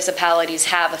municipalities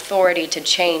have authority to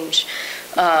change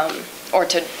or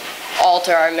to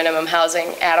alter our minimum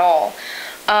housing at all.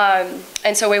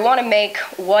 And so we want to make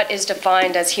what is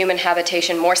defined as human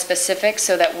habitation more specific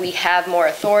so that we have more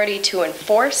authority to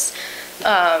enforce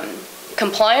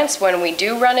compliance when we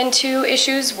do run into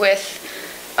issues with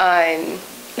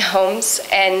homes,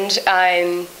 and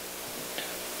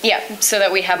so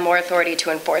that we have more authority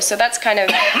to enforce. So that's kind of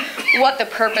what the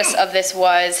purpose of this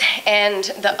was. And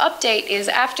the update is,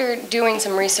 after doing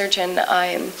some research, and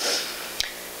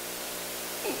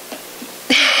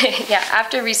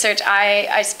after research,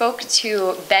 I spoke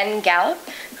to Ben Gallup,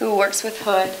 who works with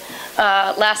Hood,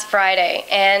 last Friday,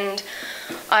 and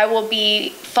I will be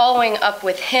following up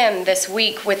with him this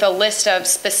week with a list of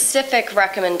specific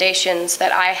recommendations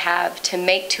that I have to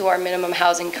make to our minimum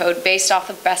housing code based off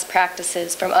of best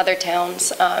practices from other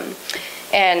towns.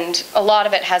 And a lot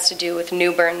of it has to do with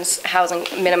New Bern's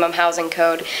minimum housing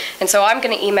code. And so I'm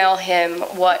going to email him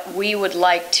what we would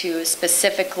like to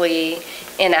specifically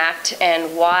enact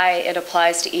and why it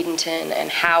applies to Edenton and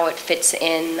how it fits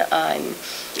in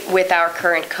with our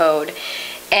current code.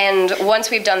 And once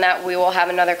we've done that, we will have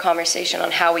another conversation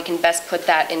on how we can best put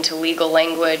that into legal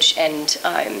language and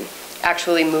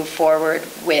actually move forward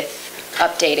with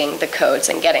updating the codes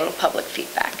and getting public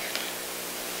feedback.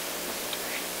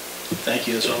 Thank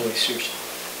you, as always, Saoirse.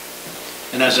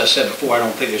 And as I said before, I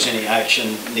don't think there's any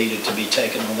action needed to be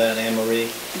taken on that, Anne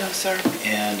Marie. No, sir.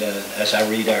 And as I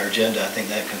read our agenda, I think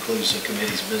that concludes the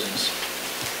committee's business.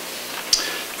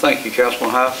 Thank you,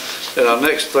 Councilman High. And our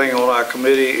next thing on our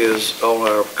committee is, on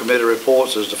our committee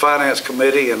reports, is the Finance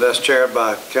Committee, and that's chaired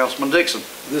by Councilman Dixon.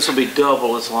 This will be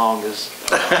double as long as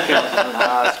Councilman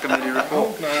High's committee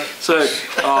report. So,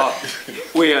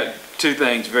 we had two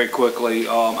things very quickly.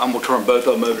 I'm gonna turn both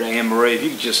of them over to Anne Marie. If you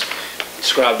could just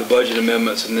describe the budget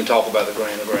amendments and then talk about the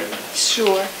grant agreement.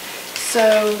 Sure.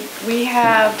 So we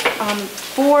have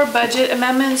 4 budget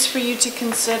amendments for you to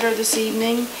consider this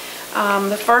evening.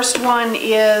 The first one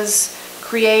is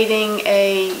creating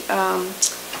a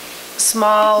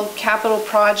small capital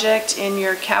project in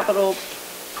your capital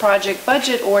project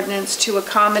budget ordinance to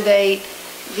accommodate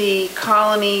the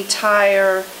Colony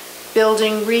Tire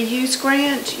building reuse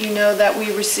grant. You know that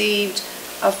we received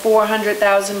a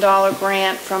 $400,000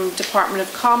 grant from Department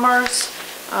of Commerce.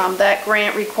 That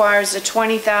grant requires a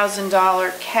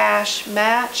 $20,000 cash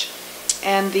match,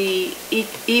 and the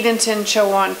Edenton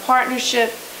Chowan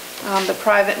Partnership, the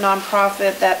private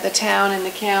nonprofit that the town and the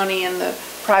county and the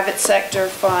private sector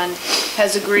fund,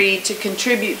 has agreed to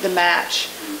contribute the match,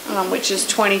 which is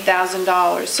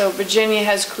 $20,000. So Virginia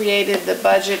has created the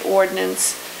budget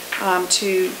ordinance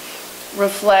to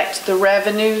reflect the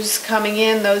revenues coming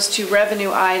in, those 2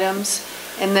 revenue items,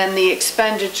 and then the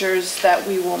expenditures that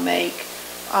we will make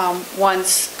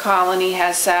once Colony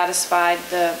has satisfied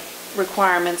the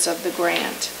requirements of the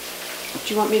grant.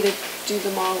 Do you want me to do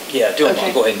them all? Yeah, do them all.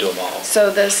 Okay. Go ahead and do them all. So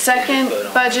the second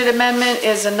budget amendment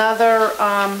is another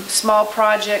small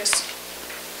projects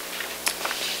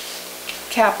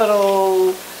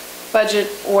capital budget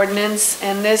ordinance,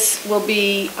 and this will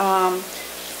be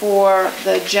for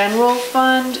the general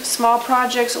fund small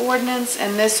projects ordinance,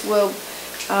 and this will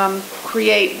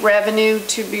create revenue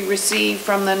to be received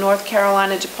from the North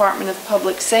Carolina Department of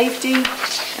Public Safety,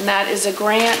 and that is a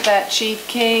grant that Chief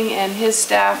King and his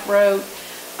staff wrote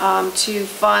to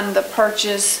fund the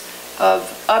purchase of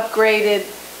upgraded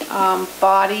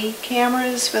body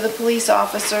cameras for the police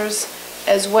officers,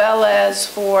 as well as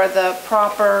for the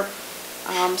proper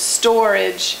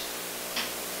storage,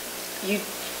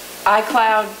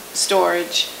 iCloud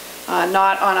storage,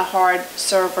 not on a hard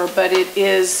server, but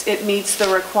it meets the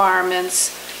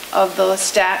requirements of the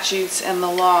statutes and the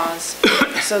laws.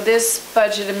 So this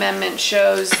budget amendment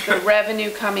shows the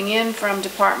revenue coming in from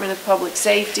Department of Public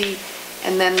Safety,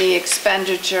 and then the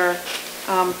expenditure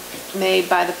made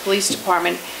by the police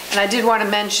department. And I did want to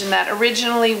mention that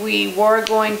originally we were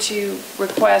going to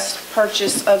request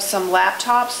purchase of some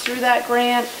laptops through that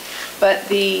grant, but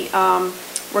the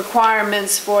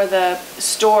requirements for the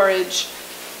storage,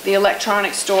 the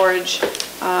electronic storage,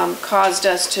 caused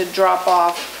us to drop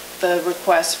off the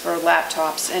request for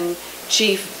laptops. And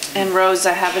Chief and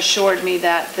Rosa have assured me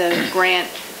that the grant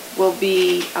will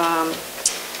be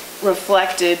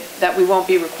reflected, that we won't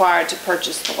be required to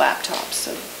purchase the laptops.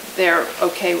 So they're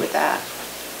okay with that.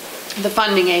 The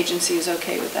funding agency is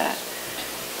okay with that.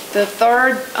 The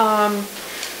third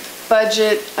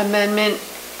budget amendment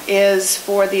is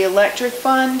for the electric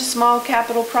fund small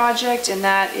capital project, and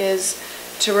that is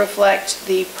to reflect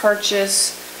the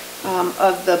purchase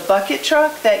of the bucket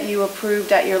truck that you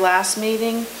approved at your last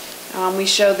meeting. We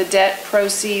show the debt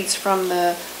proceeds from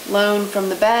the loan from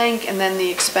the bank and then the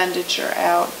expenditure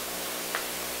out.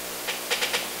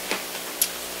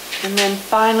 And then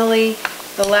finally,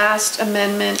 the last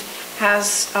amendment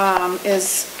is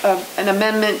an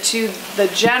amendment to the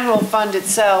general fund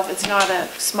itself. It's not a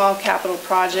small capital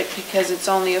project because it's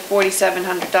only a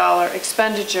 $4,700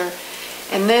 expenditure.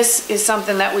 And this is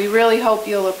something that we really hope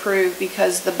you'll approve,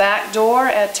 because the back door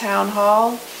at Town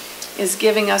Hall is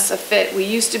giving us a fit. We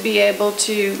used to be able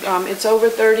to, it's over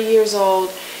 30 years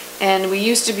old, and we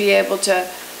used to be able to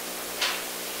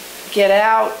get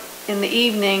out in the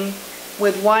evening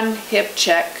with one hip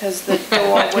check because the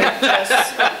door would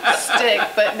just stick,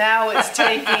 but now it's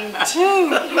taking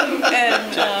 2,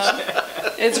 and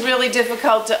it's really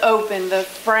difficult to open. The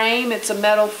frame, it's a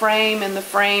metal frame, and the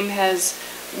frame has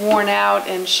worn out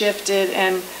and shifted,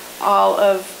 and all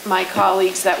of my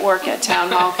colleagues that work at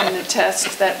Town Hall can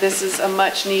attest that this is a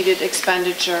much needed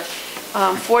expenditure.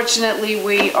 Fortunately,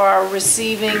 we are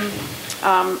receiving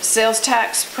sales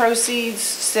tax proceeds,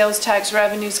 sales tax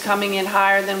revenues coming in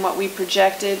higher than what we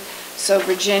projected. So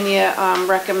Virginia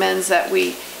recommends that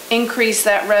we increase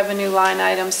that revenue line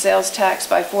item, sales tax,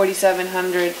 by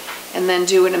 $4,700, and then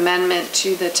do an amendment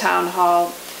to the Town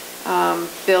Hall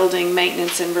building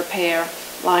maintenance and repair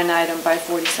line item by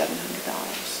 $4,700.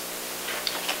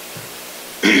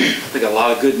 I think a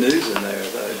lot of good news in there,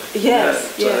 though.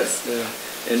 Yes, yeah, yes.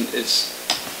 Yeah. And it's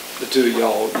the two of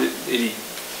y'all.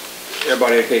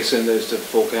 Everybody okay send those to the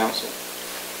full council?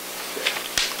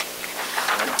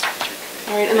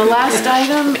 All right, and the last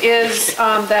item is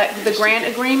that the grant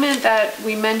agreement that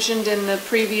we mentioned in the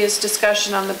previous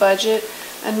discussion on the budget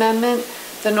amendment,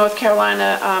 the North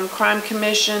Carolina Crime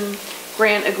Commission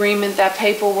grant agreement. That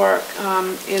paperwork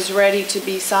is ready to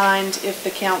be signed if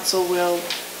the council will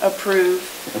approve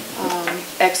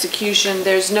execution.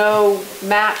 There's no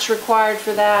match required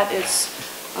for that.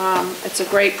 It's a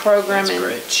great program, and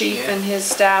the chief and his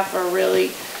staff are really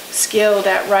skilled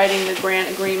at writing the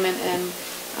grant agreement, and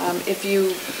if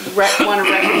you want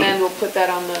to recommend, we'll put that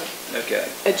on the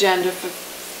agenda for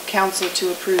council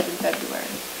to approve in February.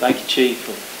 Thank you, Chief,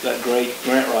 for that great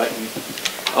grant writing.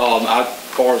 As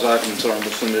far as I'm concerned,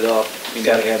 we'll send it up. You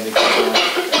gotta have me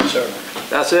concerned. Sir.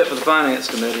 That's it for the Finance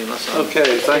Committee.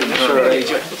 Okay, thank you, sir.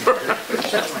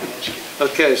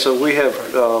 Okay, so we have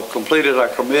completed our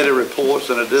committee reports,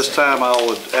 and at this time, I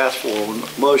would ask for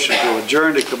a motion to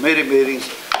adjourn the committee meetings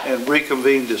and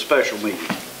reconvene the special meeting.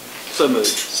 So moved.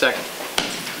 Second.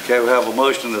 Okay, we have a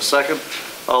motion and a second.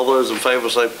 All those in favor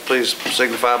say, please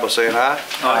signify by saying aye.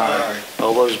 Aye.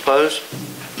 All those opposed?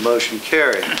 Motion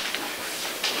carried.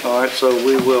 All right, so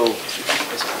we will,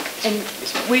 And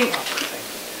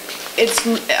it's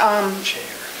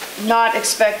not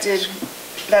expected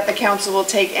that the council will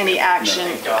take any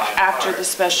action after the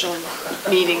special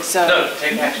meeting, so. No,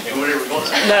 take action, do whatever you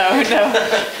want. No.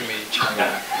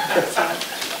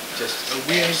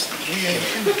 We ain't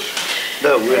finished.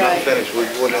 no, we're not Right. finished. We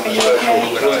went into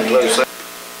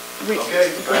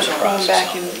special. Going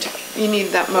back into, you need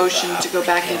that motion to go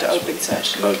back into open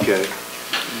session. Okay.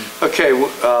 Okay,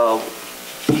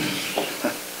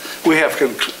 we have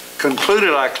concluded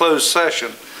our closed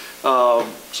session.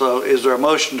 So is there a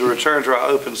motion to return to our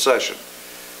open session?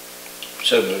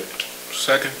 So moved.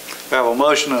 Second. We have a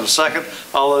motion and a second.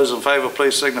 All those in favor,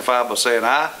 please signify by saying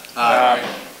aye. Aye.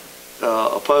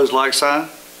 Opposed, like sign?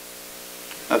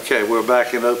 Okay, we're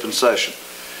back in open session.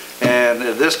 And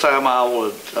at this time, I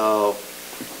would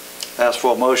ask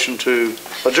for a motion to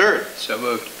adjourn. So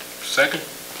moved. Second.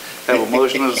 Have a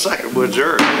motion and a second, we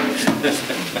adjourn.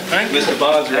 Thank you. Mr.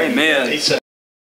 Bonds. Amen. He said